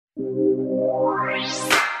You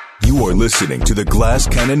are listening to the Glass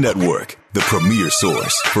Cannon Network, the premier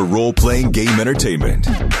source for role-playing game entertainment.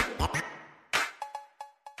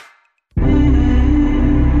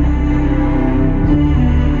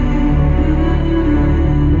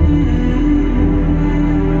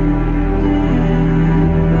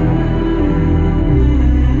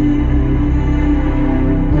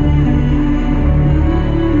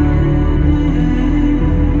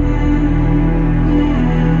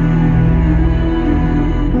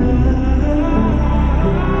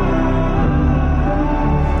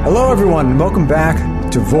 Hello, everyone, and welcome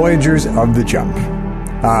back to Voyagers of the Jump.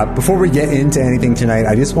 Before we get into anything tonight,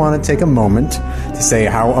 I just want to take a moment to say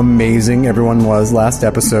how amazing everyone was last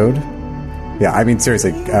episode. Yeah, I mean,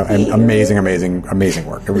 seriously, amazing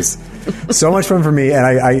work. It was so much fun for me, and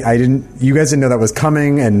I didn't, you guys didn't know that was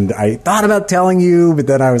coming, and I thought about telling you, but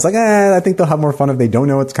then I was like, I think they'll have more fun if they don't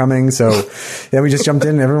know it's coming, so then we just jumped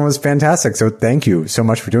in, and everyone was fantastic, so thank you so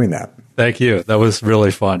much for doing that. Thank you. That was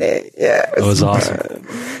really fun. Yeah, it was awesome.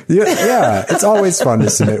 Yeah, it's always fun to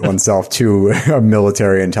submit oneself to a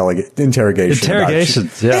military interrogation.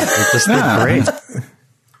 Interrogations, yeah. It's just great.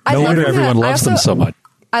 No wonder everyone loves them so much.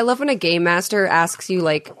 I love when a game master asks you,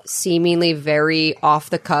 like, seemingly very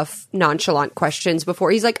off-the-cuff, nonchalant questions before.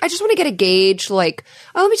 He's like, I just want to get a gauge, like,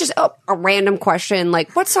 a random question,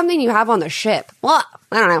 like, what's something you have on the ship? What?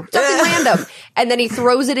 I don't know. Something random. And then he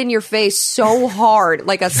throws it in your face so hard,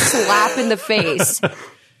 like a slap in the face.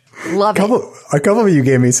 Love it. A couple of you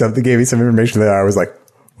gave me some information that I was like,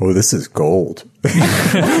 oh, this is gold.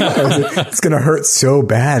 It's going to hurt so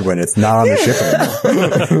bad when it's not on the ship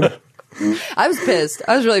anymore. I was pissed.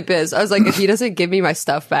 I was really pissed. I was like, if he doesn't give me my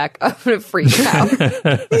stuff back, I'm going to freak out.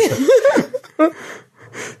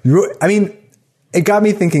 I mean, it got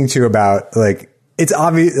me thinking too about, like, it's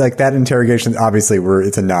obvious, like, that interrogation, obviously,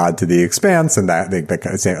 it's a nod to The Expanse, and that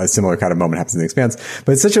a similar kind of moment happens in The Expanse.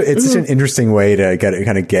 But it's such an interesting way to get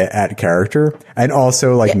at character, and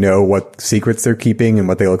also, like, know what secrets they're keeping and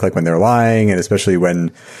what they look like when they're lying, and especially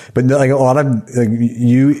but like, a lot of, like,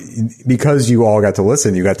 because you all got to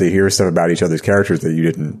listen, you got to hear stuff about each other's characters that you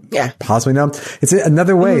didn't possibly know. It's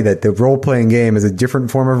another way that the role-playing game is a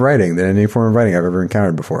different form of writing than any form of writing I've ever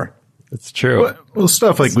encountered before. It's true. Well,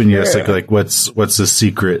 stuff like when you ask, like, what's the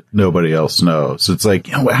secret nobody else knows? It's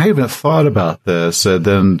like, I haven't thought about this. And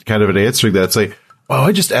then kind of an answering that, it's like, oh,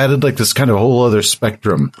 I just added, like, this kind of whole other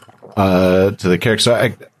spectrum to the character. So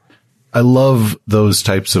I love those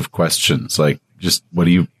types of questions. Like, just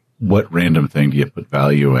what random thing do you put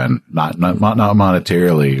value in? Not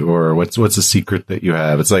monetarily, or what's a secret that you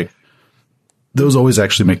have? It's like, those always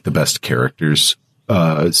actually make the best characters.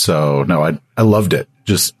 So no, I loved it.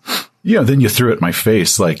 Just, then you threw it in my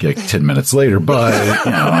face like 10 minutes later, but,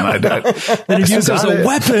 then he used it as a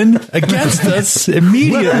weapon against us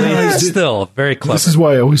immediately. Still very clever. This is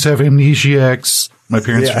why I always have amnesiacs. My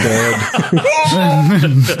parents are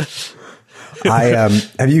dead.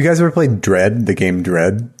 Have you guys ever played Dread, the game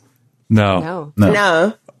Dread? No.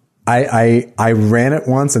 I ran it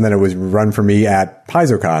once, and then it was run for me at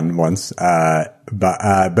PaizoCon once.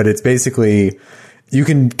 But it's basically, you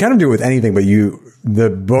can kind of do it with anything, but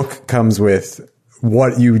the book comes with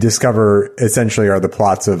what you discover essentially are the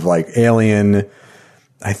plots of, like, Alien,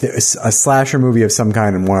 a slasher movie of some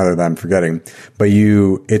kind, and one other that I'm forgetting. But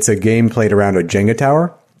it's a game played around a Jenga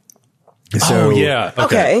tower. So,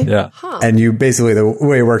 Okay. Yeah. Huh. And you basically, the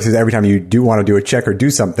way it works is every time you do want to do a check or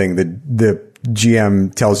do something, the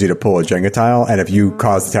GM tells you to pull a Jenga tile, and if you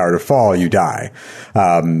cause the tower to fall, you die.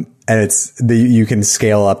 And you can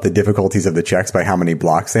scale up the difficulties of the checks by how many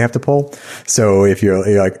blocks they have to pull. So if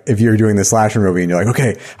you're doing the slasher movie and you're like,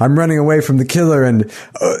 okay, I'm running away from the killer, and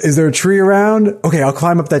is there a tree around? Okay, I'll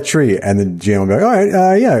climb up that tree. And the GM will be like, all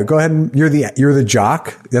right, go ahead, and you're the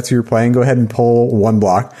jock. That's who you're playing. Go ahead and pull one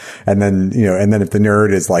block. And then, if the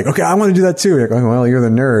nerd is like, okay, I want to do that too. You're like, oh, well, you're the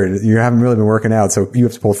nerd. You haven't really been working out, so you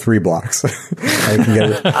have to pull 3 blocks. It's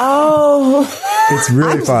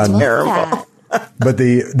really fun. Terrible. But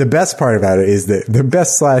the best part about it is that the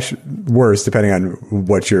best / worst, depending on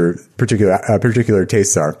what your particular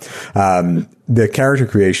tastes are. The character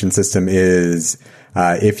creation system is,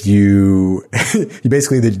 if you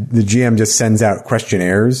basically, the GM just sends out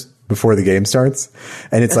questionnaires before the game starts,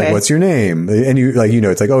 and it's like, what's your name? And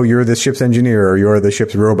it's like, oh, you're the ship's engineer, or you're the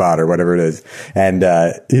ship's robot, or whatever it is. And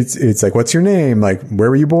it's like, what's your name? Like, where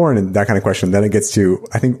were you born? And that kind of question. Then it gets to,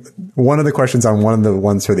 I think one of the questions on one of the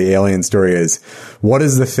ones for the Alien story is, what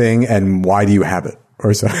is the thing and why do you have it?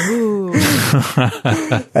 Or so.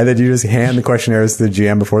 And then you just hand the questionnaires to the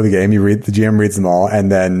GM before the game. The GM reads them all,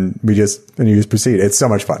 and then you just proceed. It's so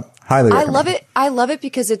much fun. Highly recommend. I love it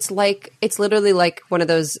because it's literally like one of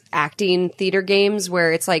those acting theater games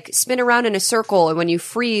where it's like spin around in a circle, and when you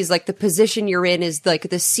freeze, like the position you're in is like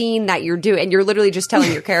the scene that you're doing, and you're literally just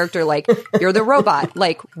telling your character like you're the robot.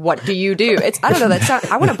 Like, what do you do? I don't know.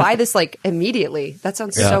 I want to buy this like immediately. That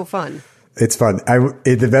sounds so fun. It's fun.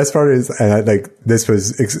 The best part is, and this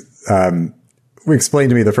was explained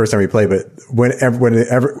to me the first time we played, but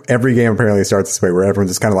every game apparently starts this way, where everyone's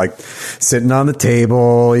just kind of like sitting on the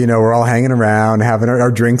table, we're all hanging around, having our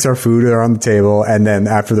drinks, our food are on the table. And then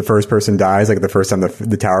after the first person dies, like the first time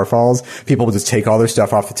the tower falls, people will just take all their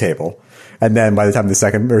stuff off the table. And then by the time the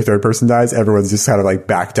second or third person dies, everyone's just kind of like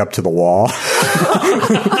backed up to the wall.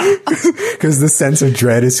 Because the sense of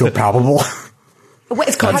dread is so palpable. Wait,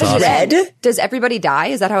 it's called Dread? Does everybody die?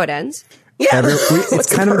 Is that how it ends? Yeah.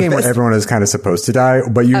 It's kind of a game where everyone is kind of supposed to die,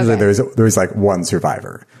 but usually there's like one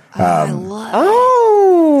survivor. I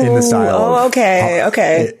love it. In the style of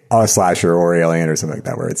okay. A slasher or Alien or something like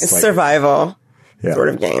that, where it's like survival sort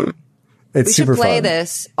of game. It's super fun. We should play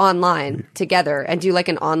this online together and do like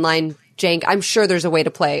an online Jenga. I'm sure there's a way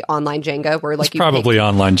to play online Jenga where like it's probably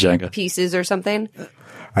online Jenga pieces or something.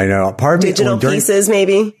 I know. Part of digital pieces,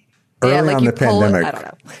 maybe. Early on the pandemic, I don't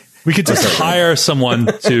know. We could just hire someone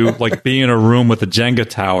to like be in a room with a Jenga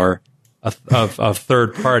tower of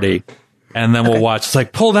third party, and then we'll watch. It's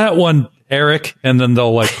like, pull that one, Eric, and then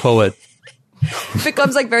they'll like pull it. It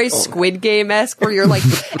becomes like very Squid Game-esque, where you're like,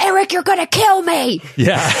 Eric, you're gonna kill me.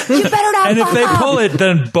 Yeah, you better not. And if they pull it,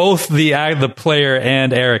 then both the player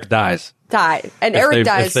and Eric dies. And Eric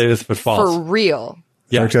dies for real.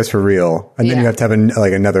 Yeah, Eric dies for real, and then you have to have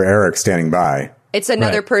another Eric standing by. It's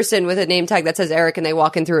another person with a name tag that says Eric, and they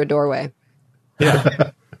walk in through a doorway.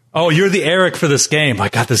 Yeah. Oh, you're the Eric for this game. I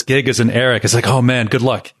got this gig as an Eric. It's like, oh man, good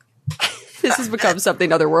luck. This has become something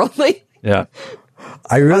otherworldly. Yeah.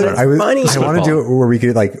 I want to do it where we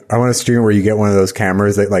could I want to stream where you get one of those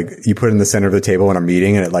cameras that you put in the center of the table in a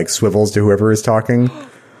meeting, and it swivels to whoever is talking.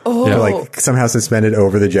 Oh, somehow suspended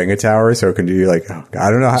over the Jenga tower, so it can do I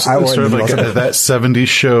don't know. Sort of like that 70s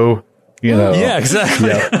show, Yeah, exactly.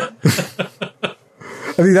 Yeah.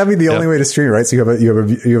 I mean, that'd be the only way to stream, right? So you have like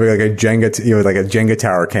a Jenga, like a Jenga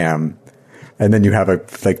tower cam, and then you have a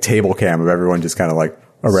table cam of everyone just kind of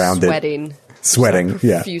around sweating,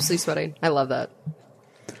 profusely sweating. I love that.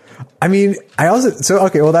 I mean,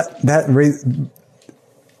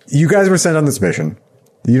 you guys were sent on this mission.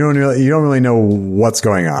 You don't really know what's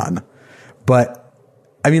going on, but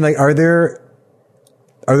I mean, are there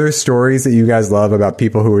stories that you guys love about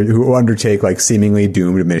people who undertake seemingly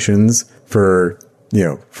doomed missions for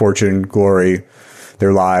fortune, glory,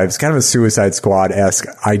 their lives? Kind of a Suicide Squad-esque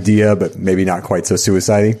idea, but maybe not quite so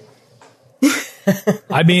suicide-y.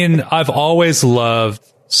 I mean, I've always loved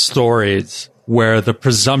stories where the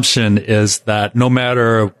presumption is that no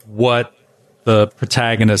matter what the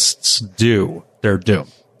protagonists do, they're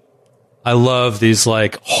doomed. I love these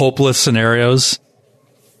hopeless scenarios.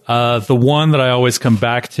 The one that I always come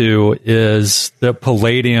back to is that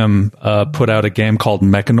Palladium put out a game called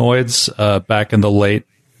Mechanoids back in the late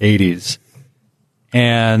 80s.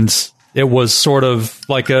 And it was sort of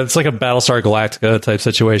it's like a Battlestar Galactica type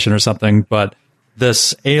situation or something, but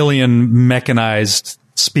this alien mechanized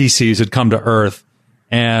species had come to Earth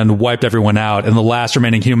and wiped everyone out. And the last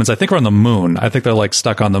remaining humans, I think, are on the moon. I think they're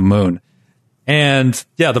stuck on the moon. And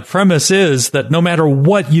yeah, the premise is that no matter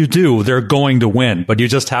what you do, they're going to win, but you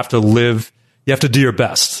just have to live. You have to do your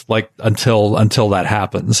best, until that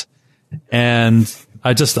happens. And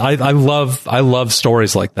I love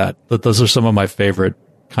stories like that. Those are some of my favorite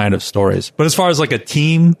kind of stories. But as far as a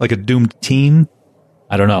team, a doomed team,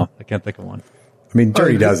 I don't know. I can't think of one. I mean,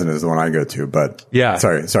 Dirty Dozen is the one I go to, but yeah.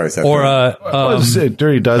 Sorry, Seth. Or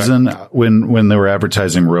Dirty Dozen, when they were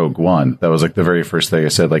advertising Rogue One, that was the very first thing I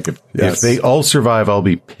said. If they all survive, I'll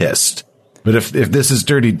be pissed. But if this is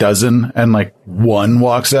Dirty Dozen and one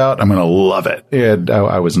walks out, I'm gonna love it. And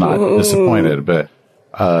I was not disappointed, but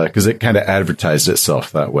because it kind of advertised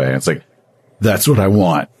itself that way. It's that's what I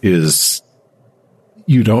want. Is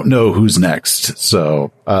you don't know who's next,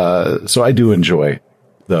 so I do enjoy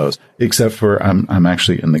those, except for I'm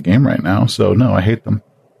actually in the game right now, so no, I hate them.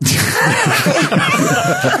 For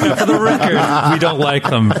the record, we don't like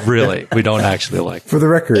them, really. We don't actually like them. For the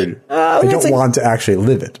record, I don't want to actually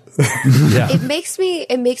live it. Yeah. It makes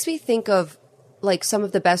me think of some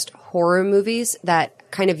of the best horror movies that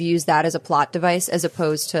kind of use that as a plot device as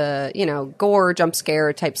opposed to, gore, jump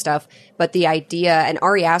scare type stuff. But the idea, and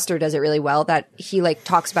Ari Aster does it really well, that he like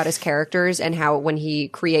talks about his characters and how when he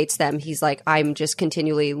creates them, he's like, I'm just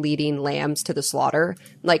continually leading lambs to the slaughter,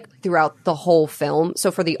 like throughout the whole film.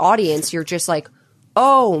 So for the audience, you're just like,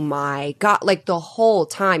 oh my God, like the whole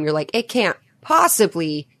time you're like, it can't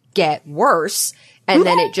possibly get worse. And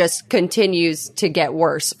then it just continues to get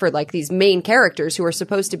worse for like these main characters who are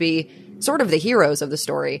supposed to be sort of the heroes of the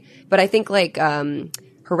story. But I think like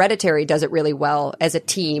Hereditary does it really well as a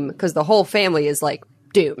team because the whole family is like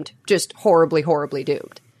doomed, just horribly, horribly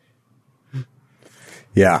doomed.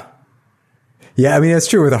 Yeah. Yeah, I mean, it's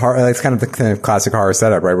true with the horror. It's kind of the kind of classic horror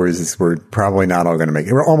setup, right? Where we're probably not all going to make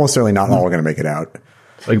it. We're almost certainly not all going to make it out.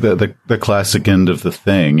 Like the classic end of The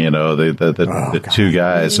Thing, the two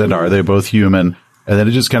guys, and are they both human? And then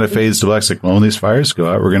it just kind of fades to black. It's like, well, when these fires go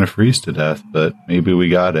out, we're going to freeze to death, but maybe we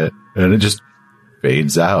got it. And it just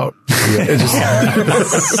fades out. Yeah.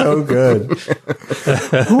 It's so good.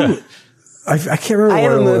 I can't remember. I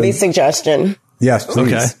have a movie suggestion. Yes,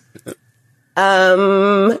 please. Okay.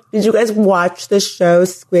 Did you guys watch the show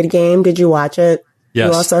Squid Game? Did you watch it? Yes.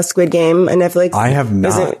 You all saw Squid Game on Netflix? I have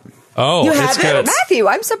not. You it's haven't? good. Matthew,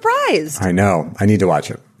 I'm surprised. I know. I need to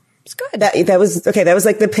watch it. It's good. That was okay. That was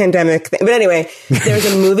like the pandemic thing. But anyway, there's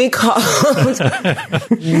a movie called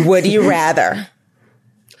Would You Rather?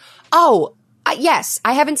 Oh, yes.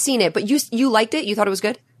 I haven't seen it, but you liked it? You thought it was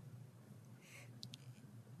good?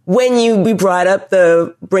 When we brought up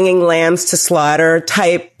the bringing lambs to slaughter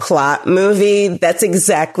type plot movie, that's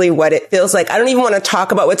exactly what it feels like. I don't even want to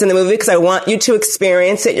talk about what's in the movie because I want you to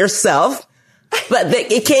experience it yourself. But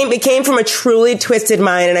it came from a truly twisted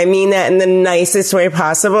mind, and I mean that in the nicest way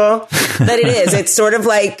possible. That it is. It's sort of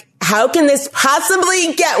like, how can this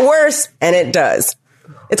possibly get worse? And it does.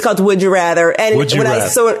 It's called Would You Rather. And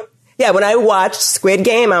when I watched Squid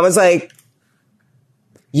Game, I was like,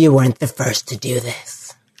 you weren't the first to do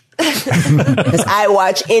this. Because I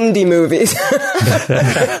watch indie movies.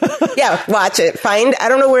 Yeah, watch it. I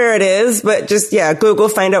don't know where it is, but just, Google,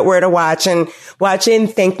 find out where to watch and watch it and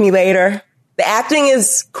thank me later. The acting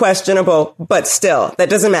is questionable, but still, that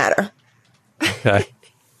doesn't matter. Okay.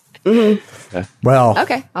 Mm-hmm. Okay. Well.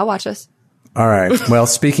 Okay, I'll watch this. All right. Well,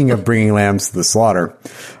 speaking of bringing lambs to the slaughter,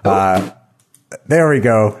 there we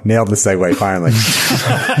go. Nailed the segue finally.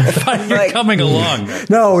 You're coming along.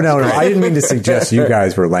 No. I didn't mean to suggest you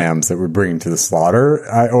guys were lambs that we're bringing to the slaughter,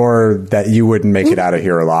 or that you wouldn't make it out of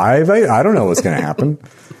here alive. I don't know what's going to happen.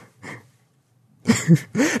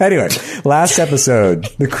 Anyway, last episode,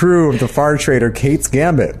 the crew of the Far Trader Kate's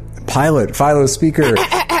Gambit, pilot, Philo speaker.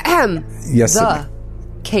 Yes, the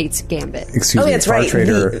Kate's Gambit. Excuse me, that's Far right.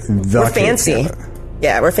 Trader, We're fancy.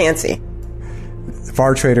 Yeah, we're fancy.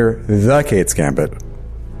 Far Trader, the Kate's Gambit,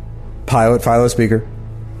 pilot, Philo speaker,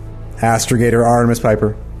 astrogator Artemis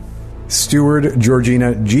Piper, steward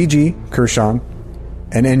Georgina Gigi Kershaw,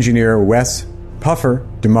 and engineer Wes Puffer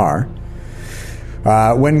DeMar.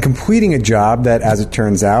 When completing a job that, as it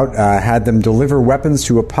turns out, had them deliver weapons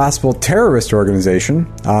to a possible terrorist organization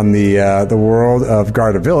on the world of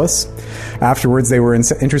Gardavillas. Afterwards, they were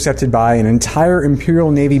intercepted by an entire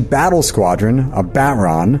Imperial Navy battle squadron, a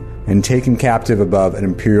Batron, and taken captive above an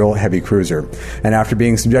Imperial heavy cruiser. And after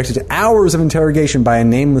being subjected to hours of interrogation by a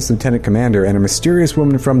nameless lieutenant commander and a mysterious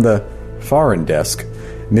woman from the foreign desk,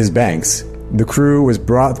 Ms. Banks, the crew was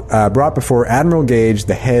brought before Admiral Gage,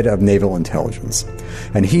 the head of naval intelligence.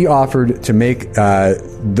 And he offered to make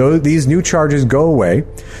these new charges go away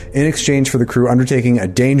in exchange for the crew undertaking a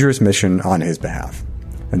dangerous mission on his behalf.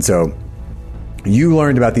 And so you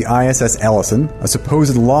learned about the ISS Ellison, a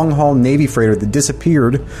supposed long-haul Navy freighter that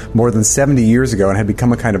disappeared more than 70 years ago and had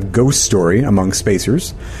become a kind of ghost story among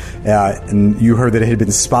spacers. And you heard that it had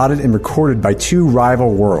been spotted and recorded by two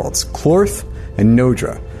rival worlds, Clorth and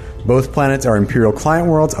Nodra. Both planets are Imperial client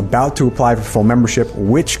worlds about to apply for full membership,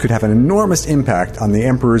 which could have an enormous impact on the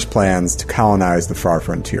Emperor's plans to colonize the far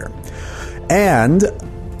frontier. And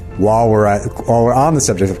while we're on the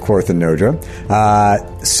subject of Clorth and Nodra,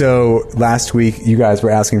 so last week you guys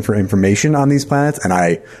were asking for information on these planets, and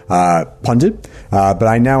I punted, but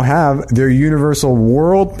I now have their universal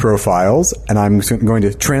world profiles, and I'm going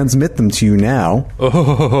to transmit them to you now.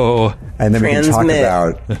 Oh, and then we can talk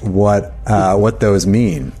about what those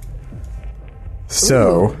mean.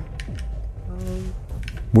 So,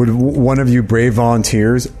 would one of you brave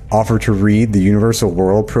volunteers offer to read the universal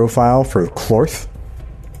world profile for Clorth?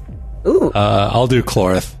 Ooh. I'll do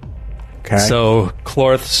Clorth. Okay. So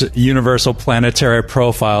Clorth's universal planetary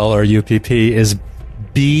profile, or UPP, is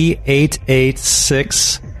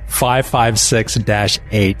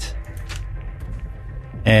B886556-8.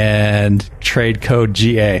 and trade code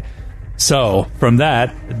GA. So from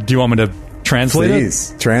that, do you want me to translate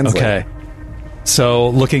Please, it? translate. Okay. So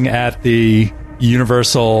looking at the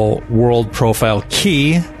universal world profile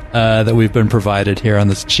key that we've been provided here on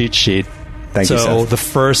this cheat sheet. Thank you, So Seth. the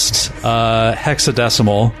first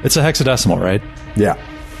hexadecimal, it's a hexadecimal, right? Yeah.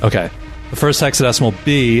 Okay. The first hexadecimal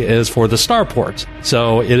B is for the starport.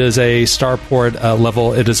 So it is a starport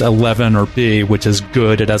level. It is 11 or B, which is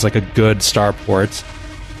good. It has like a good starport.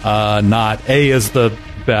 Not A is the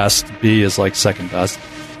best. B is like second best.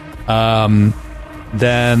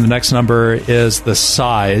 Then the next number is the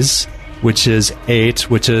size, which is 8,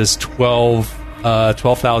 which is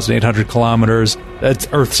 12,800 kilometers. That's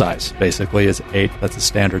Earth size, basically, is 8. That's a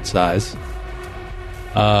standard size.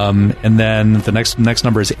 And then the next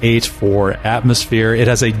number is 8 for atmosphere. It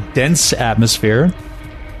has a dense atmosphere.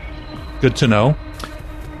 Good to know.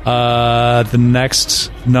 The next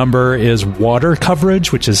number is water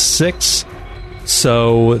coverage, which is 6.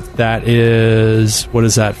 So that is, what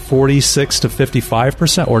is that, 46 to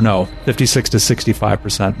 55%? Or no, 56 to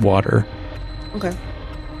 65% water. Okay.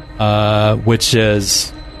 Which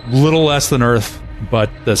is a little less than Earth, but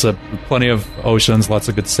there's plenty of oceans, lots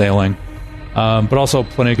of good sailing. But also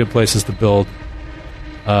plenty of good places to build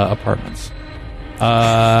apartments.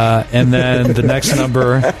 And then the next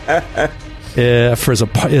number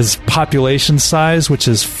is population size, which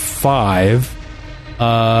is 5,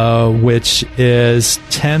 which is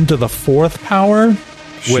 10 to the 4th power.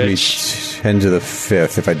 Should Which be 10 to the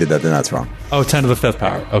 5th. If I did that, then that's wrong. Oh, 10 to the 5th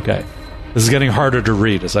power. Okay. This is getting harder to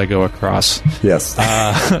read as I go across. Yes.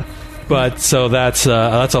 But so that's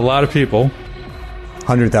a lot of people.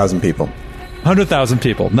 100,000 people. 100,000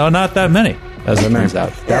 people. No, not that many, as it turns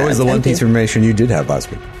out. That was the one thank piece of information you did have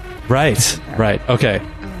last week. Right. Okay.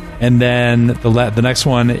 And then the next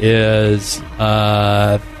one is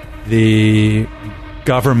the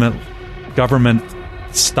government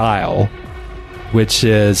style, which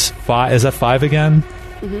is 5. Is that 5 again?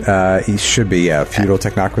 It should be, feudal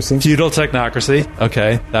technocracy. Feudal technocracy.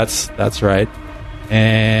 Okay, that's right.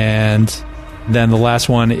 And then the last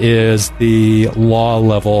one is the law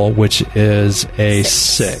level, which is a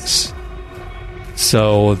 6.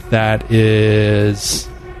 So that is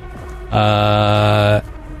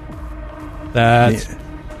that's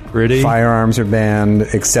pretty. Firearms are banned,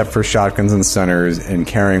 except for shotguns and stunners, and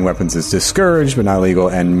carrying weapons is discouraged, but not illegal,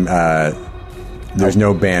 and there's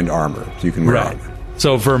no banned armor. So you can wear Right. armor.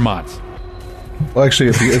 So Vermont. Well, actually,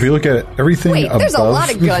 if you look at everything Wait, above there's a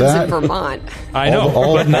lot of guns that, in Vermont. I know,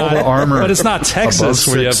 all but not the armor But it's not Texas above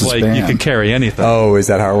where you have 6 is like you banned. can carry anything. Oh, is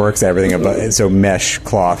that how it works? Everything above, so mesh,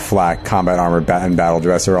 cloth, flak, combat armor, and battle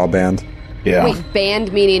dress are all banned? Yeah. Wait,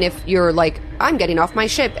 banned meaning if you're like, I'm getting off my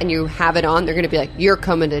ship and you have it on, they're going to be like, you're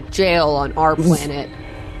coming to jail on our planet.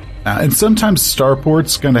 And sometimes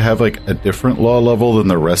starports kind of have like a different law level than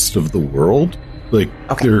the rest of the world. Like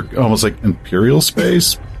they're almost like imperial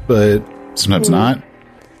space, but sometimes not.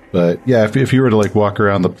 But yeah, if you were to like walk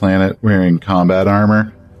around the planet wearing combat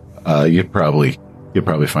armor, you'd probably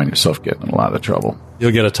find yourself getting in a lot of trouble.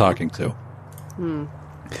 You'll get a talking to.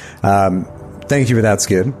 Thank you for that,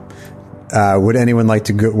 Skid. Would anyone like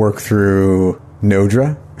to work through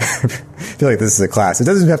Nodra? I feel like this is a class. It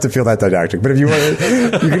doesn't have to feel that didactic, but if you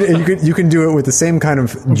want, you can do it with the same kind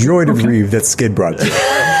of joy to grieve that Skid brought to you.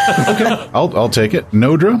 Okay, I'll take it.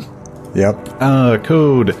 Nodra. Yep.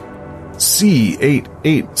 Code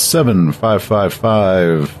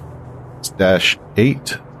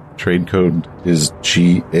C887555-8. Trade code is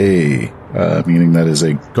GA, meaning that is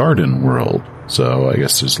a garden world. So I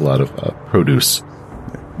guess there's a lot of produce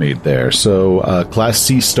made there. So Class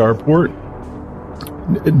C starport,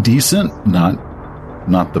 decent,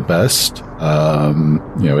 not the best.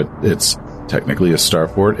 It's technically a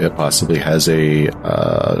starport. It possibly has a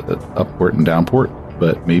upport and downport,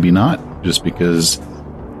 but maybe not, just because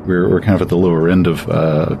we're kind of at the lower end of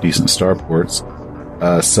decent starports.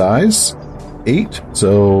 Size 8,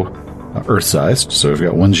 so Earth sized. So we've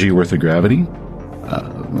got 1G worth of gravity.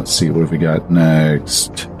 Let's see, what have we got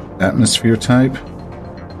next? Atmosphere type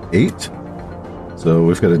 8. So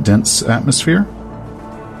we've got a dense atmosphere.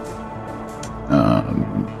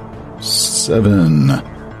 7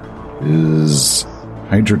 is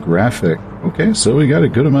hydrographic. Okay, so we got a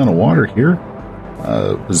good amount of water here.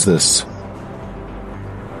 Is this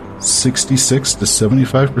 66 to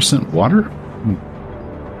 75% water?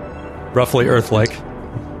 Roughly Earth-like.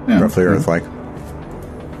 Yeah, Roughly Earth-like.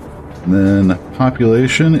 And then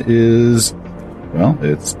population is, well,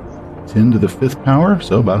 it's 10 to the 5th power,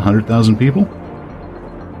 so about 100,000 people.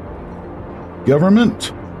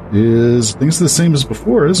 Government is, I think it's the same as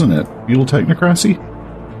before, isn't it? Feudal technocracy?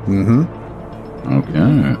 Mm-hmm.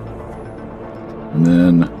 Okay. And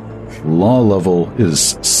then law level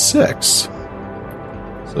is 6.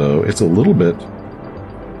 So it's a little bit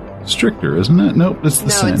stricter, isn't it? Nope, it's the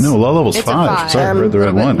same. No, law level's 5. Sorry, I read the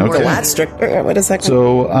right one. Okay. A lot stricter. What is that?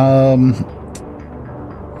 So,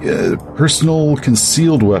 personal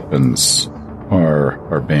concealed weapons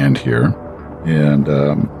are banned here, and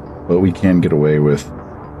but we can get away with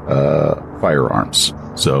firearms.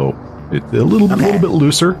 So it's a little bit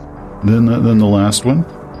looser than the last one.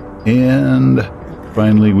 And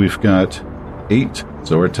finally, we've got 8.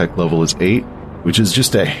 So our tech level is 8, which is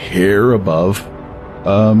just a hair above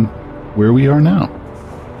where we are now.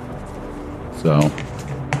 So.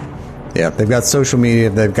 Yeah, they've got social media,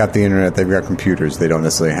 they've got the internet, they've got computers. They don't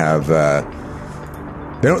necessarily have.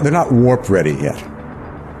 They're not warp ready yet.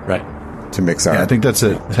 Right. To mix our. Yeah, I think that's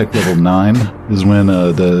at tech level 9 is when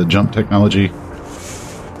the jump technology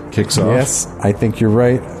kicks off. Yes, I think you're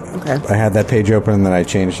right. Okay. I had that page open and then I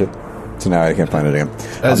changed it, so now I can't find it again.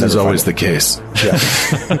 As is always the case. Yeah.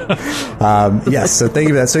 Yes. So thank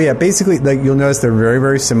you for that. So yeah, basically, like you'll notice they're very,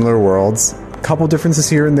 very similar worlds. Couple differences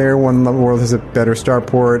here and there. One world has a better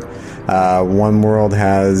starport. One world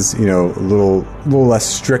has, a little less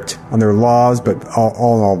strict on their laws, but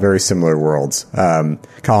all in all, very similar worlds.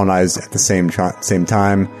 Colonized at the same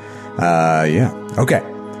time. Yeah. Okay.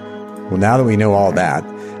 Well, now that we know all that,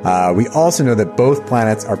 we also know that both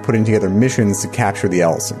planets are putting together missions to capture the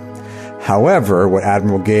Ellison. However, what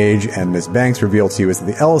Admiral Gage and Ms. Banks revealed to you is that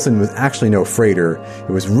the Ellison was actually no freighter.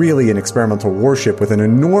 It was really an experimental warship with an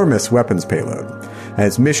enormous weapons payload. And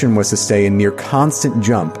its mission was to stay in near constant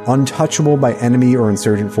jump, untouchable by enemy or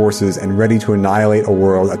insurgent forces, and ready to annihilate a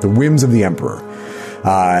world at the whims of the Emperor.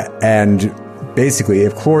 And basically,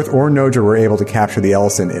 if Clorth or Nodra were able to capture the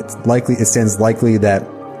Ellison, it stands likely that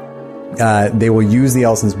they will use the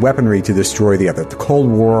Ellison's weaponry to destroy the other. The Cold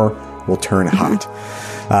War will turn hot.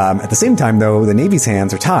 At the same time, though, the Navy's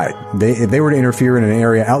hands are tied. If they were to interfere in an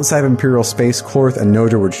area outside of Imperial space, Clorth and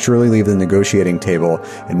Nodra would surely leave the negotiating table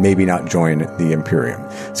and maybe not join the Imperium.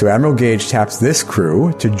 So Admiral Gage taps this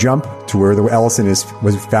crew to jump to where the Ellison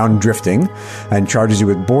was found drifting and charges you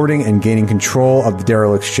with boarding and gaining control of the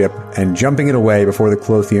derelict ship and jumping it away before the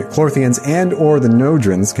Clorthians and or the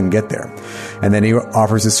Nodrans can get there. And then he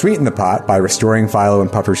offers to sweeten the pot by restoring Philo and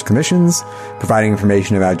Puffer's commissions, providing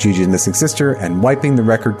information about Gigi's missing sister, and wiping the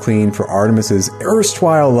record clean for Artemis's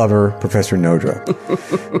erstwhile lover, Professor Nodra.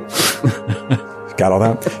 Got all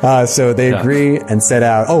that? So they agree and set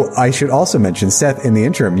out. Oh, I should also mention, Seth, in the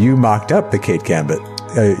interim, you mocked up the Kate's Gambit.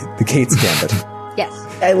 Yes.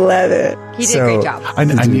 I love it. He did a great job. I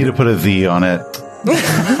need to put a V on it.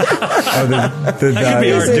 That could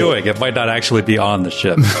be our doing. It might not actually be on the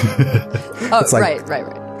ship. It's like, right.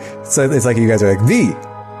 So it's like you guys are like, the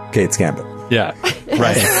Kate's Gambit. Yeah,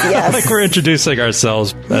 right. Yes. Like we're introducing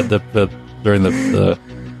ourselves at during the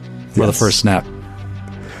first snap.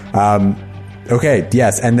 Okay,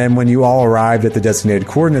 yes, and then when you all arrived at the designated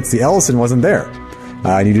coordinates, the Ellison wasn't there.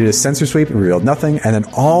 And you did a sensor sweep and revealed nothing, and then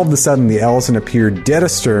all of a sudden the Ellison appeared dead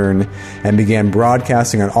astern and began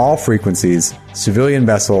broadcasting on all frequencies. Civilian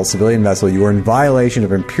vessel, you are in violation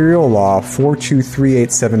of Imperial Law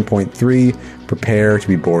 42387.3. Prepare to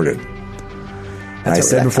be boarded. And I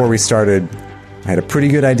said before we started, I had a pretty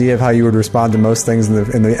good idea of how you would respond to most things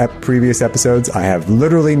in the previous episodes. I have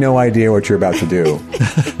literally no idea what you're about to do.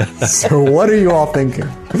 So what are you all thinking?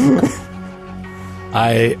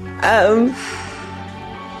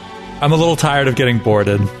 I'm a little tired of getting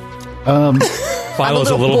boarded. Philo's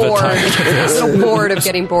a little bit tired. I'm a little bored of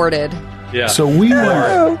getting boarded. Yeah. So we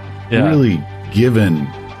weren't really given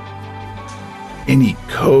any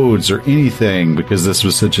codes or anything because this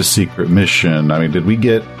was such a secret mission. I mean, did we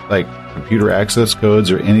get like computer access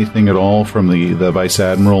codes or anything at all from the Vice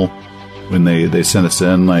Admiral when they sent us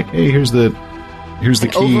in? Like, hey, here's the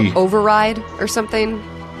key. Override or something?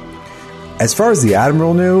 As far as the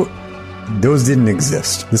Admiral knew, those didn't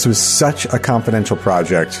exist. This was such a confidential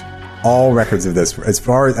project. All records of this, as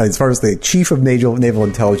far as the chief of naval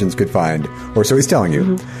intelligence could find, or so he's telling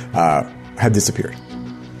you, had disappeared.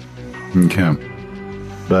 Okay,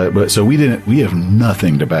 but so we have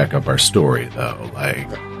nothing to back up our story though.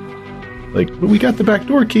 Like we got the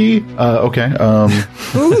backdoor key. Okay.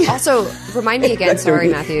 Also, remind me again. Sorry,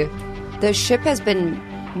 Matthew. The ship has been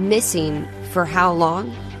missing for how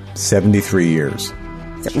long? 73 years.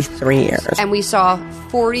 73 years. And we saw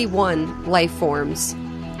 41 life forms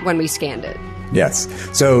when we scanned it. Yes.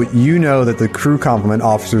 So you know that the crew complement,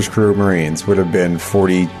 officers, crew, Marines, would have been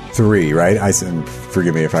 43, right?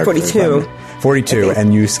 Forgive me if I... 42. 42,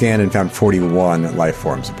 and you scanned and found 41 life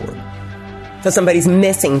forms aboard. So somebody's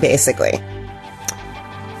missing, basically.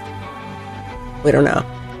 We don't know.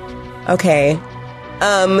 Okay.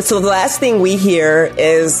 So the last thing we hear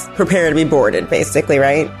is prepare to be boarded, basically,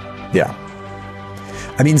 right? Yeah.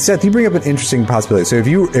 I mean, Seth, you bring up an interesting possibility. So if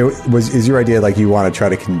is your idea like you want to try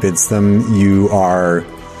to convince them you are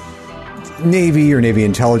Navy or Navy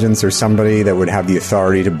intelligence or somebody that would have the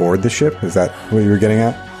authority to board the ship? Is that what you were getting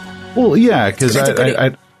at? Well, yeah, because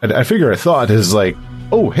I figure a thought is like,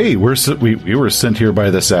 oh, hey, we were sent here by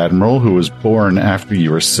this admiral who was born after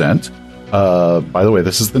you were sent. By the way,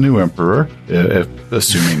 this is the new emperor.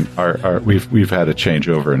 Assuming we've had a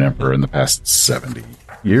changeover in emperor in the past 70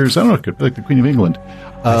 years. I don't know. It could be like the Queen of England.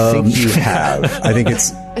 I think you have. I think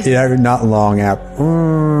it's not long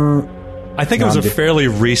after. I think it was a fairly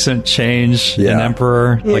recent change in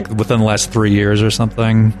emperor, like within the last 3 years or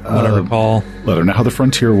something. What I recall. I don't know how the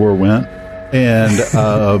Frontier War went, and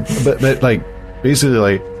but like basically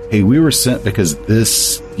like, hey, we were sent because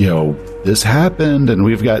this happened, and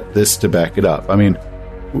we've got this to back it up. I mean,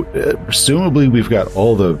 presumably we've got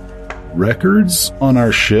all the records on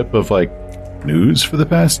our ship of like news for the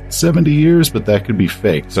past 70 years, but that could be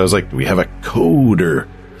fake. So I was like, do we have a code or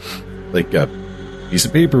like a piece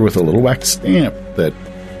of paper with a little wax stamp that,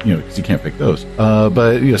 because you can't pick those.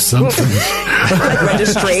 But something. Like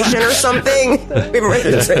registration or something? We have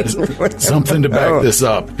registration. Something to back this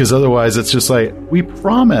up, because otherwise it's just like, we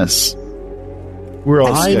promise. We're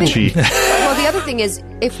all sketchy. Well, the other thing is,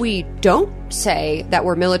 if we don't say that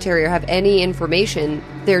we're military or have any information,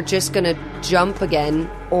 they're just going to jump again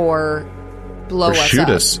or blow or us shoot up.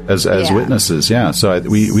 us as witnesses. Yeah. So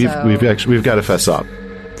we've got to fess up.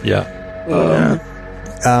 Yeah.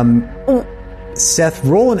 Seth,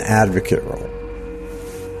 roll an advocate roll.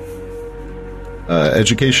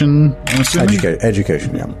 Education, I'm assuming?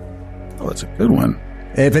 Education, yeah. Oh, that's a good one.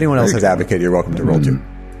 If anyone else has advocate, you're welcome to roll too.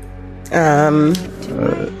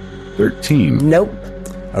 13. Nope.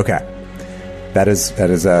 Okay. That is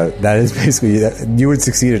basically, you would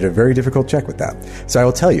succeed at a very difficult check with that. So I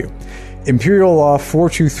will tell you, Imperial Law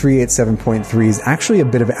 42387.3 is actually a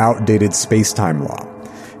bit of outdated space-time law.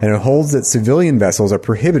 And it holds that civilian vessels are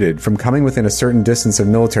prohibited from coming within a certain distance of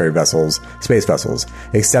military vessels, space vessels,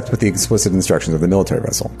 except with the explicit instructions of the military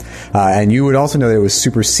vessel. And you would also know that it was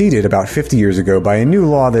superseded about 50 years ago by a new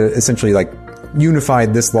law that essentially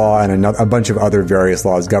unified this law and a bunch of other various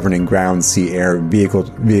laws governing ground, sea, air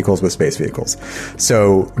vehicles with space vehicles.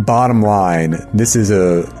 So, bottom line, this is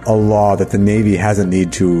a law that the Navy hasn't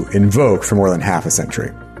need to invoke for more than half a century.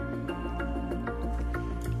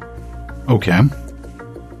 Okay.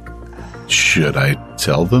 Should I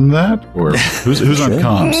tell them that, or who's on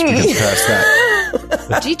comms? Because past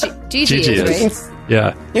that, Gigi is, right?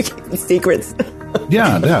 Yeah. You're keeping secrets.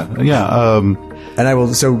 yeah. And I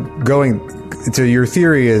will. So going to your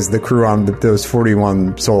theory is the crew on those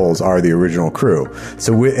 41 souls are the original crew.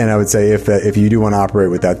 So, and I would say if you do want to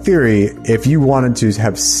operate with that theory, if you wanted to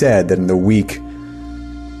have said that in the week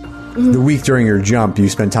during your jump, you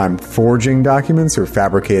spent time forging documents or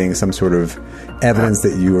fabricating some sort of evidence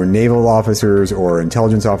that you were naval officers or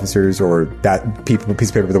intelligence officers or that piece of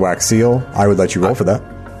paper with a wax seal, I would let you roll for that.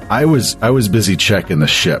 I was busy checking the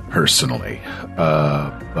ship personally,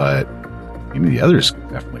 but the others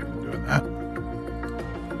definitely been doing that.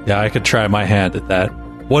 Yeah, I could try my hand at that.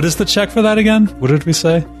 What is the check for that again? What did we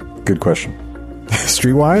say? Good question.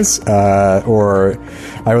 Streetwise, or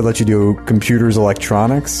I would let you do computers,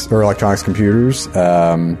 electronics, or electronics, computers.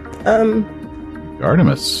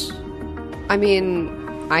 Artemis. I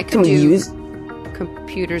mean, I could use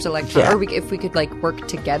computers, electronics, or if we could work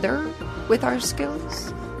together with our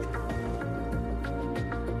skills.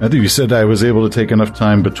 I think you said I was able to take enough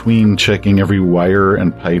time between checking every wire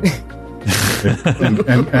and pipe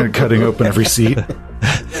and cutting open every seat.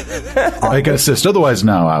 I can assist. Otherwise,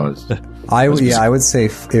 no, I would say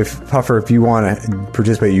if Puffer, if you want to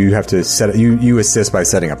participate, you have to set it. You assist by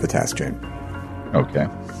setting up the task chain. Okay.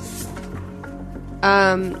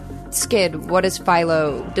 Skid, what is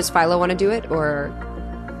Philo? Does Philo want to do it, or?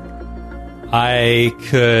 I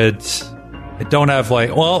don't have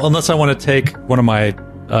unless I want to take one of my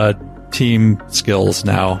team skills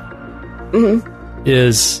now. Mm-hmm.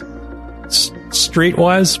 Is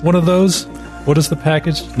Streetwise one of those? What is the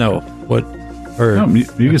package? No. What? Or no, you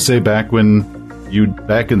can say back in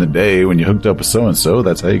the day when you hooked up with so and so,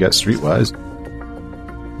 that's how you got Streetwise.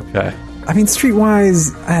 Okay. I mean,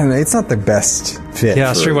 Streetwise, I don't know. It's not the best fit.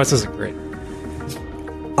 Yeah, Streetwise isn't great.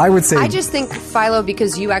 I would say. I just think Philo,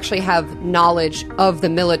 because you actually have knowledge of the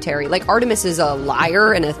military. Artemis is a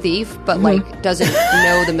liar and a thief, but doesn't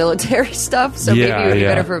know the military stuff. So maybe it would be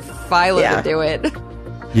better for Philo to do it.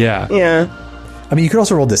 Yeah. Yeah. I mean, you could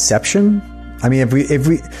also roll deception I mean,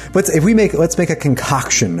 let's make a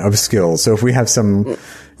concoction of skills. So if we have some,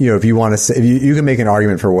 if you want to say, you can make an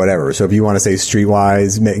argument for whatever. So if you want to say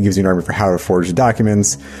streetwise, it gives you an argument for how to forge the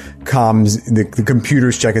documents. Comms, the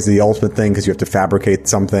computers check is the ultimate thing because you have to fabricate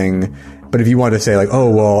something. But if you want to say like, oh,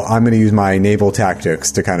 well, I'm going to use my naval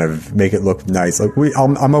tactics to kind of make it look nice. Like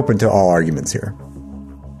I'm open to all arguments here.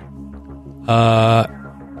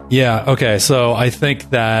 Yeah. Okay. So I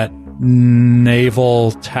think that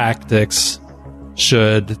naval tactics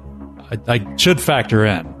should factor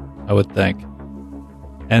in, I would think.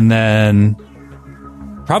 And then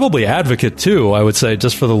probably advocate too, I would say,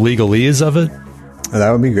 just for the legalese of it.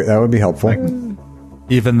 That would be good. That would be helpful.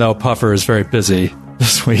 Even though Puffer is very busy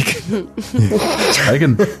this week. I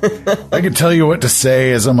can tell you what to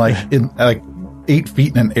say as I'm like 8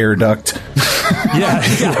 feet in an air duct. Yeah,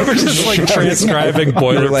 we're just like transcribing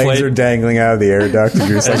boilerplate. Your legs are dangling out of the air duct and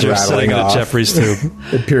you're just like rattling off Jeffrey's tube.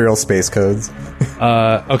 Imperial space codes.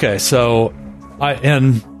 Okay, so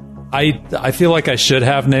I feel like I should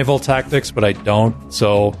have naval tactics, but I don't.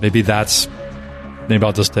 So maybe I'll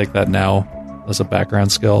just take that now as a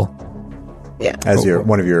background skill. Yeah, as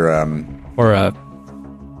one of your or a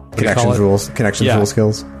connections rule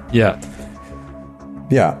skills. Yeah.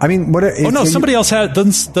 Yeah, I mean, somebody else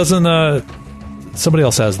doesn't. Somebody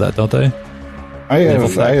else has that, don't they? I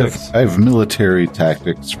have military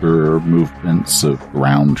tactics for movements of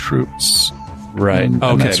ground troops. Right. And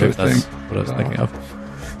okay, that sort of that's thing. what I was thinking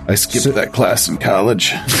of. I skipped that class in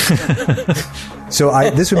college. So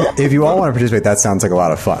if you all want to participate, that sounds like a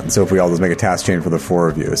lot of fun. So if we all just make a task chain for the 4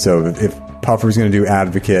 of you. So if Puffer's going to do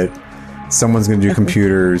advocate, someone's going to do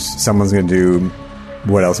computers, someone's going to do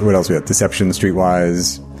what else? What else we have? Deception,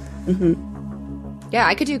 streetwise. Mm-hmm. Yeah,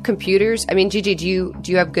 I could do computers. I mean, Gigi, do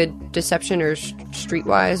you have good deception or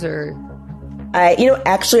streetwise or?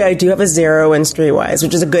 Actually, I do have a 0 in streetwise,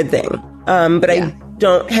 which is a good thing. But yeah. I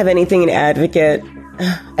don't have anything in advocate.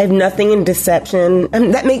 I have nothing in deception.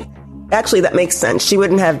 That makes sense. She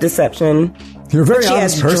wouldn't have deception. You're a very she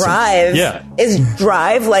honest has person. Drive. Yeah. Is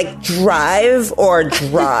drive like drive or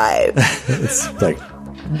drive? It's like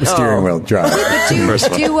the steering wheel drive.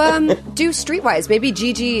 Do streetwise. Maybe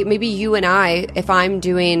Gigi, maybe you and I, if I'm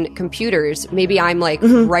doing computers, maybe I'm like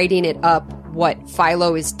writing it up what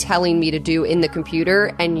Philo is telling me to do in the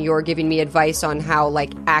computer, and you're giving me advice on how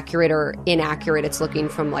like accurate or inaccurate it's looking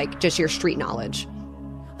from like just your street knowledge.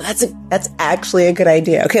 That's actually a good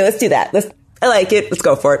idea. Okay, let's do that. I like it. Let's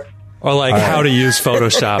go for it. Or like how to use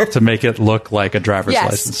Photoshop to make it look like a driver's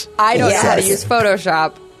license. I don't know how to use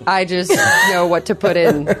Photoshop. I just know what to put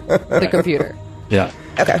in the computer. Yeah.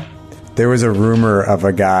 Okay. There was a rumor of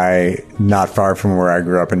a guy not far from where I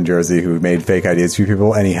grew up in Jersey who made fake IDs for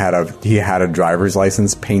people, and he had a driver's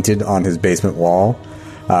license painted on his basement wall.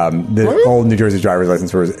 The old New Jersey driver's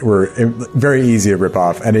license were very easy to rip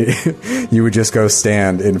off, and you would just go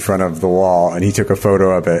stand in front of the wall, and he took a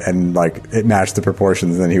photo of it, and like it matched the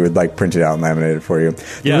proportions, and then he would like print it out and laminate it for you.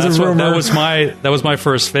 Yeah, that was my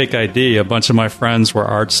first fake ID. A bunch of my friends were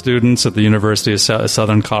art students at the University of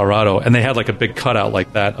Southern Colorado, and they had like a big cutout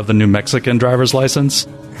like that of the New Mexican driver's license.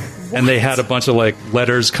 And they had a bunch of like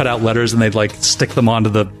cut out letters, and they'd like stick them onto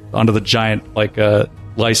the giant like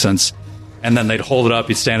license. And then they'd hold it up,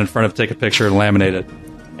 you'd stand in front of it, take a picture, and laminate it.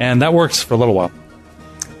 And that works for a little while.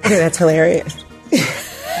 Okay, that's hilarious.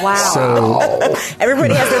 Wow. So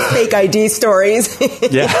everybody has their fake ID stories.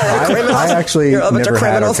 Yeah. I actually You're a bunch of never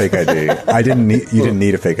had a criminals. fake ID. You didn't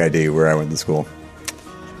need a fake ID where I went to school.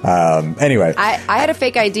 Anyway. I had a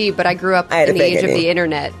fake ID, but I grew up I had in a the fake age of ID. the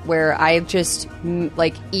internet where I just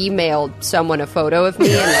like emailed someone a photo of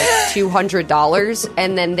me and like $200,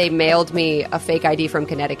 and then they mailed me a fake ID from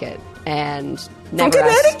Connecticut. And never From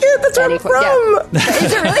Connecticut? That's where I'm from. Yeah.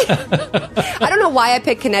 Is it really? I don't know why I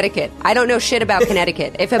picked Connecticut. I don't know shit about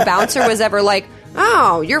Connecticut. If a bouncer was ever like,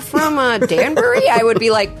 "Oh, you're from Danbury," I would be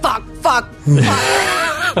like, "Fuck."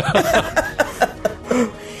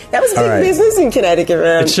 That was big business in Connecticut,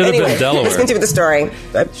 man. It should have been Delaware. Let's continue with the story.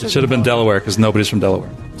 It should have been Delaware because nobody's from Delaware.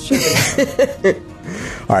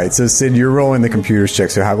 All right, so Sid, you're rolling the computers check.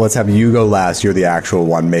 So let's have you go last. You're the actual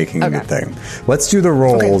one making the thing. Let's do the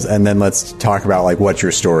rolls, and then let's talk about like what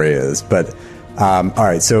your story is. But all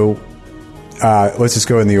right, so let's just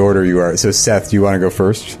go in the order you are. So Seth, do you want to go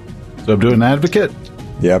first? So I'm doing advocate.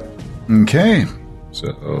 Yep. Okay.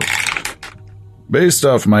 So based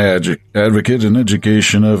off my advocate and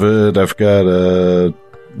education of it, I've got a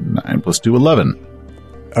 9 + 2, 11.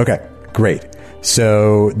 Okay, great.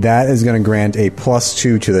 So that is going to grant a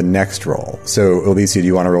 +2 to the next roll. So Alicia, do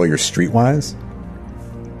you want to roll your streetwise?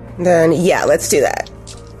 Then, yeah, let's do that.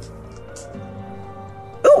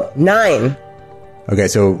 Ooh, 9. Okay,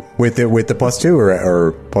 so with the +2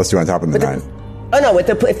 or +2 on top of the 9? Oh no,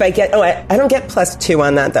 if I get I don't get +2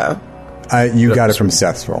 on that though. You got it from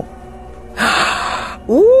Seth's roll.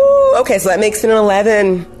 Ooh, okay, so that makes it an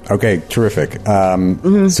 11. Okay, terrific.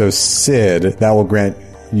 So Sid, that will grant.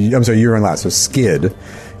 I'm sorry, you're in last. So Skid,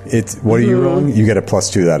 what are you rolling? You get a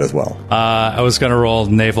 +2 to that as well. I was going to roll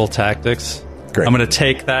naval tactics. Great. I'm going to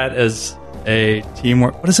take that as a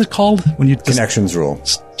teamwork. What is it called when you Connections rule?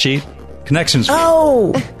 Cheat. Connections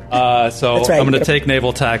rule. Oh, so That's right. I'm going to take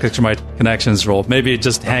naval tactics for my connections roll. Maybe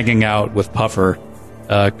just hanging out with Puffer,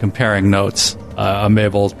 comparing notes. I'm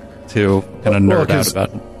able to kind of nerd out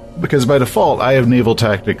about it. Because by default, I have naval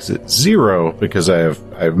tactics at 0 because I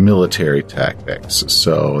have military tactics.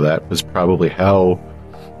 So that was probably how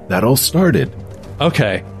that all started.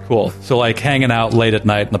 Okay, cool. So like hanging out late at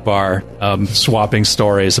night in the bar, swapping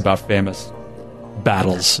stories about famous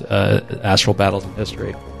battles, astral battles in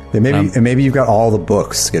history. Yeah, maybe you've got all the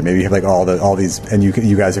books. Yeah, maybe you have like all these, and you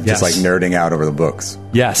guys are just like nerding out over the books.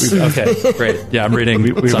 Yes. Okay. Great. Yeah, I'm reading.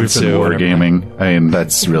 We've been wargaming. I mean,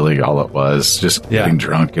 that's really all it was. Just getting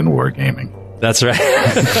drunk and wargaming. That's right.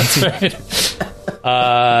 That's right.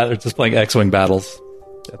 They're just playing X-wing battles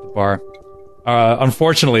at the bar.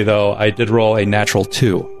 Unfortunately, though, I did roll a natural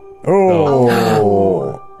 2. Oh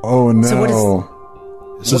no! So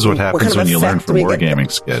this is what happens kind of when you learn effect from do we get?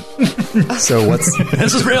 wargaming, Skid. So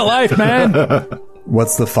This is real life, man.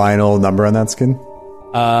 what's the final number on that, Skin?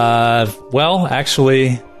 Well,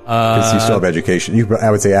 actually, Because you still have education.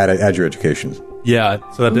 I would say add your education. yeah.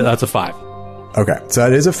 So that's a 5. Okay, so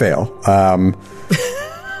that is a fail.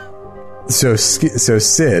 So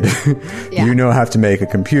Sid, Yeah. you now have to make a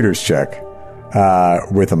computer's check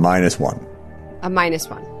with a -1. A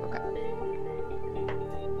 -1.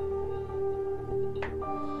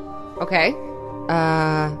 Okay.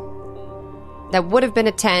 That would have been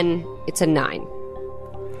a 10. It's a 9.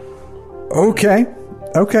 Okay.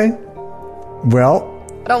 Well,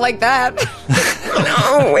 I don't like that.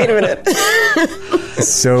 oh, wait a minute.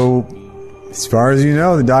 so as far as you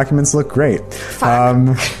know, the documents look great.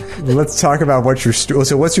 Let's talk about what's your story.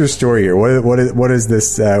 So, what's your story here? What is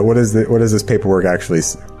this? What is this paperwork actually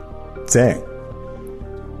saying?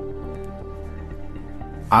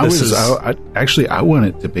 I want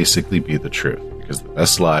it to basically be the truth because the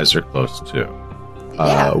best lies are close too.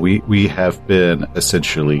 Yeah. We have been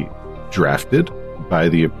essentially drafted by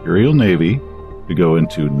the Imperial Navy to go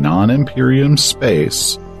into non-Imperium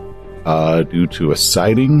space due to a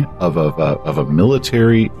sighting of a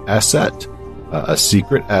military asset, a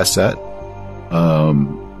secret asset,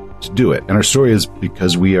 to do it. And our story is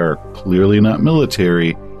because we are clearly not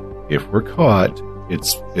military. If we're caught,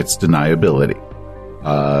 it's deniability.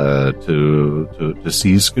 To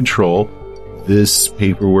seize control. This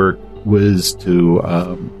paperwork was to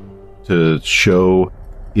show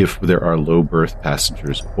if there are low berth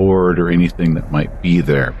passengers aboard or anything that might be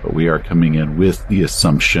there. But we are coming in with the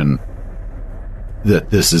assumption that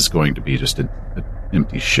this is going to be just an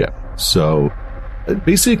empty ship. So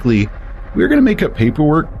basically, we're going to make up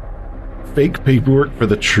fake paperwork for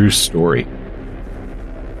the true story.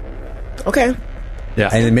 Okay. Yeah.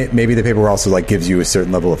 And then maybe the paperwork also like gives you a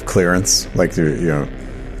certain level of clearance, like because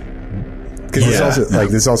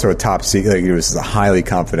this is also a top secret. Like, this is a highly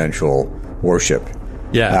confidential warship.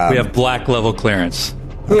 Yeah, we have black level clearance.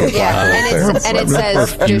 Yeah, and it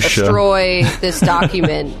says destroy this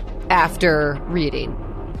document after reading.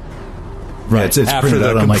 Right. It's After printed the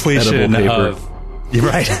out on like completion edible paper. of.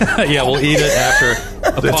 Right. Yeah, we'll eat it after.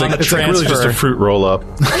 Upon It's like really just a fruit roll up.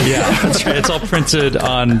 Yeah, that's right. It's all printed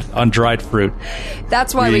on dried fruit.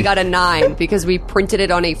 That's why we got a 9, because we printed it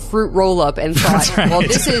on a fruit roll-up and thought, right. well,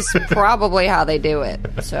 this is probably how they do it.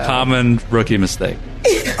 So. Common rookie mistake.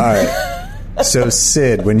 All right. So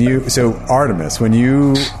Sid, Artemis, when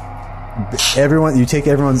you take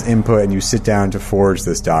everyone's input and you sit down to forge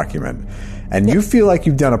this document, and you feel like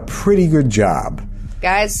you've done a pretty good job.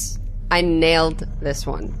 Guys, I nailed this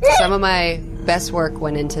one. Some of my best work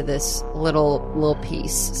went into this little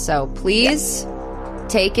piece. So please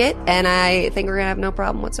take it, and I think we're going to have no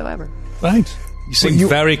problem whatsoever. Right. You seem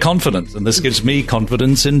very confident, and this gives me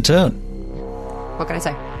confidence in turn. What can I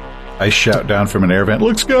say? I shout down from an air vent,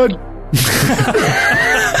 looks good.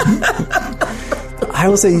 I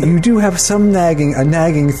will say you do have a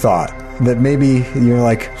nagging thought that maybe you're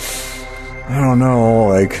like, I don't know,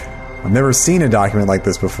 like, I've never seen a document like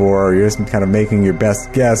this before. Or you're just kind of making your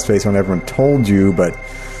best guess based on what everyone told you, but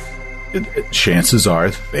Chances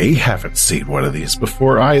are they haven't seen one of these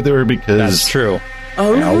before either, because That's true.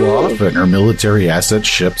 how often are military asset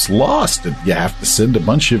ships lost and you have to send a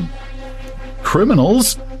bunch of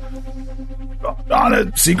criminals on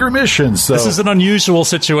a secret mission. So this is an unusual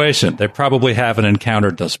situation. They probably haven't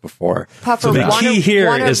encountered us before. Puffer, So the key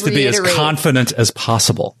here is to be as reiterate. confident as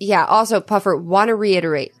possible. Yeah, also, Puffer, want to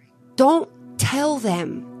reiterate. Don't tell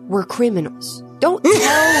them we're criminals. Don't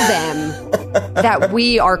tell them that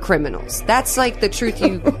we are criminals. That's like the truth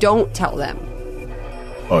you don't tell them.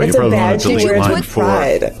 Oh, you It's a probably want bad to delete word line with 4.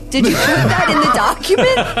 pride. Did you put that in the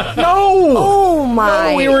document? No. Oh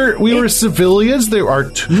my. No, we were civilians. There are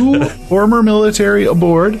 2 former military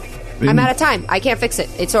aboard. I'm out of time. I can't fix it.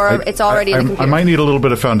 It's already in the computer. I might need a little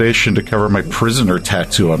bit of foundation to cover my prisoner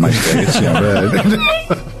tattoo on my face.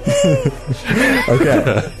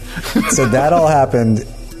 Okay. So that all happened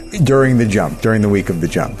during the week of the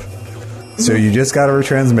jump. So you just got a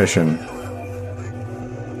retransmission.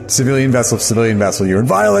 Civilian vessel, you're in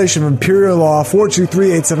violation of Imperial Law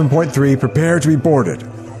 42387.3, prepare to be boarded.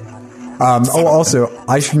 Also,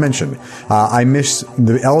 I should mention,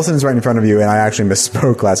 the Ellison's right in front of you, and I actually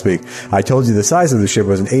misspoke last week. I told you the size of the ship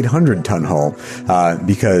was an 800-ton hull,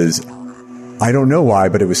 because I don't know why,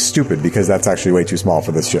 but it was stupid, because that's actually way too small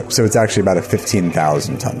for this ship. So it's actually about a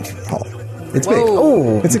 15,000-ton hull. It's big.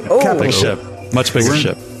 Oh. It's a capital Big ship. Much bigger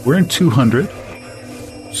ship. We're in 200.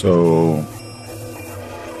 So,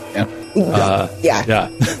 yeah. Yeah.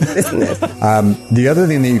 Listen to this. The other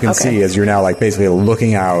thing that you can see as you're now like basically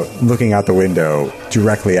looking out the window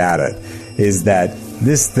directly at it is that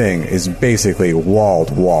this thing is basically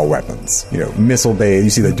wall-to-wall weapons. You know, missile bays. You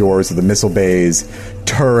see the doors of the missile bays,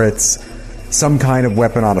 turrets, some kind of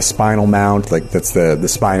weapon on a spinal mount, like that's the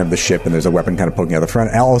spine of the ship, and there's a weapon kind of poking out the front.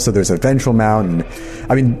 And also, there's a ventral mount. And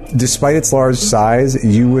I mean, despite its large size,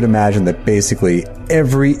 you would imagine that basically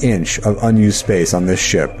every inch of unused space on this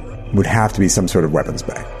ship would have to be some sort of weapons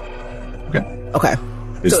bay. Okay.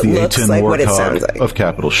 It's So the it looks A-10 like what it Warthog sounds like. of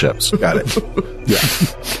capital ships. Got it.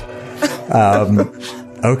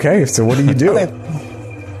 Okay, so what do you do? Okay.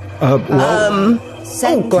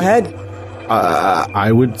 Go ahead.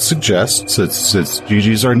 I would suggest, since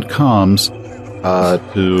Gigi's are in comms,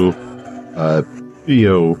 to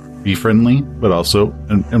be friendly, but also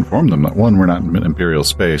inform them that 1, we're not in Imperial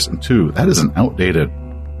space, and 2, that is an outdated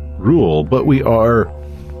rule, but we are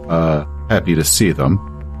happy to see them.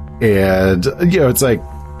 And, it's like,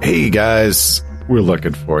 hey guys, we're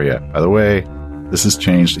looking for you. By the way, this has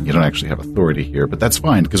changed and you don't actually have authority here, but that's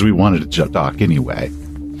fine because we wanted to dock anyway.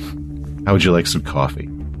 How would you like some coffee?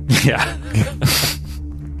 Yeah.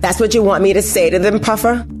 That's what you want me to say to them,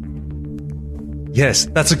 Puffer? Yes,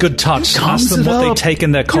 that's a good touch. Comes Ask them it what they up. take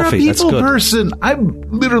in their coffee. You're a That's people good. person. I'm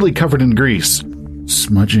literally covered in grease,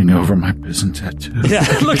 smudging over my prison tattoo. Yeah,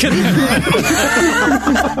 look at him.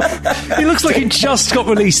 He looks like he just got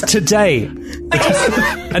released today.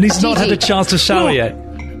 And he's not had a chance to shower yet.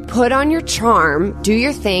 Put on your charm, do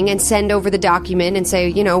your thing, and send over the document and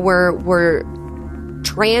say, we're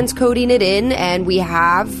transcoding it in, and we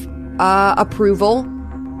have approval.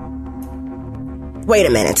 Wait a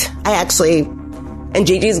minute. And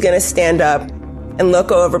Gigi's going to stand up and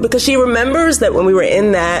look over because she remembers that when we were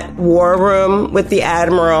in that war room with the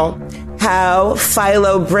Admiral, how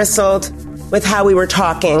Philo bristled with how we were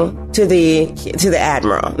talking to the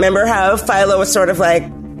Admiral. Remember how Philo was sort of like,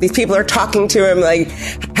 these people are talking to him, like,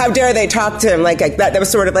 how dare they talk to him? Like that was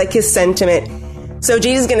sort of like his sentiment. So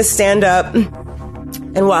Gigi's going to stand up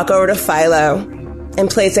and walk over to Philo and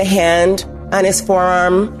place a hand on his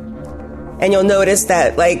forearm. And you'll notice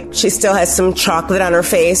that, like, she still has some chocolate on her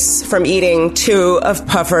face from eating 2 of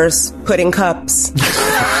Puffer's pudding cups.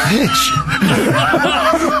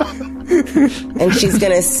 And she's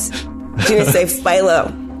gonna say, Philo,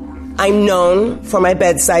 I'm known for my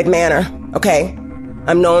bedside manner, okay?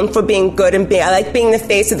 I'm known for being good and I like being the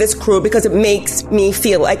face of this crew because it makes me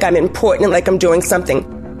feel like I'm important and like I'm doing something.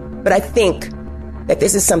 But I think that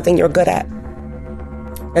this is something you're good at.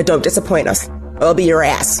 Now don't disappoint us. I'll be your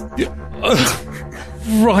ass.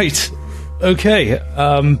 Right. Okay.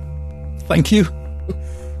 Thank you.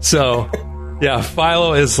 So, yeah,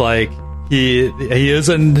 Philo is like, he is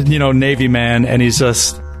a, Navy man, and he's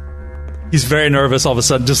very nervous all of a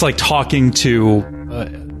sudden, just like talking to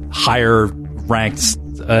higher ranked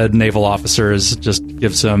naval officers just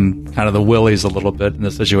gives him kind of the willies a little bit in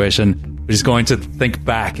this situation. But he's going to think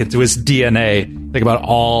back into his DNA, think about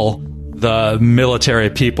all the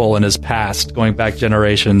military people in his past, going back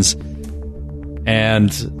generations, and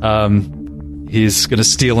he's going to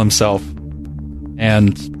steel himself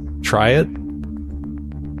and try it.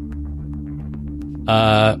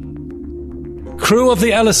 Crew of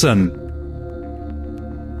the Ellison.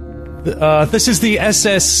 This is the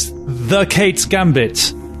SS The Kate's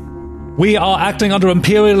Gambit. We are acting under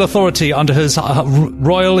Imperial authority under His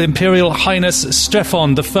Royal Imperial Highness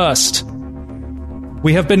Stefan I.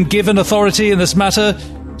 We have been given authority in this matter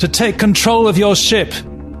to take control of your ship.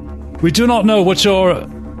 We do not know what your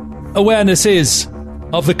awareness is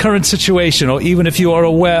of the current situation, or even if you are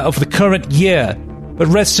aware of the current year. But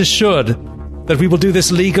rest assured that we will do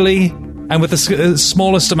this legally and with the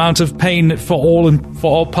smallest amount of pain for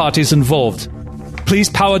all parties involved. Please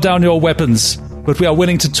power down your weapons, but we are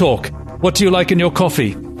willing to talk. What do you like in your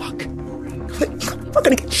coffee? Fuck. We're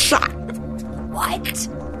gonna get shot. What?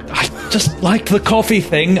 I just like the coffee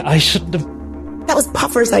thing. I shouldn't have... That was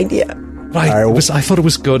Puffer's idea. I thought it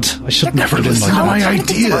was good. I should never have been like that. My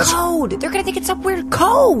ideas. Code. They're gonna think it's some weird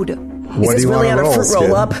code. What Is do this you really want on to a roll, fruit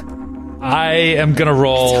roll up? I am gonna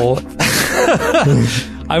roll.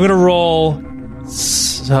 I'm gonna roll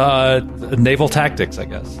naval tactics, I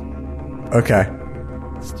guess, Okay.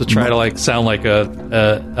 to try to like sound like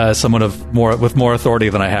a someone with more authority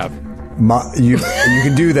than I have. You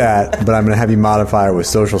can do that, but I'm going to have you modify it with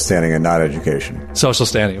social standing and not education. Social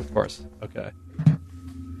standing, of course. Okay.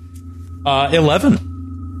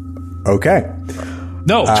 11. Okay.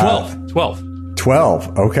 No, 12. 12.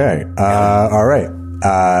 12. Okay. All right.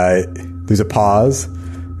 There's a pause,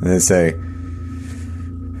 and then say,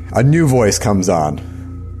 a new voice comes on.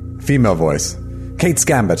 Female voice. Kate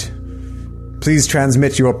Scambit, please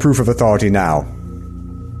transmit your proof of authority now.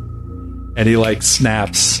 And he like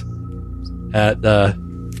snaps at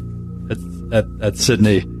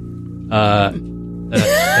Sydney. At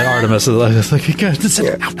Artemis. It's like, okay.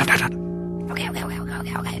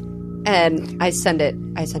 And I send it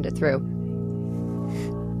through.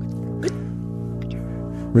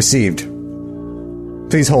 Received.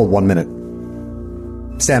 Please hold 1 minute.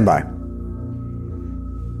 Stand by.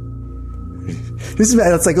 It's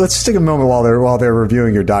like, let's just take a moment while they're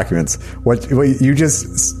reviewing your documents. What you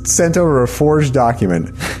just sent over a forged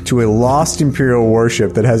document to a lost Imperial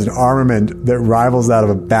warship that has an armament that rivals that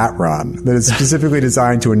of a Batron that is specifically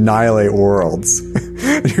designed to annihilate worlds.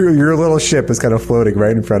 Your little ship is kind of floating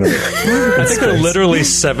right in front of it. I think they're literally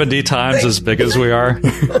 70 times as big as we are.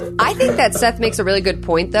 I think that Seth makes a really good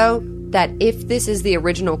point, though, that if this is the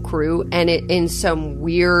original crew and it in some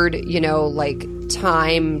weird, like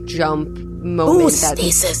time jump moment,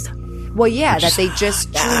 stasis. Well, yeah, that they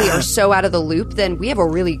just truly are so out of the loop, then we have a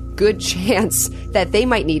really good chance that they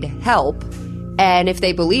might need help. And if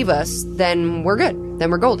they believe us, then we're good. Then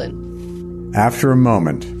we're golden. After a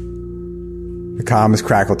moment, the comm is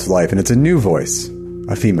crackled to life, and it's a new voice,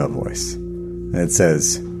 a female voice. And it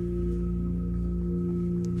says,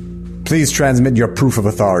 please transmit your proof of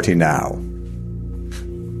authority now.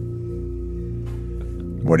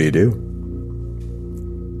 What do you do?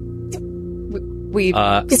 We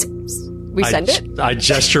send it? I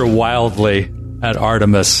gesture wildly at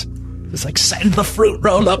Artemis. It's like, send the fruit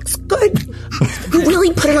roll up. Good. You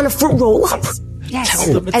really put it on a fruit roll up? Yes.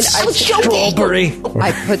 Tell them it's strawberry.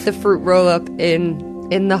 I put the fruit roll up in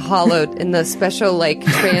the special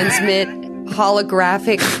transmit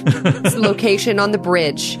holographic location on the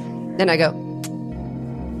bridge. Then I go,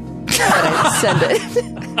 and I send it.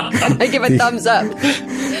 I give a thumbs up.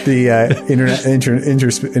 The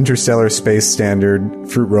interstellar space standard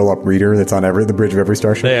fruit roll-up reader that's on the bridge of every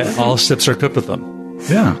starship. All ships are equipped with them.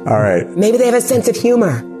 Yeah. All right. Maybe they have a sense of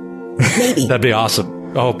humor. Maybe. That'd be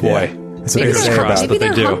awesome. Oh boy. Yeah. That's what Fingers they say crossed about that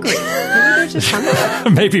they do. Hungry. Maybe they're just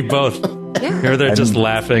hungry. Maybe both. Yeah. Here they're just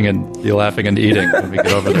laughing and eating when we get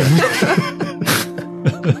over there.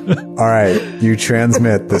 All right. You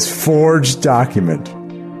transmit this forged document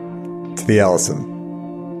to the Ellison.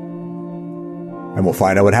 And we'll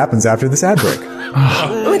find out what happens after this ad break.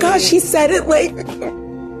 Oh my gosh, he said it like...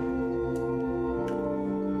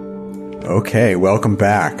 Okay, welcome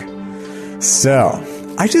back. So,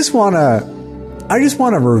 I just want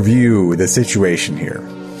to review the situation here.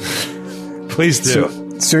 Please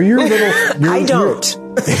do. So your little... I don't.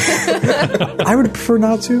 I would prefer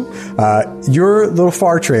not to. Your little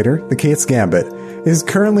far trader, the Kate's Gambit, is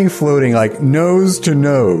currently floating nose to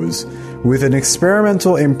nose with an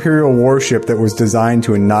experimental Imperial warship that was designed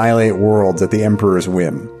to annihilate worlds at the Emperor's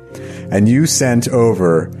whim. And you sent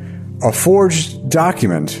over a forged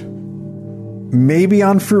document, maybe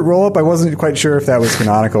on fruit roll-up. I wasn't quite sure if that was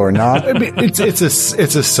canonical or not. I mean, it's a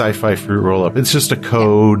sci-fi fruit roll-up. It's just a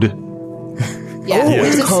code. Yeah,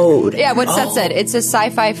 it's a code. Yeah, what Seth said. It's a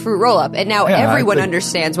sci-fi fruit roll-up, and now everyone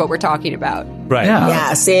understands what we're talking about. Right.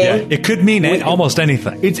 Yeah, see? Yeah, it could mean almost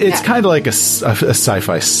anything. It's kind of like a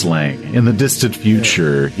sci-fi slang. In the distant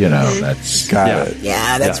future, that's... Got it.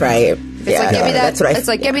 Yeah, that's right. It's like, give me that. It's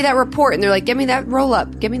like, give me that report, and they're like, give me that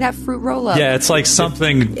roll-up, give me that fruit roll-up. Yeah, it's like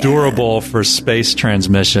something durable for space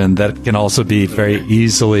transmission that can also be very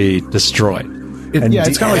easily destroyed.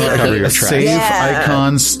 It's kind of like Cover your a tracks. save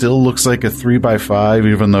icon still looks like a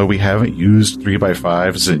 3x5, even though we haven't used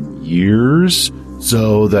 3x5s in years.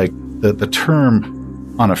 So the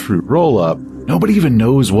term on a fruit roll-up, nobody even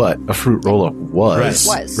knows what a fruit roll-up was.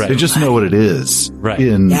 Right. They just know what it is. Right.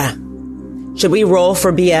 Yeah. Should we roll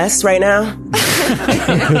for BS right now?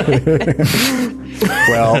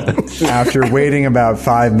 Well, after waiting about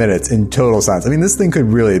 5 minutes in total silence, I mean, this thing could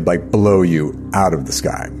really like blow you out of the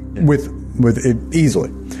sky with it easily.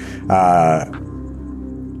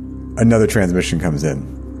 Another transmission comes in.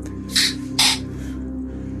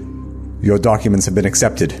 Your documents have been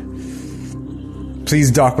accepted.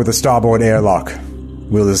 Please dock with the starboard airlock.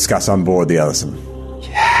 We'll discuss on board the Ellison.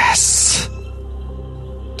 Yes.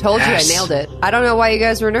 Told you I nailed it. I don't know why you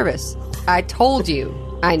guys were nervous. I told you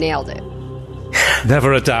I nailed it.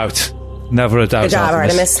 Never a doubt. Never a doubt. Good job,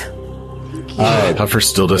 Artemis. Puffer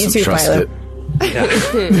still doesn't You too, trust Philo. it.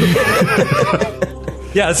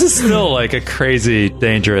 Yeah, this is still like a crazy,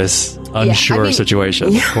 dangerous, unsure situation,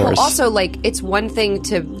 of course. Well, also, like, it's one thing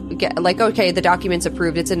to get, like, okay, the document's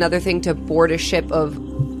approved. It's another thing to board a ship of,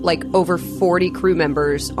 like, over 40 crew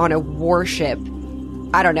members on a warship.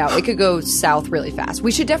 I don't know. It could go south really fast.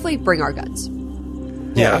 We should definitely bring our guns.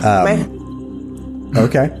 Yeah.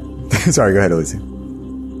 Okay. Sorry, go ahead, Alicia.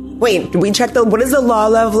 Wait, did we check what is the law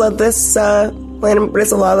level of this planet? What is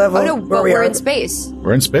the law level? Oh, no, where but we we're are? in space.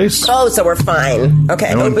 We're in space. Oh, so we're fine.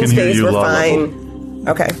 Okay, No one open can hear space, you, we're law fine.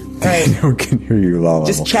 Okay, all right. No one can hear you law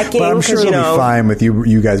Just level. checking, But I'm sure 'cause, it'll you know- be fine with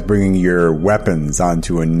you guys bringing your weapons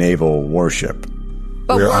onto a naval warship.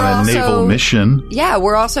 But We're on a also, naval mission. Yeah,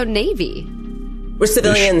 we're also Navy. We're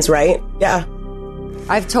civilians, right? Yeah.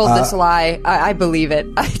 I've told this lie. I believe it.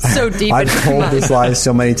 It's so deep I've in my told mind. this lie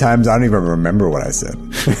so many times, I don't even remember what I said.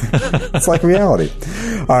 It's like reality.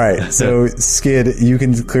 All right, so Skid, you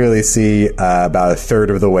can clearly see about a third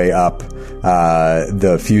of the way up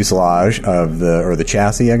the fuselage of the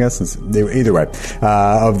chassis, I guess. Either way,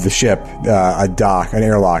 of the ship, an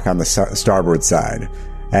airlock on the starboard side.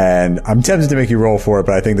 And I'm tempted to make you roll for it,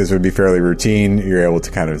 but I think this would be fairly routine. You're able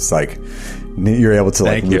to kind of just like,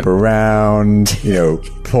 Thank loop you. around,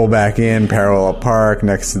 pull back in, parallel park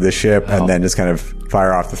next to the ship, and then just kind of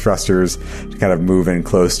fire off the thrusters to kind of move in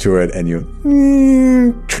close to it, and you.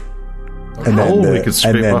 And then We could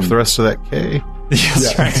scrape off the rest of that K.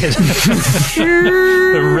 Yes, right.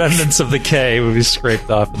 The remnants of the K would be scraped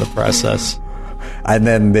off in the process. And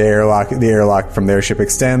then the airlock from their ship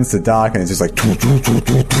extends to dock, and it's just like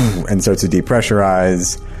and starts to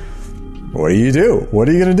depressurize. What do you do? What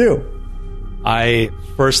are you going to do?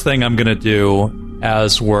 First thing I'm going to do,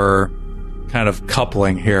 as we're kind of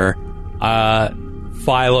coupling here,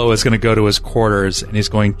 Philo is going to go to his quarters, and he's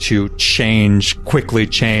going to quickly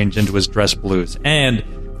change into his dress blues and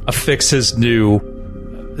affix his new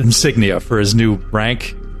insignia for his new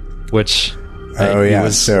rank, which he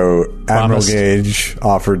was so Admiral promised. Gage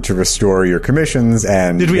offered to restore your commissions,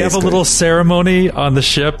 and Did we have a basically- little ceremony on the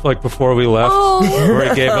ship, like before we left, where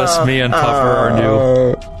he gave us, me and Puffer,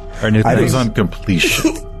 our new It things? was on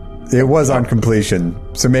completion. It was on completion.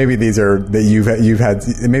 So maybe these are that you've had.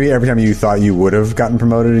 Maybe every time you thought you would have gotten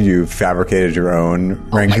promoted, you fabricated your own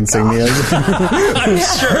rank insignias. I'm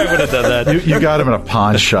sure I would have done that. You got him in a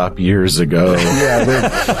pawn shop years ago.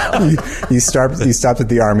 You stopped at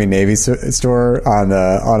the Army Navy store on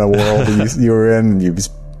a world that you were in, and you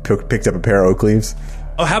just picked up a pair of oak leaves.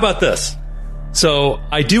 Oh, how about this? So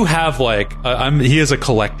I do have he is a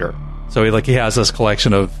collector. So he has this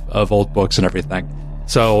collection of old books and everything.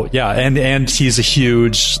 So yeah, and he's a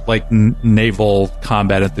huge naval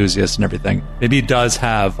combat enthusiast and everything. Maybe he does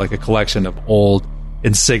have a collection of old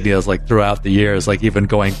insignias throughout the years, even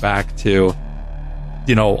going back to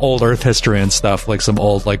old Earth history and stuff, some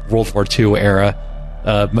old World War II era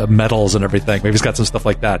medals and everything. Maybe he's got some stuff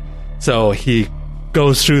like that. So he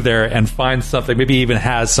goes through there and finds something. Maybe he even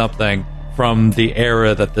has something from the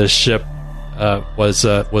era that the ship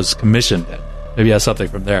was commissioned in. Maybe he has something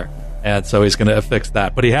from there. And so he's going to affix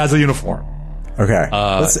that, but he has a uniform. Okay,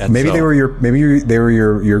 maybe so- they were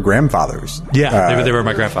your grandfathers. Yeah, maybe they were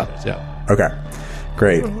my grandfather's. Yeah. Okay,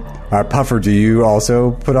 great. Puffer, do you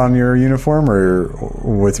also put on your uniform, or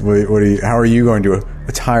how are you going to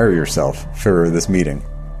attire yourself for this meeting?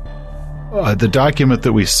 The document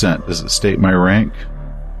that we sent, does it state my rank?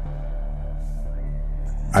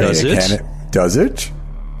 Does it? Does it?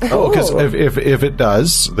 Oh, because if it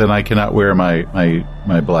does, then I cannot wear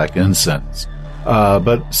my black incense.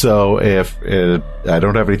 But so if I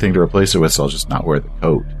don't have anything to replace it with, so I'll just not wear the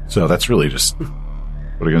coat. So that's really just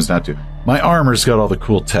what it comes down to. My armor's got all the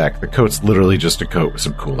cool tech. The coat's literally just a coat with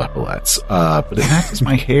some cool epaulets. But it matches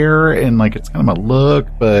my hair and it's kind of my look.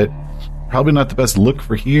 But probably not the best look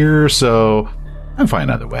for here, so I'm fine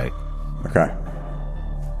either way. Okay.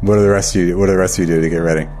 What do the rest of you do to get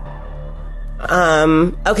ready?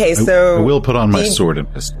 Okay, so I will put on my sword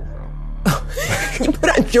and pistol. You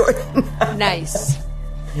put on Jordan. Nice.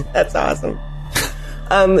 That's awesome.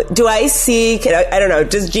 Do I see, I don't know,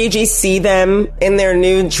 does Gigi see them in their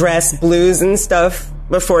new dress blues and stuff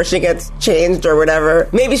before she gets changed or whatever?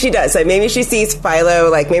 Maybe she does. Like, maybe she sees Philo,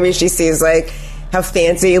 like, maybe she sees, like, how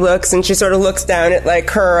fancy he looks, and she sort of looks down at, like,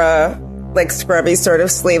 her, like, scrubby sort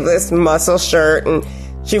of sleeveless muscle shirt, and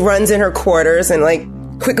she runs in her quarters and, like,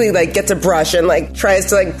 quickly, like, gets a brush and, like, tries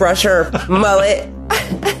to, like, brush her mullet.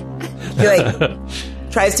 She, like,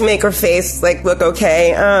 tries to make her face, like, look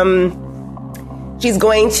okay. She's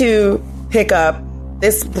going to pick up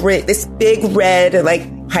this big red,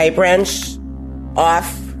 like, pipe wrench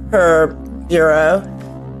off her bureau,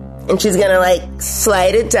 and she's gonna, like,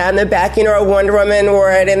 slide it down the back. You know, a Wonder Woman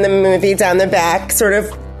wore it in the movie, down the back, sort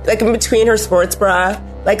of, like, in between her sports bra.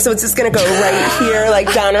 Like, so it's just gonna go right here,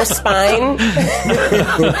 like, down her spine.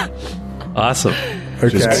 Awesome.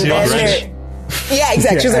 Okay. Yeah,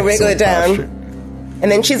 exactly. She's gonna wiggle it down. Posture.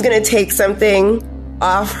 And then she's going to take something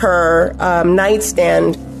off her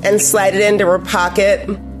nightstand and slide it into her pocket.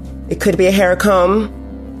 It could be a hair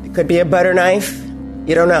comb. It could be a butter knife.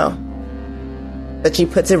 You don't know. But she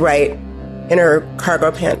puts it right in her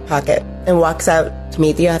cargo pant pocket and walks out to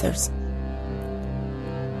meet the others.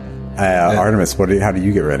 Artemis, how do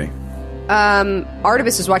you get ready?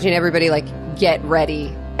 Artemis is watching everybody, like, get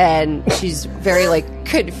ready. And she's very, like,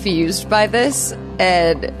 confused by this.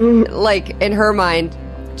 And, like, in her mind,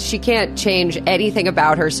 she can't change anything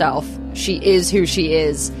about herself. She is who she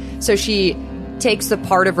is. So she takes the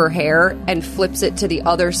part of her hair and flips it to the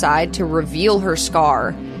other side to reveal her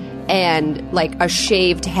scar and, like, a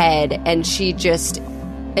shaved head. And she just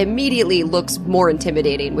immediately looks more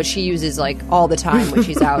intimidating, which she uses, like, all the time when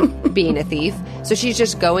she's out being a thief. So she's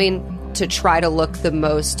just going to try to look the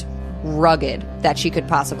most rugged that she could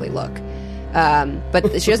possibly look.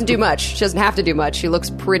 But she doesn't do much. She doesn't have to do much. She looks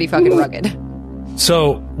pretty fucking rugged.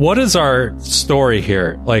 So what is our story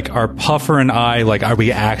here? Like, are Puffer and I, like, are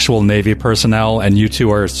we actual Navy personnel and you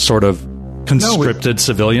two are sort of conscripted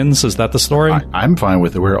civilians? Is that the story? I'm fine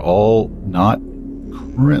with it. We're all not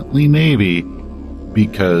currently Navy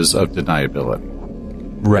because of deniability.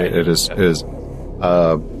 Right. It is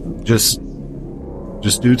just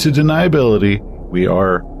due to deniability, we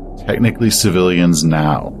are technically civilians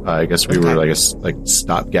now. I guess we were, I guess, like,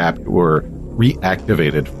 stopgap or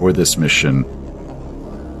reactivated for this mission,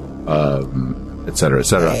 et cetera, et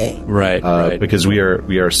cetera. Right. Right. Because we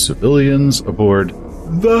are civilians aboard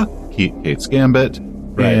the Kate's Gambit,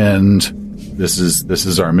 Right. and this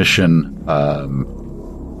is our mission.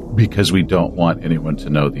 Because we don't want anyone to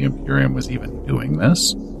know the Imperium was even doing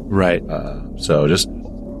this. Right. So just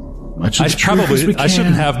much as I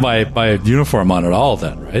shouldn't have my uniform on at all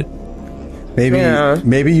then, right?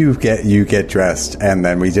 Maybe you get dressed and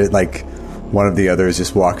then we just, like, one of the others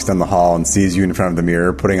just walks down the hall and sees you in front of the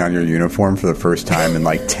mirror putting on your uniform for the first time in,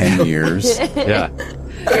 like, 10 years. Yeah.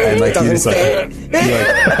 And, like, you just, like,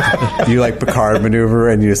 you like Picard maneuver,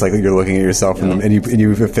 and you just, like, you're looking at yourself, and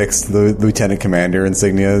you've affixed the lieutenant commander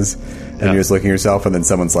insignias, and you're just looking at yourself, and then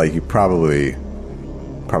someone's like, you probably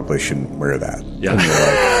shouldn't wear that. Yeah. And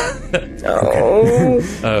you're like,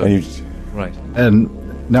 okay. Right. And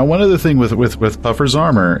now one other thing with Puffer's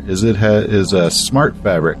armor is it is a smart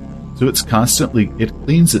fabric, so it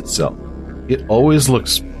cleans itself. It always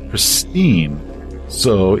looks pristine.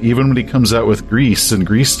 So even when he comes out with grease and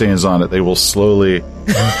grease stains on it, they will slowly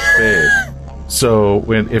fade. So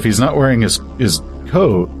if he's not wearing his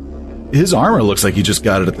coat, his armor looks like he just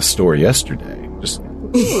got it at the store yesterday. Just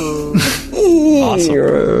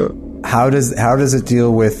Awesome. How does it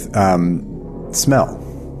deal with smell?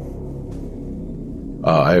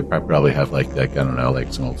 I probably have, like, I don't know,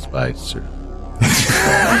 like some Old Spice or.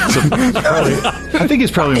 I think he's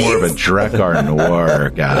probably more of a Drakkar Noir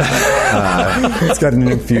guy. It's got an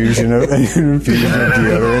infusion of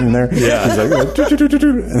deodorant in there. Yeah. He's like,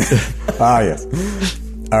 yes.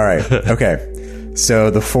 All right. Okay. So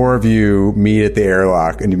the four of you meet at the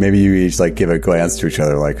airlock, and maybe you each, like, give a glance to each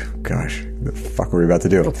other, like, gosh, the fuck were we about to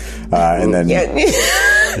do? And then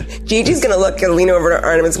Gigi's going to look and lean over to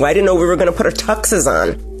Artemis. Well, I didn't know we were going to put our tuxes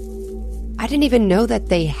on. I didn't even know that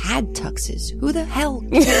they had tuxes. Who the hell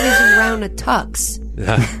carries around a tux?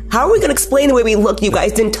 How are we going to explain the way we look? You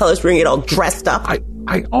guys didn't tell us we were going to get all dressed up.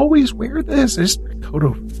 I always wear this. It's a coat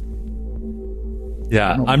of.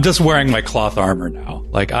 Yeah, I'm just wearing my cloth armor now.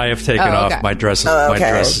 Like, I have taken off my dress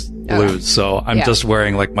blues, so I'm just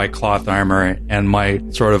wearing, like, my cloth armor and my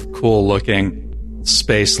sort of cool looking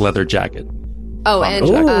space leather jacket. Oh, and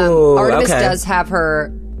Ooh, Artemis okay. does have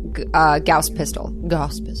her Gauss pistol.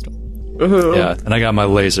 Yeah, and I got my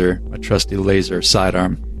trusty laser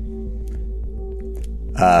sidearm.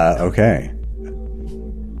 Okay.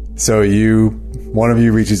 So one of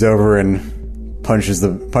you reaches over and punches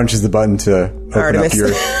the button to open Artemis. up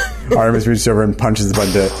your. Artemis reaches over and punches the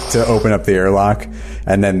button to open up the airlock,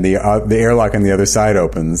 and then the airlock on the other side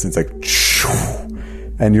opens. It's like,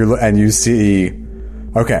 and you see.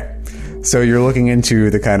 Okay, so you're looking into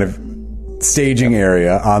the kind of staging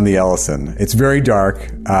area on the Ellison. It's very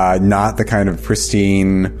dark, not the kind of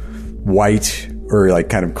pristine white or like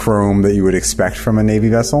kind of chrome that you would expect from a Navy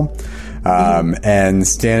vessel. And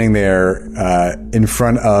standing there in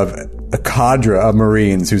front of a cadre of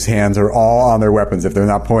Marines whose hands are all on their weapons if they're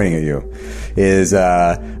not pointing at you is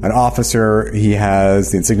an officer. He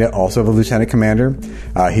has the insignia also of a lieutenant commander.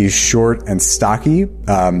 He's short and stocky.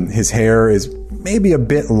 His hair is maybe a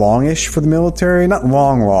bit longish for the military. Not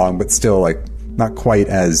long, but still like not quite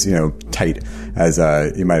as, tight as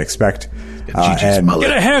you might expect. Get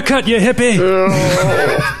a haircut, you hippie!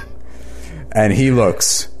 And he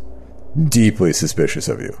looks deeply suspicious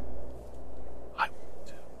of you.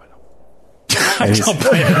 And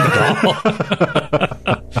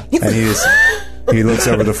he looks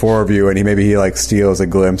over the four of you, and he like steals a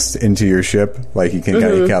glimpse into your ship. Like he kind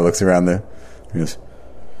of looks around he goes,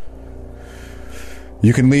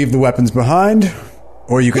 "You can leave the weapons behind,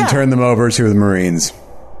 or you can turn them over to the Marines."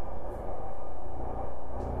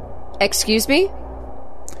 Excuse me?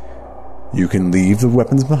 You can leave the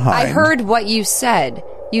weapons behind. I heard what you said.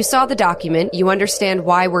 You saw the document. You understand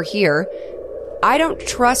why we're here. I don't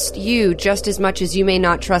trust you just as much as you may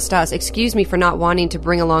not trust us. Excuse me for not wanting to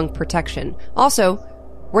bring along protection. Also,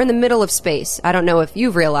 we're in the middle of space. I don't know if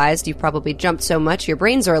you've realized you've probably jumped so much your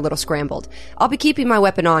brains are a little scrambled. I'll be keeping my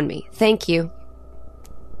weapon on me. Thank you.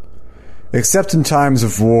 Except in times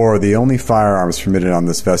of war, the only firearms permitted on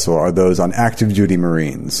this vessel are those on active duty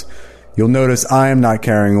Marines. You'll notice I am not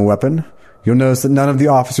carrying a weapon. You'll notice that none of the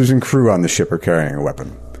officers and crew on the ship are carrying a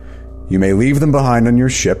weapon. You may leave them behind on your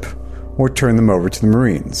ship, or turn them over to the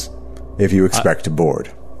Marines, if you expect to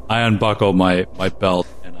board. I unbuckle my belt,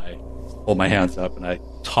 and I hold my hands up, and I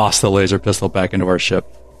toss the laser pistol back into our ship.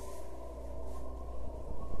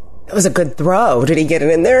 That was a good throw. Did he get it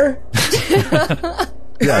in there?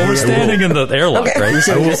 Well, we're standing in the airlock, right?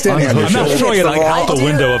 I'm not throwing it like out the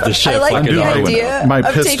window of the ship. I like an the out the window. idea My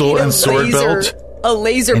of pistol taking and sword belt a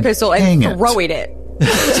laser and pistol hang and it. throwing it.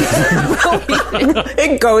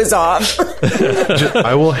 It goes off.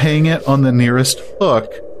 I will hang it on the nearest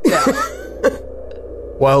hook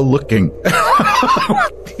while looking.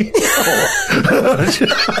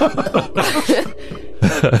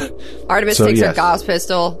 Artemis So, takes her yes. Gauss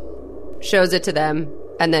pistol, shows it to them,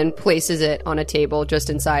 and then places it on a table just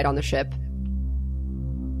inside on the ship.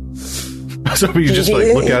 So you just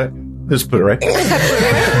like look at it, just put it right.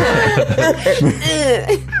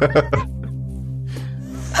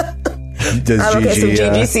 Does Okay, so Gigi,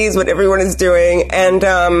 Gigi sees what everyone is doing, and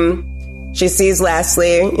she sees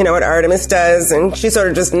lastly, what Artemis does, and she sort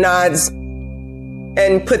of just nods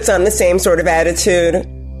and puts on the same sort of attitude,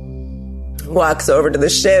 walks over to the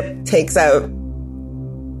ship, takes out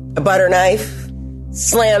a butter knife,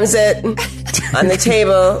 slams it on the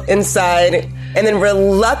table inside, and then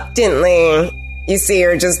reluctantly, you see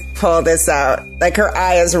her just pull this out. Like her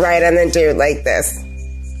eye is right on the dude like this.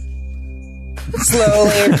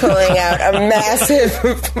 Slowly pulling out a massive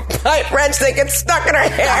pipe wrench that gets stuck in her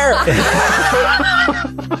hair.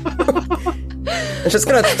 I'm just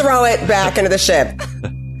going to throw it back into the ship.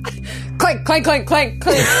 Clank, clank, clank, clank,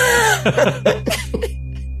 clank.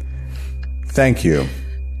 Thank you.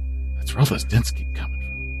 That's where all those dents keep coming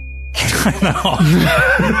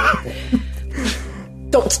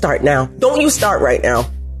Don't start now. Don't you start right now.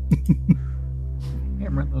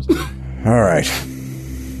 from. All right.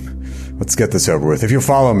 Let's get this over with. If you'll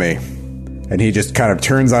follow me. And he just kind of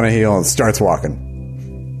turns on a heel and starts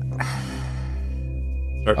walking.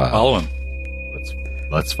 Start following.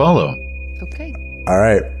 Let's follow. Okay. All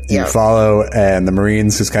right. You Yeah. follow, and the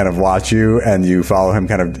Marines just kind of watch you, and you follow him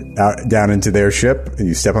kind of out, down into their ship. And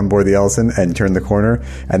you step on board the Ellison and turn the corner,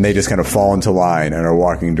 and they just kind of fall into line and are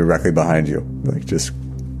walking directly behind you, like just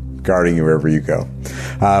guarding you wherever you go.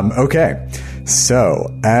 Okay.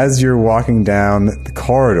 So, as you're walking down the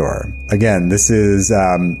corridor, again, this is...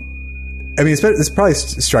 this probably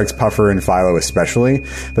strikes Puffer and Philo especially,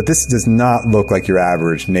 but this does not look like your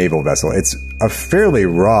average naval vessel. It's a fairly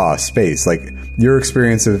raw space. Like, your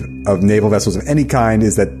experience of naval vessels of any kind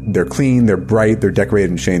is that they're clean, they're bright, they're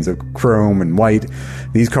decorated in shades of chrome and white.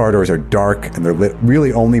 These corridors are dark and they're lit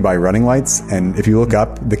really only by running lights. And if you look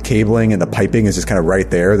up, the cabling and the piping is just kind of right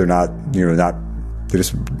there. They're not, they're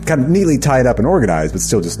just kind of neatly tied up and organized, but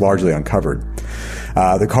still just largely uncovered.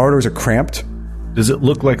 The corridors are cramped. Does it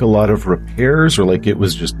look like a lot of repairs, or like it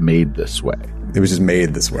was just made this way? It was just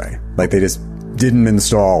made this way. Like they just didn't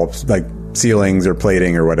install like ceilings or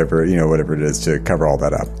plating or whatever, whatever it is to cover all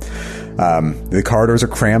that up. The corridors are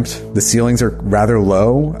cramped. The ceilings are rather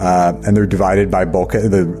low, and they're divided by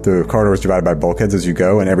bulkhead. The corridor is divided by bulkheads as you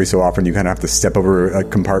go, and every so often you kind of have to step over a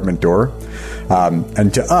compartment door.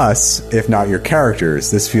 And to us, if not your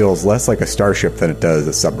characters, this feels less like a starship than it does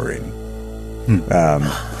a submarine.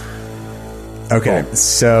 Okay,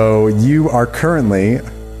 so you are currently...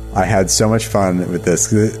 I had so much fun with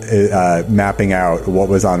this, mapping out what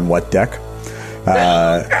was on what deck.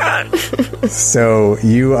 So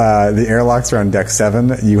you, the airlocks are on deck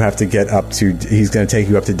 7. You have to get up to. He's going to take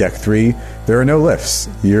you up to deck 3. There are no lifts.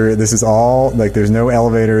 This is all like. There's no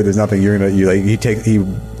elevator. There's nothing.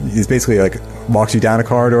 He's basically like walks you down a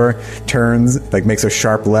corridor, turns, like makes a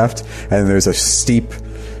sharp left, and there's a steep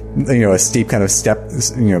kind of step,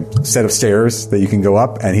 set of stairs that you can go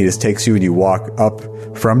up, and he just takes you and you walk up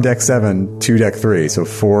from deck 7 to deck 3, so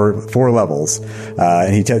four levels,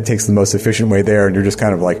 and he takes the most efficient way there, and you're just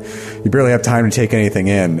kind of like, you barely have time to take anything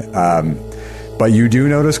in, but you do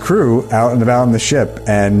notice crew out and about on the ship,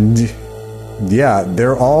 and yeah,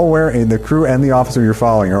 they're all wearing, the crew and the officer you're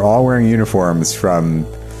following are all wearing uniforms from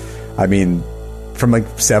like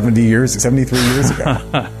 73 years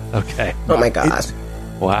ago. Okay. Oh my god.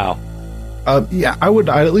 Wow. Yeah, I'd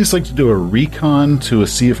at least like to do a recon to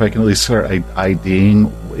see if I can at least start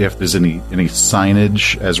IDing if there's any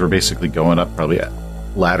signage as we're basically going up probably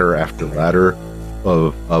ladder after ladder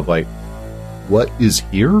of like what is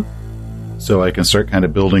here, so I can start kind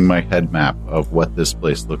of building my head map of what this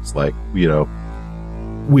place looks like.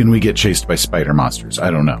 When we get chased by spider monsters,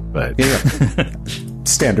 I don't know, but yeah.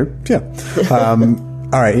 Standard, yeah.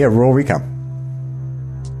 All right, yeah. Roll recon.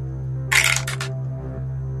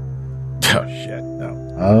 Oh shit, no.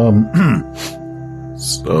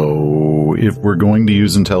 So if we're going to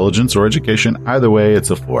use intelligence or education, either way, it's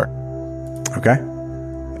a 4. Okay.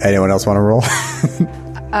 Anyone else want to roll?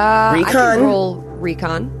 Recon? I can roll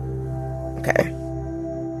recon. Okay.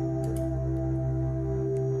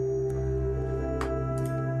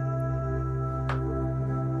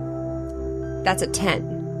 That's a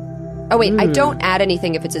 10. Oh wait, I don't add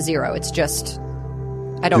anything if it's a 0. It's just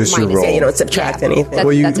I don't Just your mind. roll. Yeah, you don't subtract anything.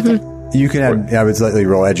 That's a 10. You can add, I would slightly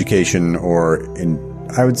roll education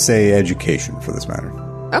I would say education for this matter.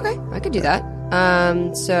 Okay, I could do that.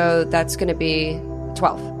 So that's going to be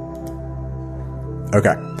 12.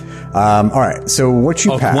 Okay. All right. So what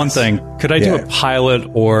you pass. One thing. Could I do a pilot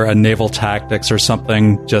or a naval tactics or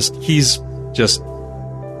something? He's just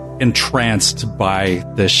entranced by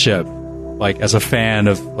this ship, like as a fan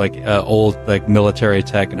of like old like military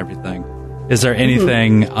tech and everything. Is there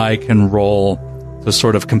anything I can roll to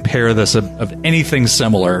sort of compare this of anything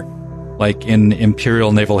similar, like in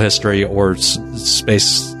Imperial naval history or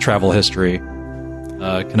space travel history?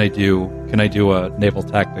 Can I do a naval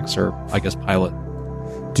tactics or I guess pilot?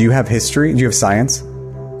 Do you have history? Do you have science?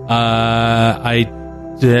 I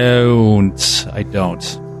don't.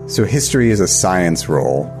 So history is a science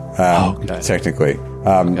roll, technically.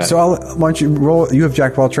 So why don't you roll? You have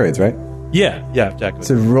jack of all trades, right? Yeah, Jack.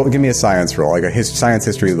 So give me a science roll, like a science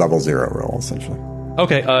history level 0 roll, essentially.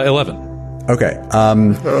 Okay, 11. Okay.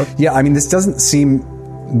 Yeah, I mean, this doesn't seem...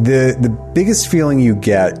 The biggest feeling you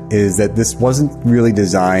get is that this wasn't really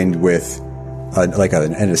designed with an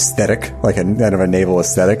aesthetic, like a kind of a naval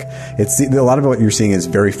aesthetic. A lot of what you're seeing is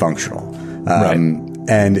very functional. Right.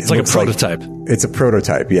 And it's like a prototype. It's a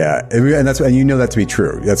prototype, yeah, and you know that to be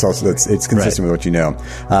true. It's consistent with what you know.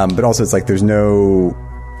 But also, it's like there's no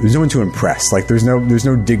one to impress. Like there's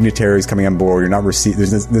no dignitaries coming on board. You're not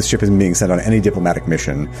this ship isn't being sent on any diplomatic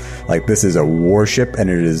mission. Like this is a warship, and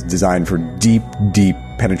it is designed for deep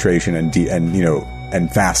penetration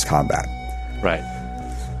and fast combat. Right.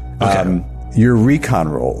 Okay. Your recon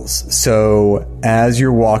rolls. So as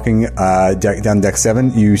you're walking down deck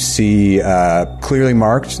 7, you see clearly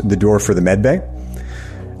marked the door for the med bay.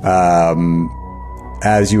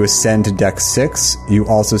 As you ascend to deck 6, you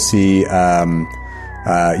also see you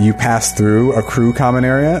pass through a crew common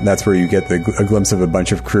area. That's where you get a glimpse of a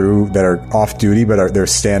bunch of crew that are off duty, but they're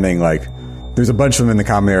standing like... There's a bunch of them in the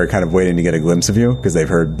common area kind of waiting to get a glimpse of you because they've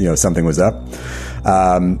heard, something was up.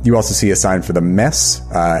 You also see a sign for the mess,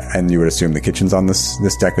 and you would assume the kitchen's on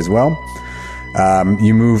this deck as well.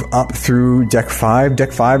 You move up through deck 5.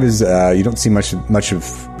 Deck 5 is you don't see much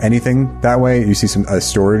of anything that way. You see some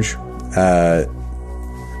storage,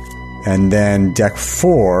 and then deck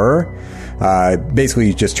 4. Basically,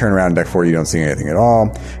 you just turn around deck 4. You don't see anything at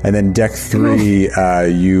all. And then deck 3,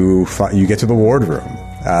 you get to the wardroom.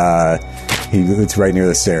 It's right near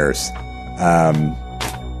the stairs.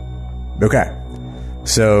 Okay,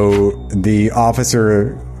 so the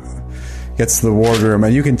officer gets to the wardroom,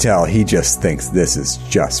 and you can tell he just thinks this is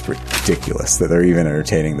just ridiculous that they're even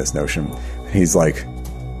entertaining this notion. He's like,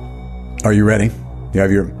 "Are you ready? You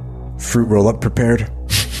have your fruit roll-up prepared?"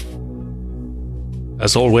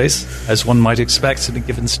 As always, as one might expect in a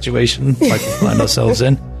given situation like we find ourselves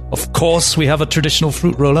in. Of course, we have a traditional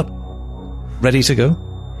fruit roll-up ready to go.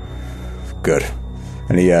 Good.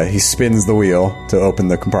 And he spins the wheel to open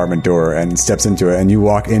the compartment door and steps into it, and you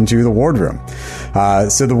walk into the wardroom.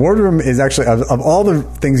 So the wardroom is actually, of all the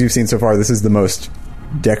things you've seen so far, this is the most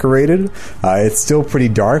decorated. It's still pretty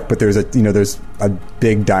dark, but there's a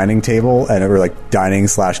big dining table, or like dining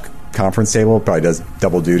 / conference table. It probably does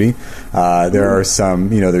double duty. There are some,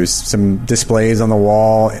 there's some displays on the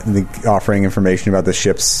wall offering information about the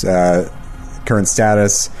ship's current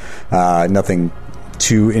status. Nothing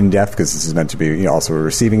too in-depth, because this is meant to be also a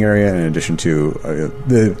receiving area, in addition to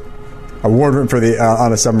a wardroom for the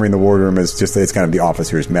on a submarine. The wardroom is just, it's kind of the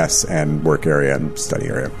officer's mess and work area and study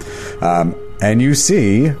area. And you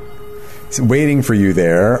see, waiting for you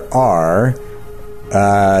there are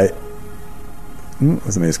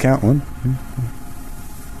let me just count.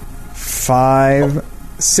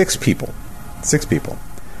 6 people. 6 people.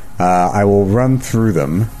 I will run through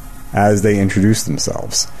them as they introduce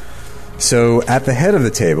themselves. So at the head of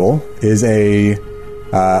the table is a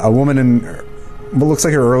woman in what looks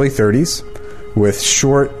like her early 30s, with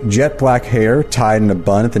short jet black hair tied in a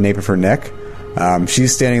bun at the nape of her neck.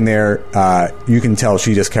 She's standing there. You can tell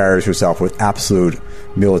she just carries herself with absolute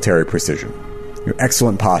military precision.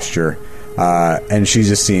 Excellent posture, and she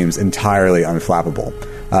just seems entirely unflappable.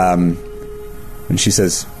 And she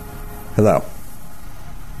says, "Hello.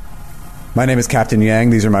 My name is Captain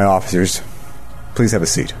Yang. These are my officers. Please have a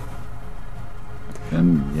seat."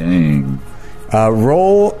 And Yang.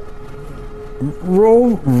 Roll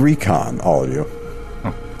recon, all of you.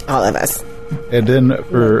 All of us. And then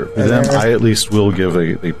for them, I at least will give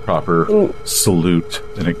a proper salute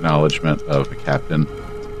and acknowledgement of the captain.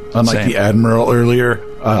 Unlike Same. the admiral earlier,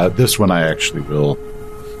 this one I actually will.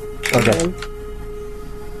 Okay.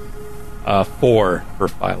 4 for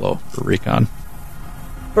Philo for recon.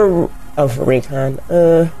 For recon.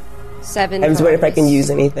 7. I was wondering if I can Artemis. use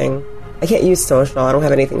anything. I can't use social. I don't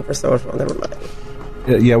have anything for social. Never mind.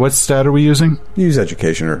 Yeah, what stat are we using? Use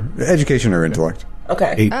education or intellect.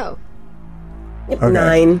 Okay. 8. Oh, Yep, Okay.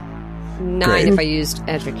 9. 9 Great. if I used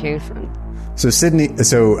education.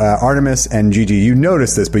 So Artemis and Gigi, you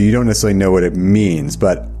notice this, but you don't necessarily know what it means.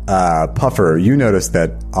 But Puffer, you notice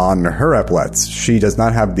that on her epaulets, she does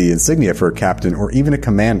not have the insignia for a captain or even a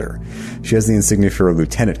commander. She has the insignia for a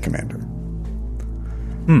lieutenant commander.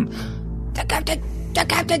 The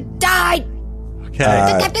captain died. Okay.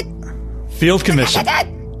 The captain. Field commission.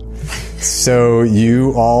 So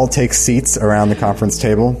you all take seats around the conference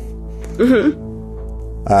table. Mm-hmm.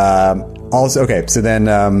 Also, okay. So then,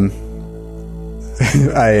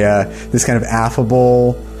 this kind of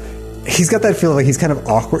affable. He's got that feeling like he's kind of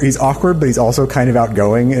awkward. He's awkward, but he's also kind of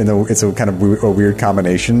outgoing, and it's a kind of a weird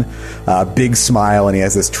combination. Big smile, and he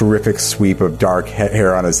has this terrific sweep of dark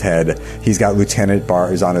hair on his head. He's got lieutenant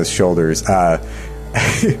bars on his shoulders.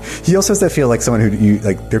 He also has that feel like someone who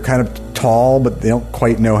they're kind of tall, but they don't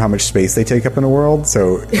quite know how much space they take up in the world.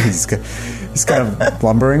 So he's kind of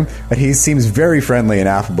lumbering, but he seems very friendly and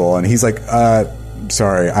affable. And he's like,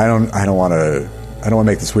 "Sorry, I don't want to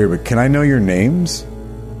make this weird, but can I know your names?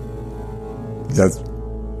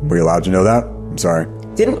 Were you allowed to know that? I'm sorry.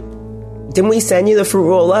 Didn't we send you the fruit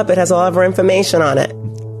roll up? It has all of our information on it.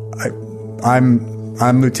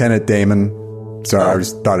 I'm Lieutenant Damon. So I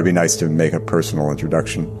just thought it'd be nice to make a personal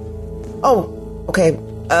introduction. Oh, okay.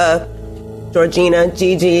 Georgina,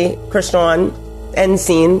 Gigi, Krishan,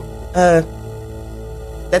 Ensign.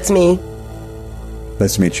 That's me.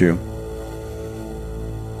 Nice to meet you.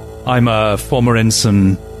 I'm a former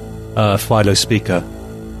ensign, Philo speaker.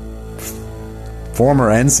 Former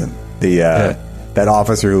ensign, that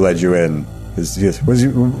officer who led you in, was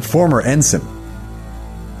you former ensign?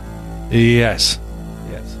 Yes.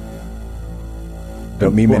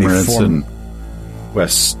 Don't meet many ensign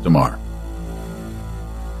West Damar.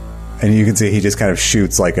 And you can see he just kind of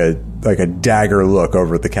shoots like a dagger look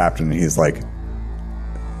over at the captain, and he's like,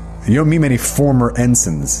 "You don't meet many former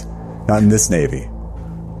ensigns, not in this navy."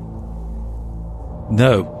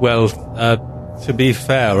 No, well, to be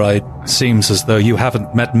fair, it seems as though you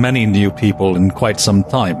haven't met many new people in quite some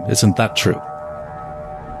time. Isn't that true?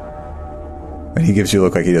 And he gives you a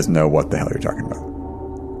look like he doesn't know what the hell you're talking about.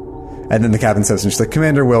 And then the captain says, and she's like,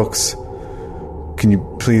 Commander Wilkes, can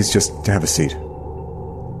you please just have a seat?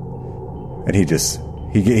 And he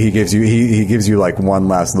gives you like one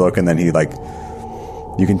last look, and then he like,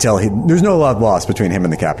 you can tell there's no love lost between him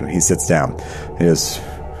and the captain. He sits down. He goes,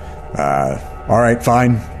 all right,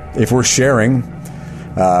 fine. If we're sharing,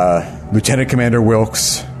 Lieutenant Commander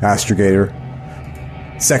Wilkes, astrogator,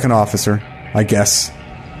 second officer, I guess.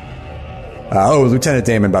 Lieutenant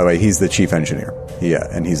Damon, by the way, he's the chief engineer. Yeah,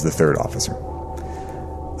 and he's the third officer.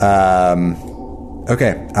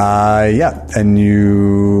 Okay. Yeah, and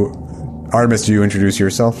you, Artemis, do you introduce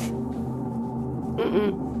yourself?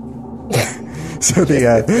 So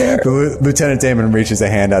the Lieutenant Damon reaches a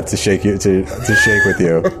hand out to shake you to shake with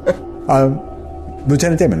you.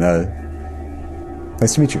 Lieutenant Damon,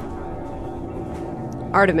 nice to meet you.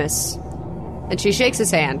 Artemis. And she shakes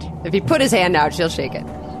his hand. If he put his hand out, she'll shake it.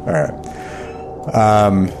 All right.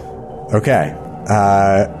 Okay.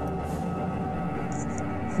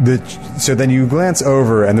 So then you glance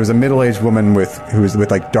over, and there's a middle-aged woman who's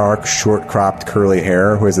with like dark, short-cropped, curly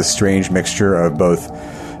hair, who has a strange mixture of both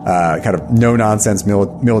kind of no-nonsense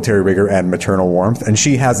military rigor and maternal warmth, and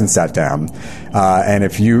she hasn't sat down. And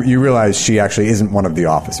if you realize she actually isn't one of the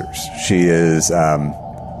officers. She is.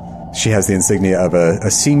 She has the insignia of a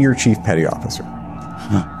senior chief petty officer.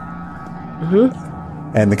 Mm-hmm.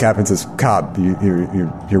 And the captain says, Cobb,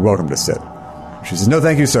 you're welcome to sit. She says, no,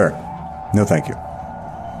 thank you, sir. No, thank you.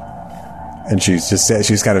 And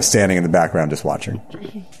she's kind of standing in the background just watching.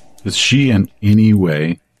 Does she in any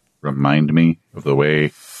way remind me of the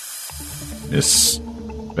way Miss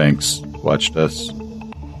Banks watched us?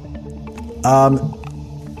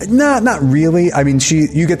 Not really. I mean,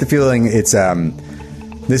 you get the feeling it's,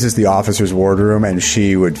 this is the officer's wardroom, and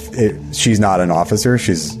she's not an officer.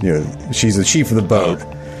 She's the chief of the boat,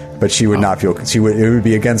 but she would not feel, it would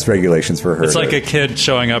be against regulations for her. It's like a kid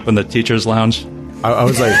showing up in the teacher's lounge. I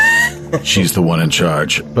was like, she's the one in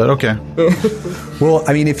charge, but okay. Well,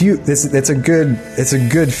 I mean, it's a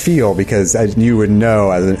good feel, because as you would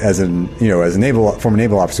know, as a former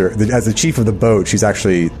naval officer, as the chief of the boat, she's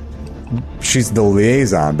the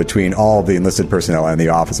liaison between all the enlisted personnel and the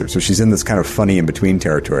officers. So she's in this kind of funny in-between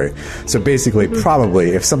territory. So basically,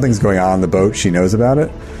 probably, if something's going on the boat, she knows about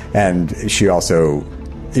it. And she also,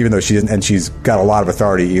 even though she isn't, and she's got a lot of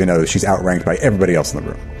authority, even though she's outranked by everybody else in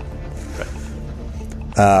the room.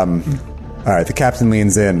 All right, the captain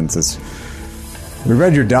leans in and says, we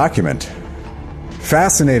read your document.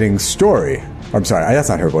 Fascinating story. I'm sorry, that's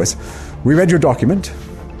not her voice. We read your document.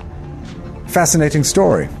 Fascinating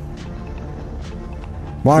story.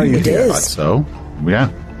 Why are you here? Thought so,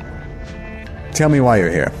 yeah. Tell me why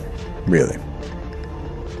you're here, really.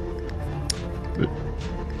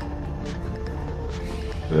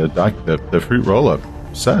 The fruit roll-up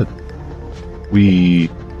said we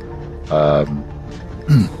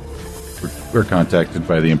were contacted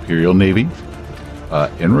by the Imperial Navy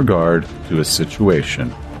in regard to a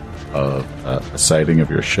situation of a sighting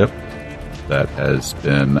of your ship that has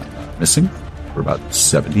been missing for about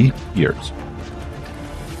 70 years.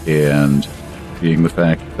 And being the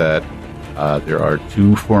fact that there are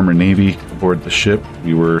 2 former Navy aboard the ship,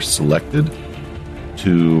 we were selected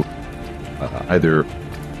to either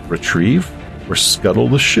retrieve or scuttle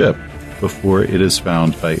the ship before it is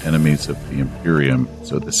found by enemies of the Imperium.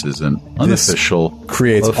 So this is an unofficial,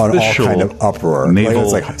 creates all kind of uproar. Naval,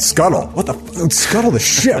 it's like, scuttle. What the scuttle the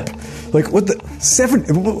ship? Like, what the 7?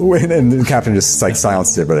 And the captain just like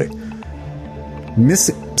silenced everybody.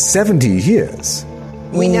 Miss 70 years.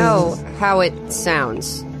 We know how it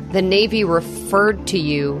sounds. The Navy referred to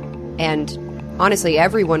you, and honestly,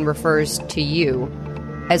 everyone refers to you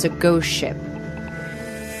as a ghost ship.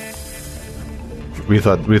 We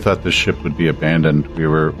thought the ship would be abandoned. We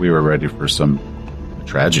were ready for some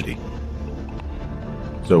tragedy.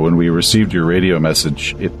 So when we received your radio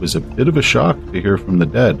message, it was a bit of a shock to hear from the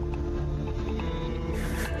dead.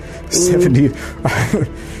 70.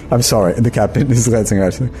 I'm sorry. The captain is glancing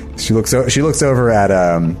at her. She looks over at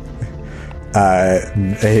a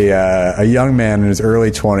young man in his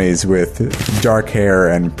early 20s with dark hair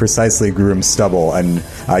and precisely groomed stubble, and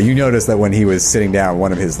you notice that when he was sitting down,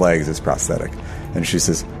 one of his legs is prosthetic. And she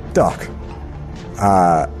says, Doc,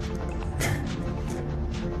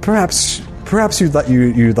 perhaps you'd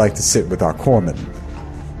like to sit with our corpsman.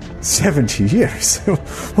 70 years?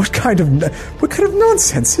 What kind of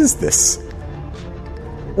nonsense is this?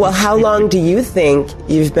 Well, how long do you think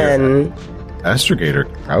you've been Astrogator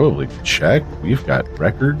could probably check. We've got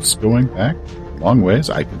records going back a long ways.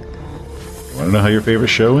 You want to know how your favorite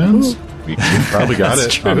show ends? We probably got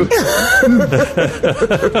it. True.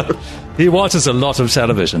 He watches a lot of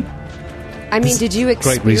television. I mean, did you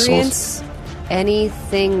Great resource. experience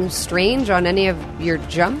anything strange on any of your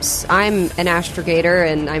jumps? I'm an astrogator,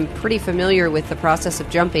 and I'm pretty familiar with the process of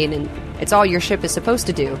jumping, and it's all your ship is supposed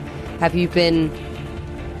to do. Have you been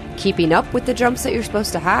keeping up with the jumps that you're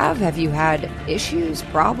supposed to have? Have you had issues,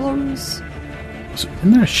 problems? So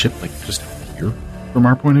isn't there a ship like just here from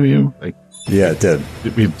our point of view? Like, Yeah, it did.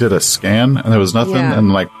 we did a scan and there was nothing, Yeah.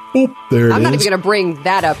 and like, boop, there it I'm not is. even going to bring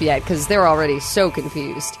that up yet because they're already so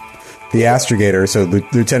confused. The astrogator, so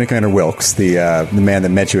Lieutenant Commander Wilkes, the man that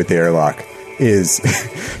met you at the airlock, is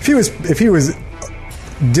if he was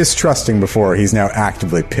distrusting before, he's now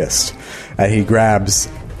actively pissed.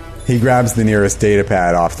 He grabs the nearest data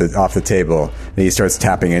pad off the table and he starts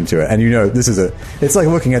tapping into it. And it's like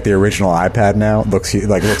looking at the original iPad now. It looks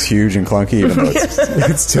huge and clunky, even though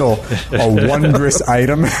it's still a wondrous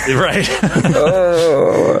item. Right.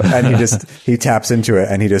 And he taps into it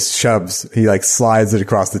and he slides it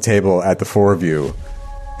across the table at the four of you.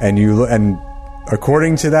 And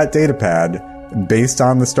according to that data pad, based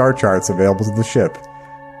on the star charts available to the ship,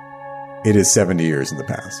 it is 70 years in the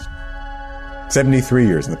past. 73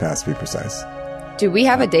 years in the past, to be precise. Do we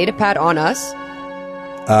have a data pad on us?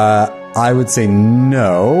 I would say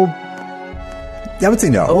no. I would say